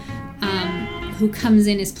character who comes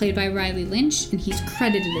in is played by Riley Lynch, and he's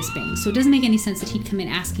credited as Bing. So it doesn't make any sense that he'd come in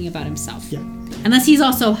asking about himself. Yeah. Unless he's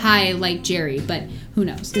also high like Jerry, but who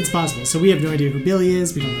knows? It's possible. So we have no idea who Billy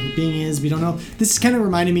is. We don't know who Bing is. We don't know. This kind of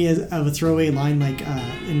reminded me of a throwaway line like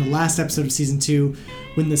in the last episode of season 2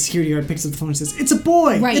 when the security guard picks up the phone and says, "It's a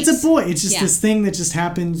boy! Right. It's a boy!" It's just Yeah. this thing that just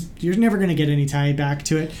happened. You're never going to get any tie back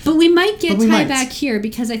to it. But we might get we tie might. back here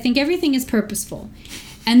because I think everything is purposeful.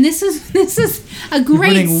 And this is a great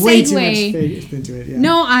Putting way too much segue. faith into it. Yeah.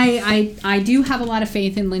 No, I do have a lot of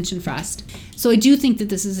faith in Lynch and Frost. So I do think that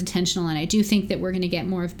this is intentional, and I do think that we're going to get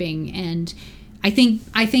more of Bing. And I think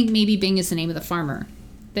maybe Bing is the name of the farmer.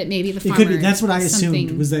 That maybe the farmer. It could be. That's what I is assumed.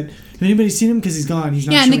 something- Was that have anybody seen him? Because he's gone. He's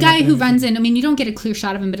not. Yeah, and the showing up guy in who anything. runs in. I mean, you don't get a clear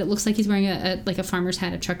shot of him, but it looks like he's wearing a farmer's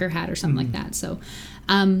hat, a trucker hat, or something like that. So,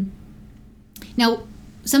 now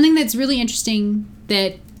something that's really interesting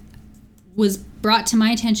that was brought to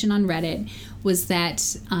my attention on Reddit was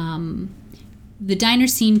that the diner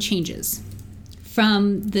scene changes.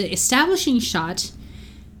 From the establishing shot,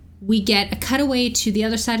 we get a cutaway to the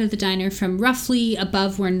other side of the diner from roughly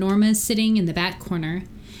above where Norma is sitting in the back corner.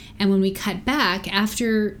 And when we cut back,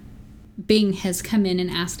 after Bing has come in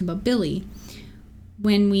and asked about Billy,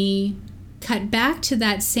 when we cut back to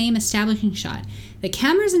that same establishing shot, the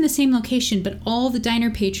camera's in the same location, but all the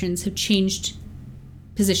diner patrons have changed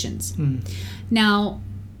positions. Now,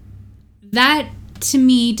 that to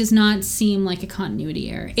me does not seem like a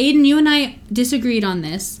continuity error. Aiden, you and I disagreed on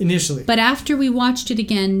this initially, but after we watched it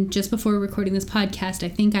again just before recording this podcast, I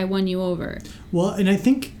think I won you over. Well, and I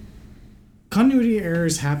think continuity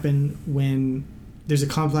errors happen when there's a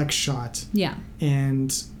complex shot. Yeah.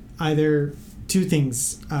 And either two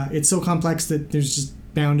things. It's so complex that there's just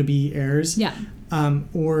bound to be errors. Yeah.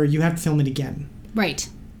 Or you have to film it again. Right.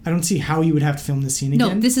 I don't see how you would have to film this scene again.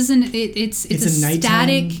 No, this isn't. It's a nighttime,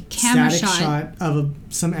 static camera shot of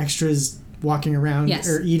some extras walking around Yes.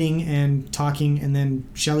 or eating and talking, and then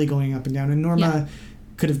Shelley going up and down. And Norma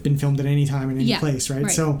could have been filmed at any time in any place, right?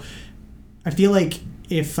 So I feel like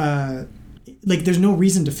if there's no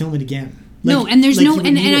reason to film it again. No, and there's no,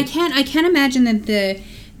 and I can't imagine that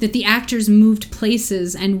the actors moved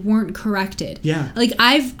places and weren't corrected. Yeah. Like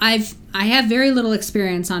I have very little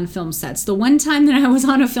experience on film sets. The one time that I was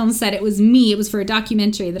on a film set, it was me. It was for a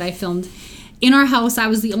documentary that I filmed in our house. I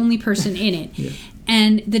was the only person in it. Yeah.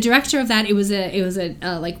 And the director of that, it was a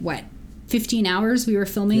 15 hours we were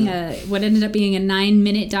filming what ended up being a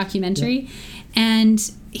 9-minute documentary. And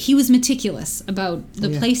he was meticulous about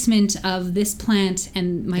the placement of this plant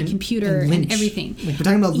and my computer and everything. Like we're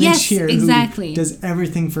talking about Lynch here, exactly. who does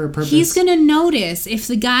everything for a purpose. He's going to notice if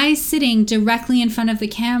the guy sitting directly in front of the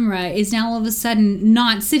camera is now all of a sudden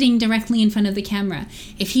not sitting directly in front of the camera.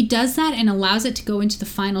 If he does that and allows it to go into the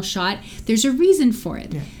final shot, there's a reason for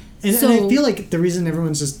it. Yeah. And I feel like the reason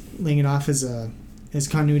everyone's just laying it off as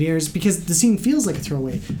continuity errors because the scene feels like a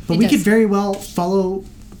throwaway. But we could very well follow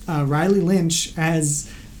Riley Lynch as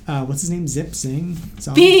what's his name? Zip Zing?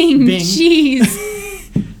 Bing. Jeez.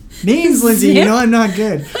 Names, Lindsay. You know I'm not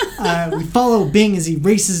good. We follow Bing as he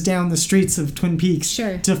races down the streets of Twin Peaks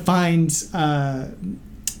to find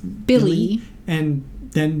Billy and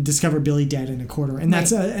then discover Billy dead in a corridor. And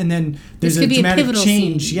that's and then there's a dramatic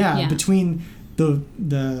change, between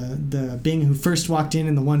the Bing who first walked in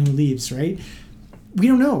and the one who leaves, right? We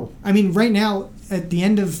don't know. I mean, right now at the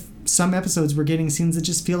end of some episodes we're getting scenes that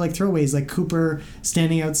just feel like throwaways, like Cooper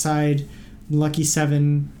standing outside Lucky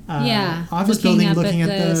 7 office building looking at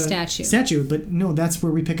the statue. But no, that's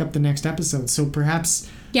where we pick up the next episode. So perhaps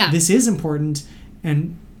this is important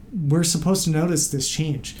and we're supposed to notice this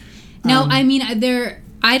change. No, I mean,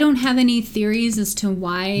 I don't have any theories as to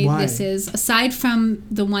why this is, aside from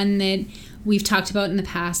the one that we've talked about in the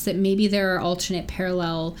past, that maybe there are alternate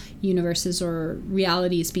parallel universes or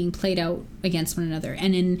realities being played out against one another.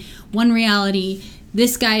 And in one reality,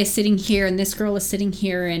 this guy is sitting here and this girl is sitting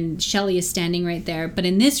here and Shelley is standing right there. But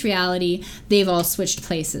in this reality, they've all switched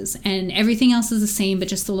places and everything else is the same, but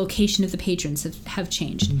just the location of the patrons have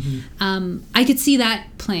changed. Mm-hmm. I could see that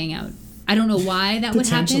playing out. I don't know why that would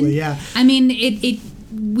happen. Yeah. I mean,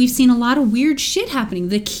 we've seen a lot of weird shit happening.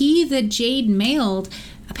 The key that Jade mailed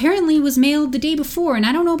apparently was mailed the day before, and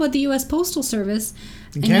I don't know about the U.S. Postal Service.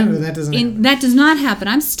 In Canada, that doesn't happen. That does not happen.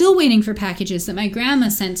 I'm still waiting for packages that my grandma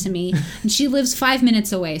sent to me, and she lives 5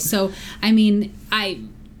 minutes away. So, I mean, I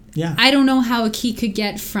don't know how a key could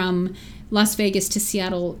get from Las Vegas to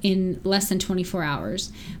Seattle in less than 24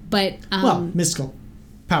 hours. But mystical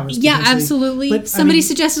powers. Yeah, absolutely. But, somebody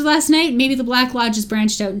suggested last night maybe the Black Lodge has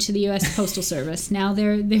branched out into the U.S. Postal Service. Now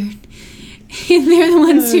they're the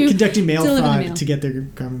ones who conducting mail fraud to get their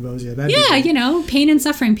garment bows. Pain and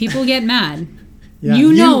suffering. People get mad. Yeah,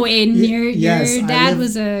 Aiden, your dad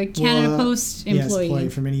was a Canada Post employee. Yes, employee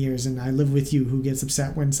for many years, and I live with you who gets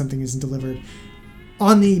upset when something isn't delivered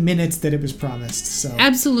on the minutes that it was promised. So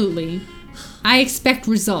absolutely, I expect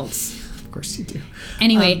results. Of course you do.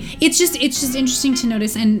 Anyway, it's just interesting to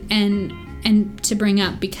notice and to bring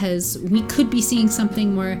up because we could be seeing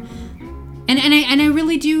something more. And I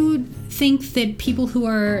really do think that people who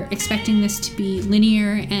are expecting this to be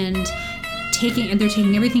linear and they're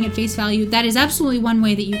taking everything at face value, that is absolutely one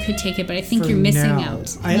way that you could take it, but I think you're missing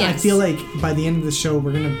out. I feel like by the end of the show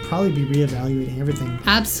we're going to probably be reevaluating everything.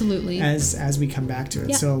 Absolutely. As we come back to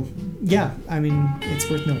it. Yeah. So, I mean, it's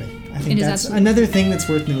worth noting. I think that's another thing that's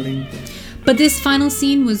worth noting. But this final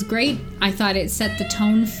scene was great. I thought it set the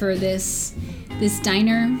tone for this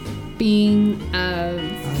diner being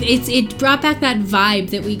it brought back that vibe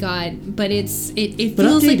that we got, but it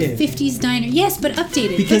feels like 50s diner. Yes, but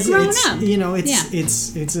updated because but grown it's up.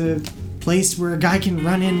 It's a place where a guy can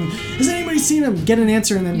run in. Has anybody seen him? Get an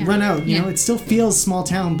answer and then run out. You know, it still feels small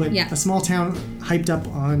town, but a small town hyped up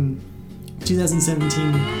on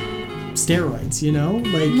 2017 steroids. You know,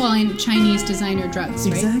 and Chinese designer drugs.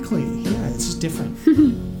 Exactly. Right? Yeah, it's just different.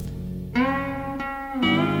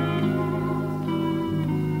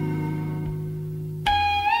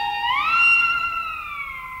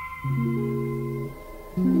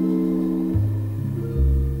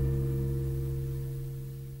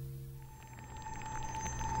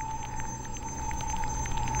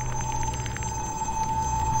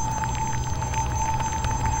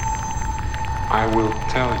 I will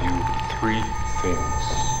tell you 3 things.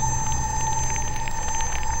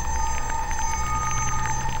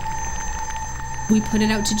 we put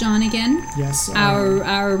it out to John again. Yes.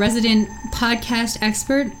 Our resident podcast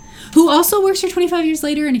expert, who also works for 25 Years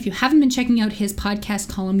Later. And if you haven't been checking out his podcast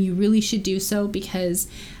column, you really should do so, because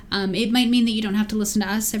it might mean that you don't have to listen to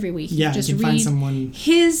us every week. Yeah, just you can read find someone,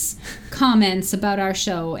 his comments about our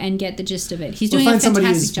show and get the gist of it. He's doing find a somebody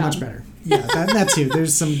fantastic who's job. much better. Yeah, that too.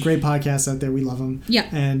 There's some great podcasts out there. We love them. Yeah.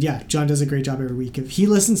 And yeah, John does a great job every week. He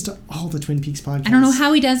listens to all the Twin Peaks podcasts. I don't know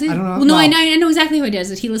how he does it. I don't know. Well, no, Well, I know exactly how he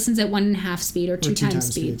does it. He listens at 1.5 speed or 2 times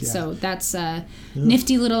speed. yeah. So that's a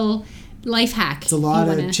nifty little life hack. It's a lot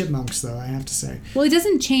of chipmunks, though, I have to say. Well, it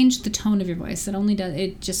doesn't change the tone of your voice.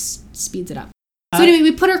 It just speeds it up. So anyway,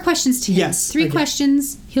 we put our questions to him. Yes. 3 okay.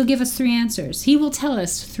 questions. He'll give us 3 answers. He will tell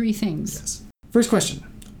us 3 things. Yes. First question.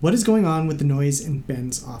 What is going on with the noise in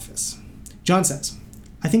Ben's office? John says,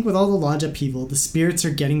 I think with all the lodge upheaval, the spirits are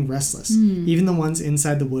getting restless, even the ones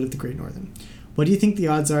inside the wood of the Great Northern. What do you think the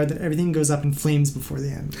odds are that everything goes up in flames before the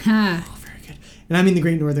end? Ha. Oh, very good. And I mean the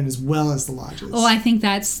Great Northern as well as the lodges. Oh, I think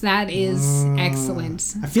that is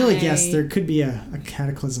excellent. I feel like, yes, there could be a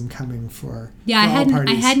cataclysm coming for Yeah, for all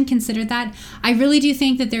parties. I hadn't considered that. I really do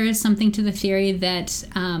think that there is something to the theory that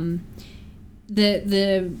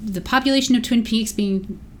the population of Twin Peaks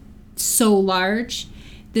being so large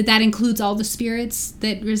that includes all the spirits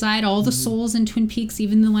that reside, all the souls in Twin Peaks,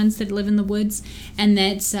 even the ones that live in the woods, and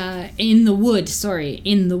that in the wood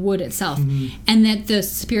itself, and that the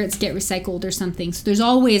spirits get recycled or something. So there's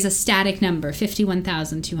always a static number,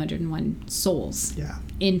 51,201 souls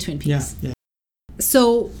in Twin Peaks. Yeah.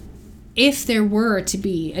 So if there were to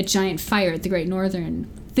be a giant fire at the Great Northern,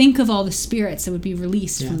 think of all the spirits that would be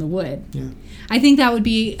released from the wood. Yeah. I think that would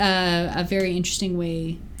be a very interesting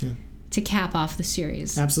way to cap off the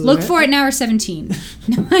series. Absolutely. Look for it in hour 17.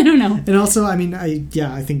 No, I don't know. And also, I mean,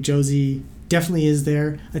 I think Josie definitely is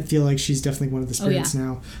there. I feel like she's definitely one of the spirits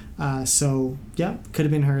now. So, yeah, could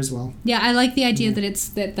have been her as well. Yeah, I like the idea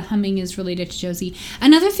that the humming is related to Josie.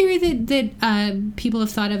 Another theory that people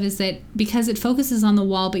have thought of is that because it focuses on the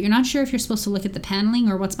wall, but you're not sure if you're supposed to look at the paneling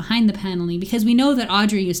or what's behind the paneling, because we know that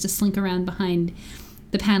Audrey used to slink around behind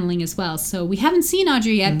the paneling as well. So we haven't seen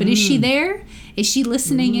Audrey yet, but is she there? Is she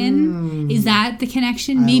listening in? Is that the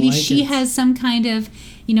connection? Maybe she has some kind of,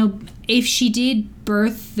 if she did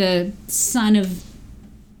birth the son of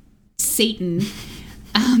Satan,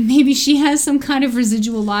 maybe she has some kind of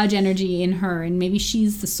residual lodge energy in her, and maybe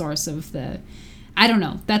she's the source of the... I don't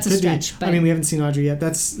know. That's a stretch. But I mean, we haven't seen Audrey yet.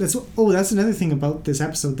 That's another thing about this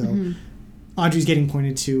episode, though. Audrey's getting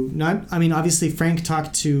pointed to. Obviously Frank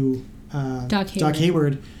talked to Doc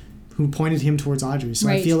Hayward, who pointed him towards Audrey. So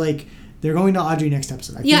I feel like they're going to Audrey next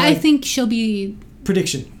episode. I think she'll be...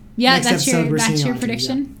 Prediction. Yeah, next that's your Audrey.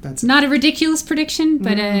 prediction. Yeah, that's it. Not a ridiculous prediction,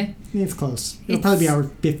 but it's close. It'll probably be hour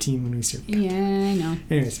 15 when we see her. Yeah, I know.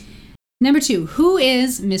 Anyways. Number 2, who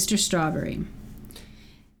is Mr. Strawberry?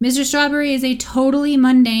 Mr. Strawberry is a totally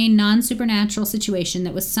mundane, non-supernatural situation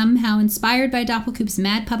that was somehow inspired by Doppelkoop's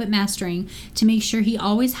mad puppet mastering to make sure he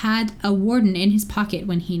always had a warden in his pocket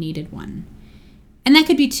when he needed one. And that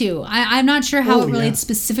could be 2. I'm not sure how it relates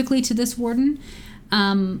specifically to this warden.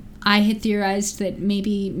 I had theorized that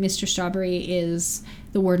maybe Mr. Strawberry is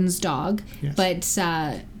the warden's dog, but...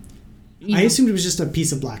 I assumed it was just a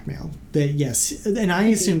piece of blackmail. And I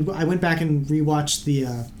assumed... I went back and rewatched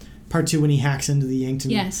the... Part 2 when he hacks into the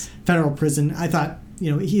Yankton federal prison. I thought,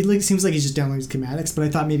 he seems like he's just downloading schematics, but I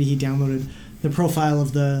thought maybe he downloaded the profile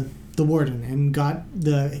of the warden and got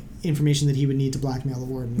the information that he would need to blackmail the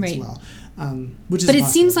warden as well. But it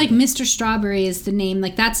seems like Mr. Strawberry is the name.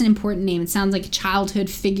 Like, that's an important name. It sounds like a childhood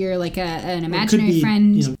figure, like an imaginary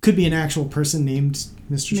friend. Could be an actual person named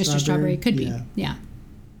Mr. Strawberry. Mr. Strawberry could be. Yeah.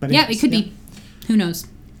 But it could be. Who knows?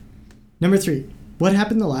 Number 3. What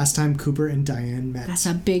happened the last time Cooper and Diane met? That's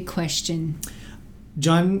a big question.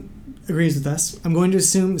 John agrees with us. I'm going to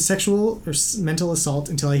assume sexual or mental assault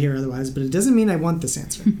until I hear otherwise, but it doesn't mean I want this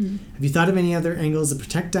answer. Have you thought of any other angles to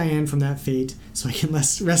protect Diane from that fate so I can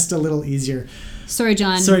rest a little easier? Sorry,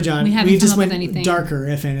 John. We haven't just come up went with anything. Darker,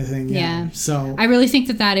 if anything. Yeah. So I really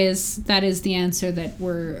think that is the answer that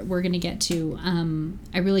we're going to get to.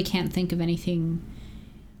 I really can't think of anything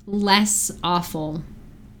less awful.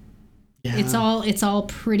 Yeah. It's all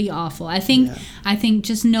pretty awful. I think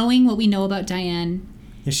just knowing what we know about Diane,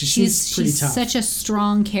 she's pretty tough. Such a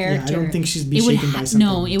strong character. Yeah, I don't think she'd be shaken by something.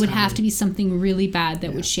 No, it would have to be something really bad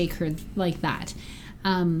that would shake her like that.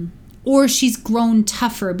 Or she's grown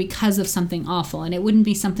tougher because of something awful, and it wouldn't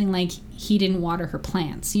be something like he didn't water her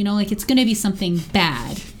plants. It's going to be something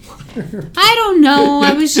bad. I don't know.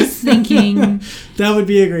 I was just thinking. That would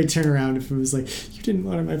be a great turnaround if it was like, you didn't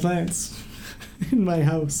water my plants in my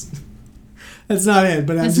house. That's not it.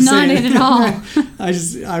 But I'm That's just not saying. it at all.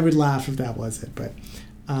 I would laugh if that was it. But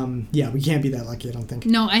yeah, we can't be that lucky. I don't think.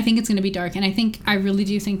 No, I think it's going to be dark, and I really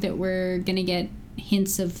do think that we're going to get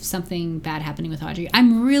hints of something bad happening with Audrey.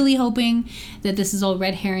 I'm really hoping that this is all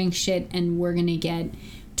red herring shit, and we're going to get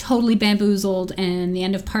totally bamboozled, and the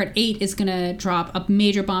end of part 8 is going to drop a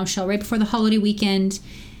major bombshell right before the holiday weekend,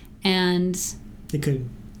 and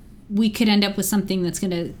we could end up with something that's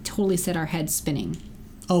going to totally set our heads spinning.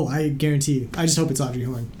 Oh, I guarantee you. I just hope it's Audrey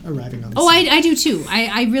Horne arriving on the scene. I do too.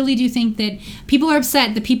 I really do think that people are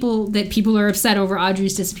upset. People are upset over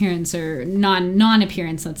Audrey's disappearance or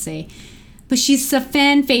non-appearance, let's say. But she's a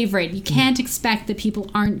fan favorite. You can't expect that people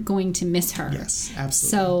aren't going to miss her. Yes,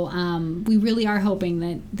 absolutely. So we really are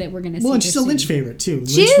hoping that we're going to see her and she's soon. a Lynch favorite too.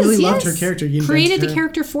 She Lynch really loved her yes. character. Created the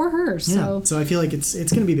character for her. So yeah. So I feel like it's going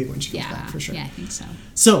to be big when she comes back for sure. Yeah, I think so.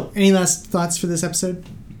 So, any last thoughts for this episode?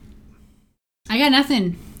 I got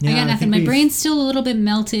nothing. My brain's still a little bit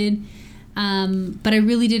melted, but I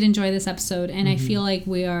really did enjoy this episode, and I feel like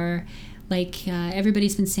we are, like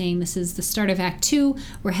everybody's been saying, this is the start of Act 2.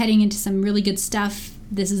 We're heading into some really good stuff.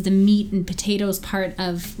 This is the meat and potatoes part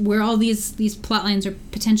of where all these plot lines are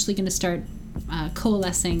potentially going to start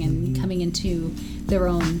coalescing and coming into their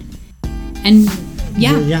own. And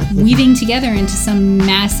weaving together into some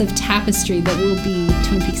massive tapestry that will be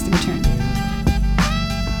Twin Peaks: The Return.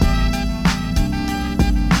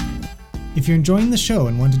 If you're enjoying the show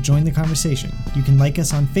and want to join the conversation, you can like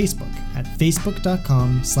us on Facebook at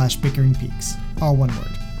facebook.com/bickeringpeaks, all one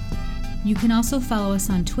word. You can also follow us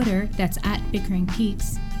on Twitter, that's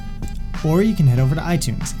 @bickeringpeaks. Or you can head over to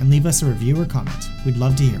iTunes and leave us a review or comment. We'd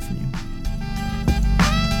love to hear from you.